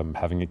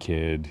having a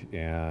kid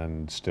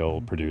and still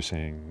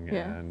producing. Yeah.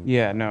 And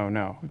Yeah.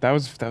 No. That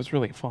was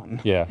really fun.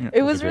 yeah, It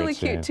a was great really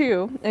scene. cute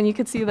too, and you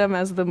could see them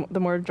as the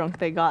more drunk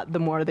they got, the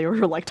more they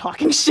were like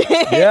talking shit.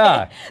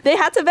 Yeah. They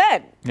had to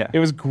vent. Yeah. It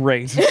was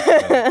great.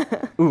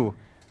 Ooh,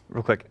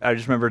 real quick. I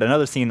just remembered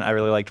another scene I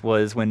really liked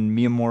was when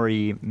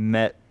Miyamori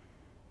met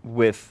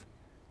with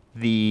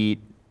the,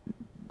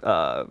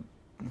 I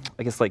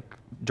guess, like,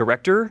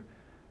 director,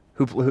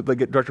 who like,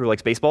 director who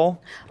likes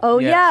baseball, Oh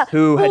Yes. yeah.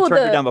 who had Ooh,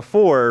 turned it down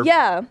before.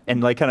 Yeah.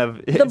 And, like, kind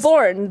of. The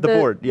Born. The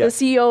board, yeah. The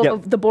CEO Yeah.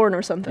 of the Born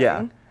or something.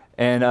 Yeah.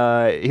 And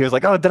he was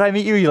like, oh, did I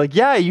meet you? You're like,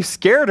 yeah, you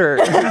scared her.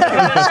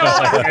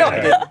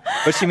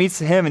 But she meets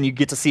him, and you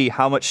get to see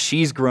how much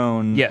she's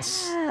grown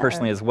Yes.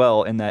 personally as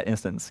well in that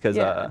instance. Because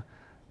Yeah.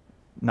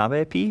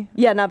 Nabe P.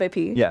 Yeah, Nabe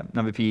P. Yeah,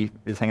 Nabe P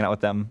is hanging out with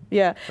them.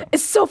 Yeah.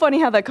 It's so funny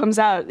how that comes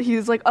out.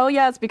 He's like, oh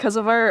yeah, it's because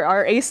of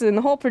our ace and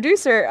the whole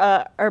producer,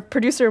 our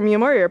producer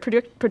Miyamori, our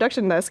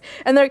production desk.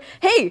 And they're like,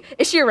 hey,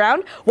 is she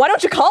around? Why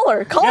don't you call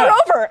her? Call her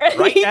over. And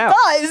right he now.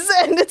 does.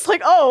 And it's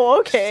like, oh,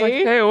 okay. Like,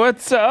 hey,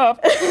 what's up?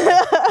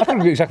 I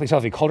couldn't exactly tell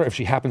if he called her if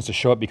she happens to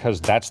show up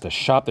because that's the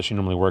shop that she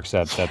normally works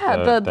at.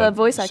 Yeah, the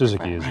voice actor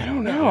Suzuki friend. is. I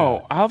in.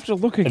 No, I'll have to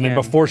look again. And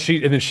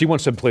then and then she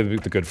wants to play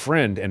the good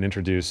friend and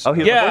introduce. Oh,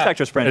 he's Yeah. the voice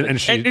actress friend. and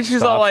and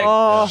she's all like,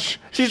 oh,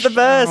 she's the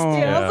best.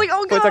 Yeah, I was like,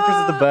 oh god. Voice actress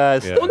is the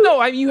best. Yeah. well,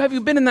 no, have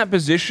you been in that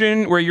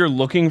position where you're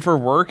looking for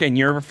work and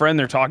you're a friend,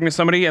 they're talking to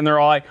somebody, and they're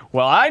all like,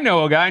 well, I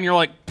know a guy, and you're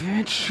like,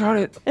 bitch, shut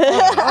it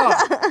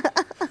up.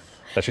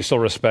 That she still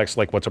respects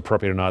like what's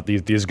appropriate or not.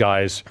 These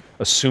guys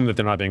assume that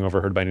they're not being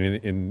overheard by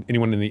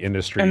anyone in the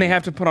industry. And they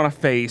have to put on a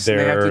face, and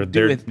they have to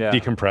do they're it. Yeah.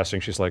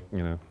 decompressing. She's like,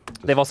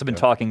 They've also been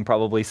talking,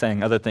 probably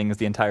saying other things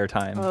the entire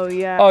time. Oh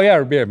yeah. Oh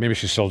yeah, maybe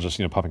she's still just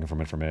pumping from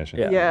information.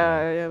 Yeah.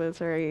 Yeah,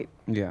 that's right.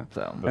 Yeah.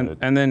 So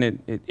And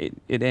then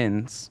it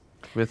ends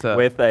with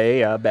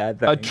a bad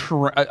thing.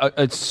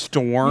 a You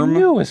storm.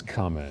 knew it was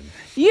coming.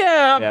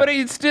 Yeah, Yeah. but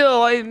it's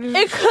still.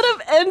 It could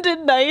have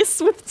ended nice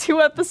with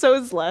 2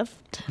 episodes left.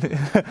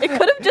 It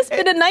could have just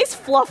been a nice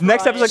fluff.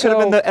 Next ride. episode could have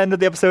been the end of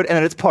the episode, and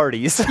then it's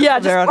parties. Yeah,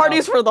 There just on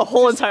parties out. for the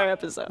whole entire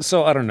episode.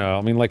 So I don't know.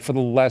 I mean, like for the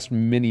last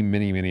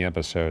many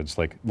episodes,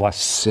 like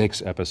last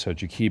 6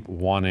 episodes, you keep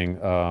wanting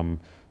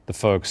the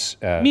folks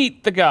at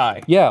Meet the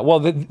guy. Yeah, well,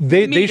 they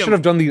Meet should him.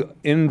 have done the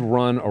end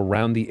run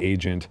around the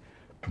agent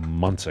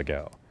months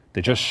ago.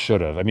 They just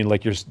should have. I mean,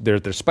 like their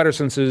spider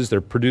senses,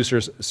 their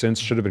producer's sense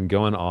should have been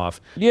going off.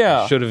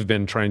 Yeah. Should have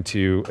been trying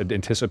to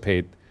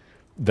anticipate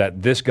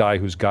that this guy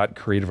who's got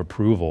creative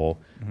approval,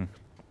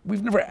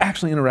 we've never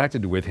actually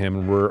interacted with him,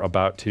 and we're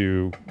about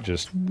to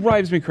just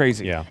Drives me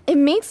crazy. yeah. It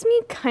makes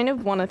me kind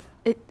of want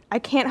to. I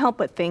can't help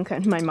but think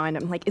in my mind,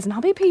 I'm like, is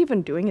Nabe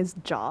even doing his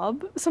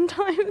job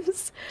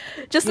sometimes?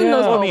 Just in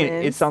those Well, I moments.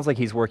 mean, it sounds like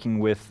he's working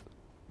with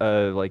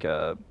like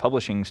a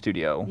publishing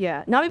studio.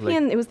 Yeah, Nabe like-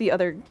 and it was the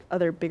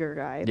other bigger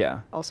guy. that Yeah.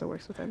 also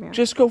works with him. Yeah.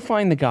 Just go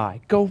find the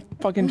guy. Go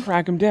fucking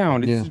track him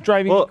down. It's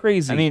driving Well, me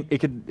crazy. I mean, it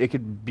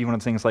could be one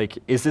of the things like,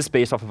 is this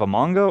based off of a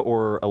manga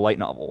or a light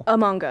novel? a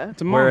manga.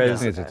 it's a manga.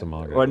 whereas- I think it's a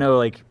manga. Or I know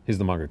like, He's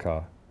the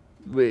mangaka.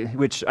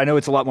 which I know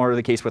it's a lot more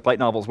the case with light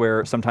novels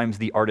where sometimes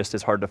the artist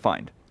is hard to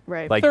find.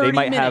 Right. Like 30 they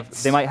might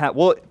minutes. have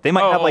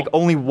Oh. like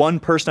only one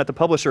person at the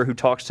publisher who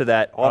talks to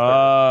that author.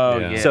 Oh,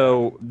 Yeah. yeah.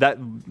 So that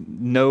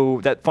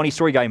funny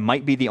story guy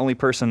might be the only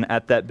person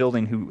at that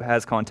building who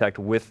has contact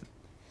with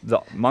the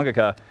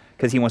mangaka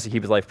because he wants to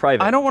keep his life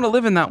private. I don't want to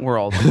live in that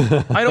world.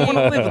 I don't want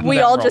to live in We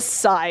that all world. just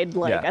sighed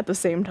like Yeah. at the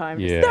same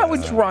time. Yeah. That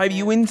would drive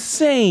you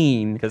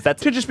insane. 'Cause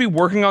that's- to just be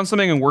working on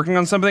something,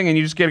 and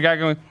you just get a guy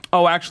going,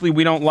 "Oh, actually,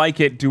 we don't like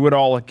it. Do it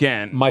all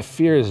again." My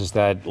fear is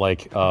that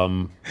like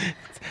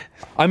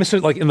I'm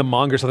assuming like in the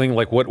manga or something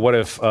like what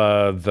if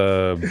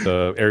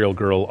the aerial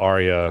girl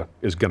Arya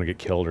is gonna get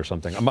killed or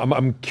something.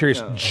 I'm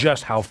curious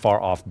just how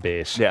far off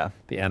base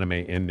the anime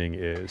ending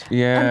is.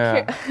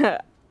 Yeah.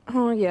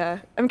 Oh yeah,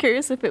 I'm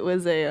curious if it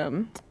was a. I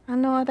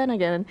don't know. Then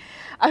again,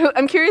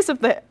 I'm curious if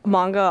the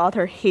manga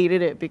author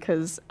hated it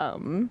because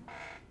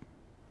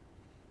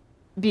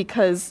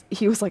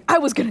he was like, I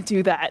was gonna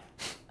do that.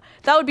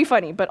 That would be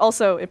funny, but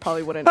also it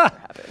probably wouldn't ever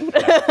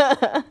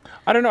happen.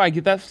 I don't know. I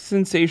get that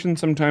sensation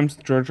sometimes.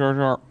 George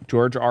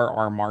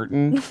R.R.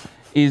 Martin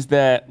is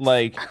that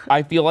like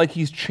I feel like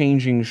he's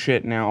changing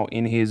shit now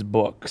in his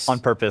books. on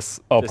purpose.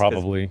 Oh, just 'cause-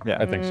 probably. Yeah,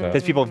 I think so.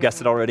 Because people have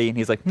guessed it already, and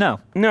he's like, no.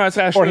 No, it's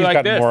Or actually he's like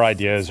got this. more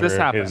ideas, This or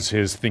happened.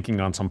 his thinking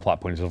on some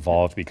plot points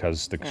evolved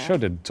because the show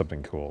did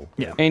something cool.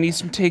 Yeah. And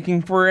he's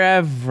taking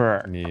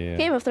forever. Yeah.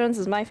 Game of Thrones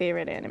is my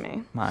favorite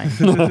anime. Mine.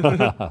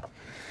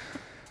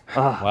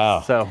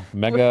 Wow. So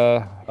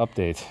Mega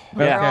update.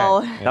 We're Okay.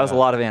 all. that was a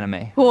lot of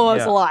anime. Well,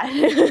 it's Yeah. a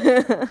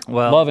lot.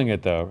 Well, Loving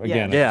it though.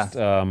 Again, Yeah. it's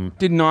just,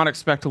 Did not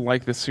expect to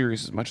like this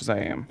series as much as I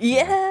am.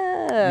 Yeah.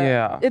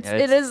 Yeah. It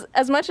it's- is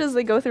as much as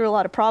they go through a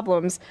lot of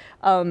problems.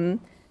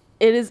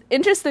 It is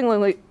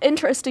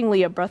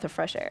interestingly a breath of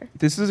fresh air.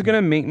 This is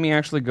gonna make me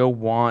actually go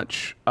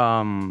watch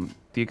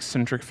The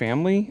Eccentric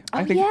Family.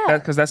 I Oh, think yeah.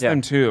 because that's Yeah.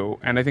 them too,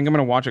 and I think I'm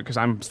gonna watch it because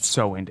I'm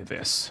so into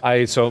this.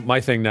 so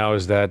my thing now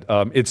is that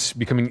it's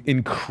becoming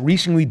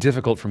increasingly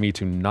difficult for me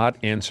to not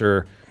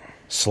answer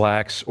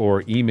Slacks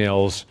or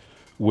emails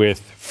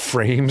with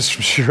frames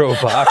from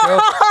Shirobako.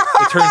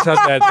 It turns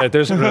out that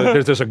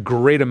there's a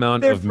great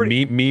amount They're of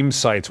pretty- meme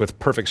sites with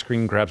perfect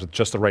screen grabs with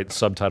just the right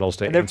subtitles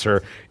to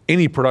answer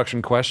any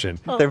production question.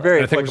 They're very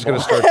And I think I'm just going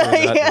applicable. to start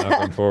doing that now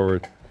going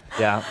forward.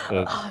 Yeah.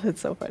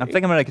 That's so funny. I think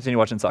I'm gonna continue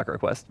watching Sakura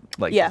Quest.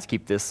 Like, Yeah. just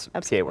keep this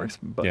Absolutely. PA Works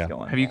buzz Yeah.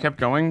 going. Have you kept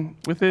going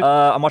with it?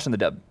 I'm watching the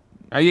dub.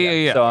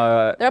 Yeah.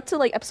 So They're up to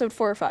like episode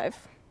 4 or 5.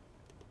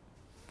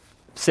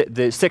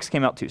 the 6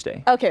 came out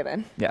Tuesday. Okay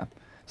then. Yeah.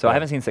 So I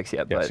haven't seen 6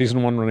 yet, Yeah, but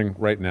season 1 running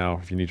right now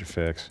if you need your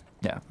fix.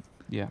 yeah.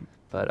 yeah.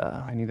 But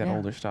I need that Yeah.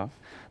 older stuff.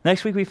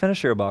 next week we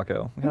finish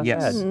Shirobako. Kinda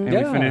Yes. sad. And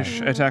Yeah. we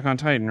finish Attack on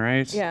Titan,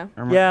 right? Yeah.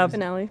 Or Yeah.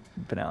 Finale.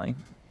 Finale.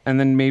 And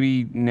then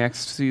maybe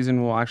next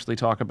season we'll actually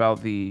talk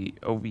about the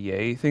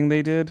OVA thing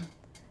they did.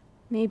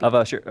 Maybe.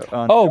 Of sure.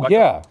 Oh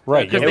yeah,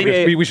 right. because Yeah,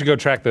 they- we should go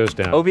track those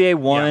down. OVA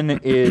 1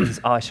 is.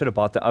 Oh, I should have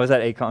bought that. I was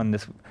at Acon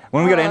this.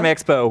 When we go to Anime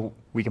Expo,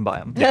 we can buy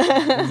them.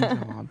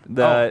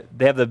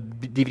 They have the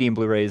DVD and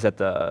Blu-rays at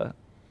the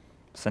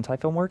Sentai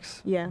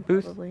Filmworks. Yeah,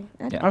 booth? probably.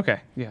 Yeah. Okay,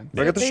 yeah.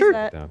 I got the There's shirt.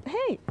 that- Yeah.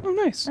 Hey, Oh,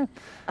 nice.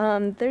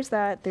 there's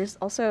that. There's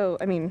also,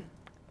 I mean,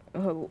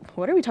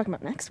 what are we talking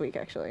about next week,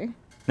 actually?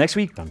 Next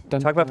week, Dun,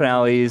 dun, talk about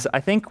finales. I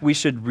think we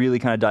should really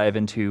kind of dive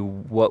into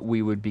what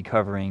we would be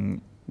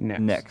covering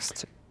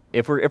next.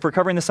 If we're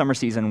covering the summer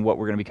season, what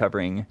we're going to be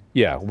covering.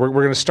 Yeah, we're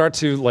going to start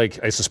to, like,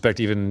 I suspect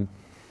even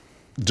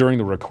during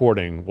the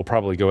recording, we'll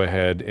probably go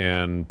ahead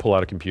and pull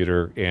out a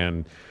computer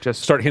and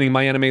Just- start hitting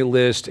my anime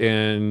list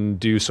and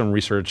do some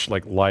research,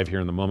 like, live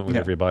here in the moment with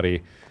Yeah.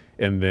 everybody.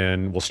 And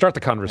then we'll start the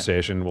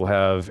conversation. We'll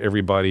have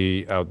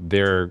everybody out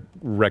there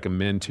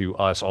recommend to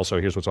us also,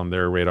 here's what's on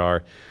their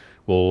radar.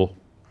 We'll,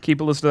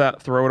 Keep a list of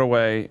that, throw it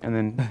away, and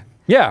then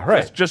yeah,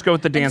 right. just go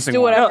with the Just dancing do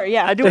one. whatever,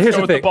 yeah. I do. Here's Go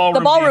the with the thing. ballroom, The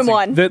ballroom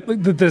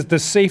dancing. one. The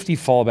safety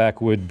fallback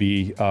would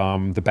be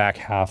the back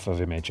half of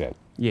MHA.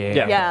 Yeah.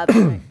 Yeah. Yeah. that's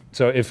right.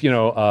 So if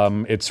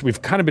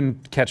we've kind of been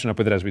catching up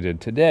with it as we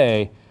did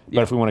today.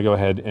 But if we want to go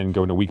ahead and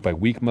go into week by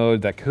week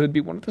mode, that could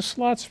be one of the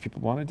slots if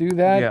people want to do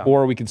that. Yeah.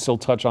 Or we could still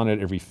touch on it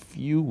every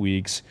few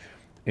weeks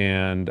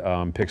and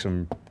pick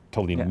some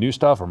totally Yeah. new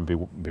stuff, or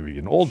maybe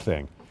an old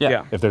thing.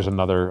 Yeah. If there's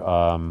another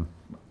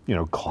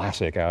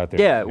classic out there.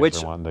 Yeah, that you which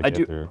guys are wanting to I get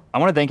do. through. I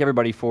want to thank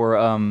everybody for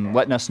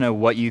letting us know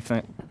what you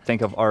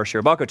think of our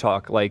Shirobako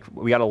talk. Like,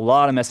 we got a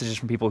lot of messages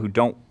from people who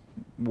don't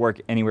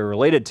work anywhere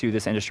related to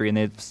this industry, and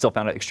they still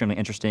found it extremely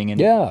interesting. And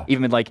Yeah.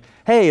 even been like,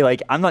 hey,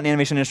 like, I'm not in the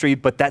animation industry,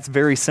 but that's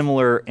very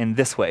similar in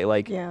this way.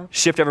 Like, Yeah.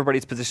 shift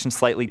everybody's position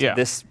slightly to Yeah.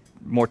 this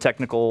more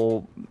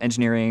technical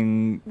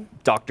engineering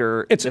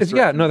doctor. It's this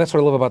yeah, no, that's what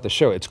I love about the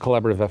show. It's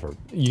collaborative effort.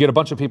 You get a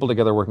bunch of people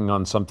together working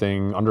on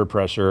something under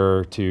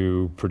pressure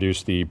to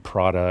produce the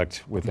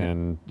product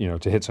within,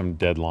 to hit some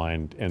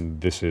deadline, and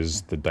this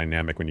is the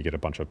dynamic when you get a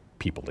bunch of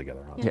people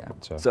together on Yeah.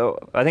 it. So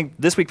I think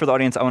this week for the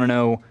audience, I want to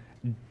know,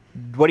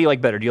 what do you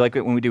like better? Do you like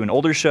it when we do an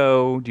older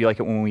show? Do you like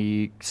it when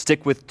we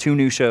stick with 2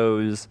 new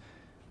shows,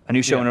 a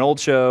new show and an old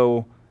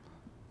show?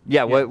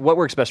 Yeah, what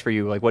works best for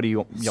you? Like, what do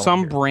you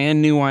Some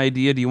brand new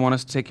idea. Do you want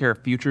us to take care of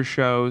future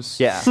shows?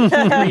 Yeah.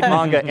 Read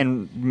manga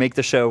and make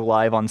the show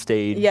live on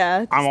stage.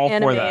 Yeah. I'm all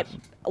just for animate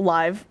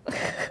live.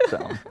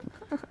 So,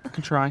 I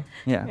can try.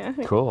 yeah.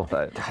 Cool.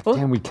 But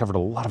Damn, we covered a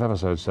lot of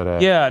episodes today.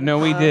 Yeah, no,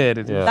 we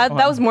did. yeah.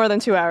 That was more than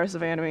 2 hours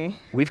of anime.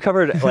 we've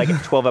covered like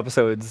 12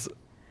 episodes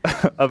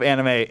of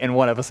anime in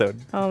one episode.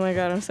 Oh my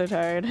god, I'm so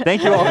tired.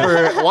 Thank you all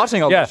for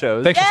watching all Yeah, the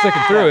shows. thanks for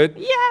sticking through it.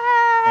 Yeah.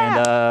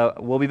 And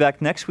we'll be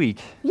back next week.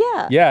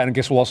 Yeah. Yeah, and I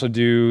guess we'll also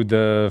do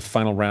the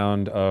final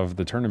round of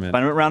the tournament.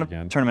 Final round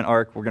again. of tournament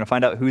arc. We're going to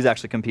find out who's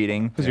actually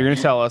competing. Because you're going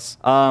to tell us.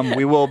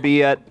 We will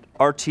be at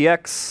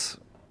RTX.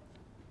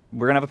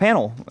 We're going to have a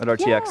panel at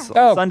RTX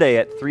Yeah. on Sunday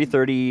at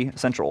 3:30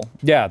 Central.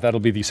 Yeah, that'll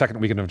be the second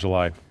weekend of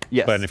July.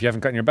 Yes. But if you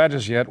haven't gotten your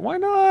badges yet, why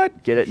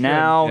not? Get it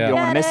now. Yeah. You don't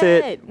want to miss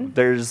Get it. it.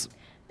 There's,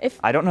 If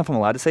I don't know if I'm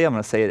allowed to say it. I'm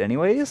going to say it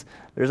anyways.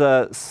 There's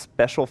a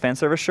special fan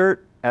service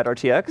shirt at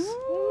RTX.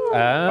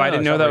 I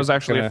didn't know that was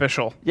actually gonna-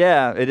 official.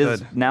 Yeah, it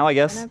is Good. now, I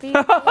guess. Gonna be-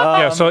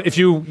 Yeah, so if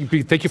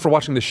thank you for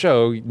watching the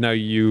show. Now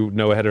you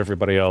know ahead of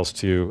everybody else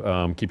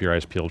to keep your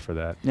eyes peeled for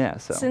that. Yeah,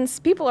 so. Since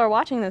people are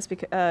watching this,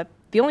 because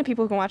the only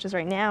people who can watch this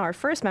right now are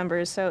first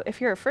members. So if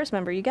you're a first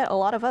member, you get a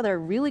lot of other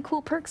really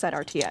cool perks at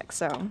RTX.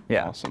 So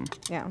yeah. Awesome.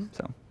 yeah.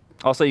 So.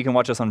 Also, you can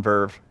watch us on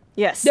Verve.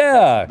 Yes.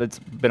 Yeah. That's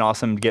been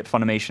awesome to get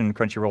Funimation,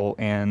 Crunchyroll,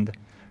 and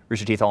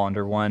Rooster Teeth all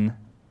under one.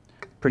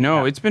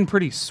 No, it's been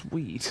pretty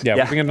sweet. Yeah,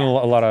 Yeah. we've been getting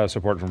a lot of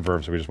support from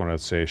Verve, so we just want to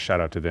say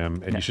shout out to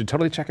them. And you should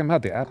totally check them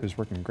out. The app is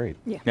working great.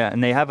 Yeah,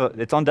 and they have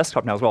it's on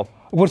desktop now as well.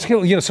 What's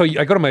so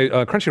I go to my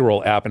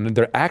Crunchyroll app, and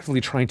they're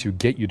actively trying to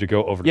get you to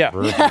go over to Yeah.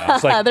 Verve now.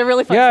 It's like, They're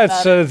really fun yeah,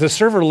 about it's the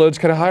server load's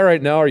kind of high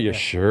right now. Are you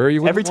sure you?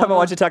 Every wouldn't time I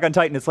wanna- watch Attack on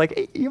Titan, it's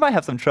like, you might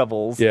have some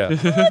troubles. Yeah.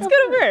 Let's go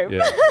to Verve.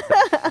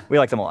 Yeah. We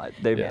like them a lot.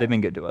 They've Yeah. been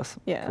good to us.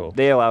 Yeah. Cool.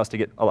 They allow us to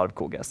get a lot of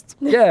cool guests.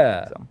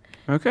 Yeah. So.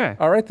 Okay.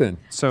 All right then.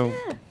 So,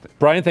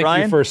 Brian, thank you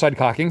Brian? for side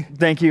cocking.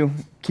 Thank you.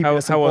 Keep How-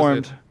 us how was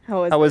informed.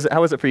 it? How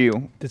was it for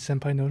you? Did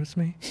Senpai notice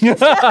me?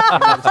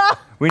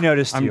 We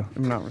noticed you.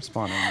 I'm not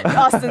responding.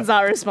 Austin's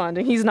not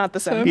responding. He's not the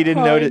senpai. He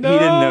didn't notice. He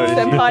didn't notice you.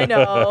 Senpai,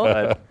 no.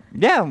 But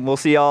yeah, we'll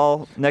see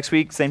y'all next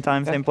week, same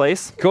time, same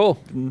place.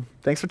 Cool.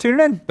 Thanks for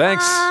tuning in.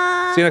 Thanks.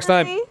 See you next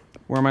time. Bye.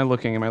 Where am I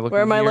looking? Am I looking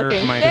Where am I here? looking?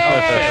 Am I- There.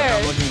 Okay,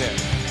 I'm looking there.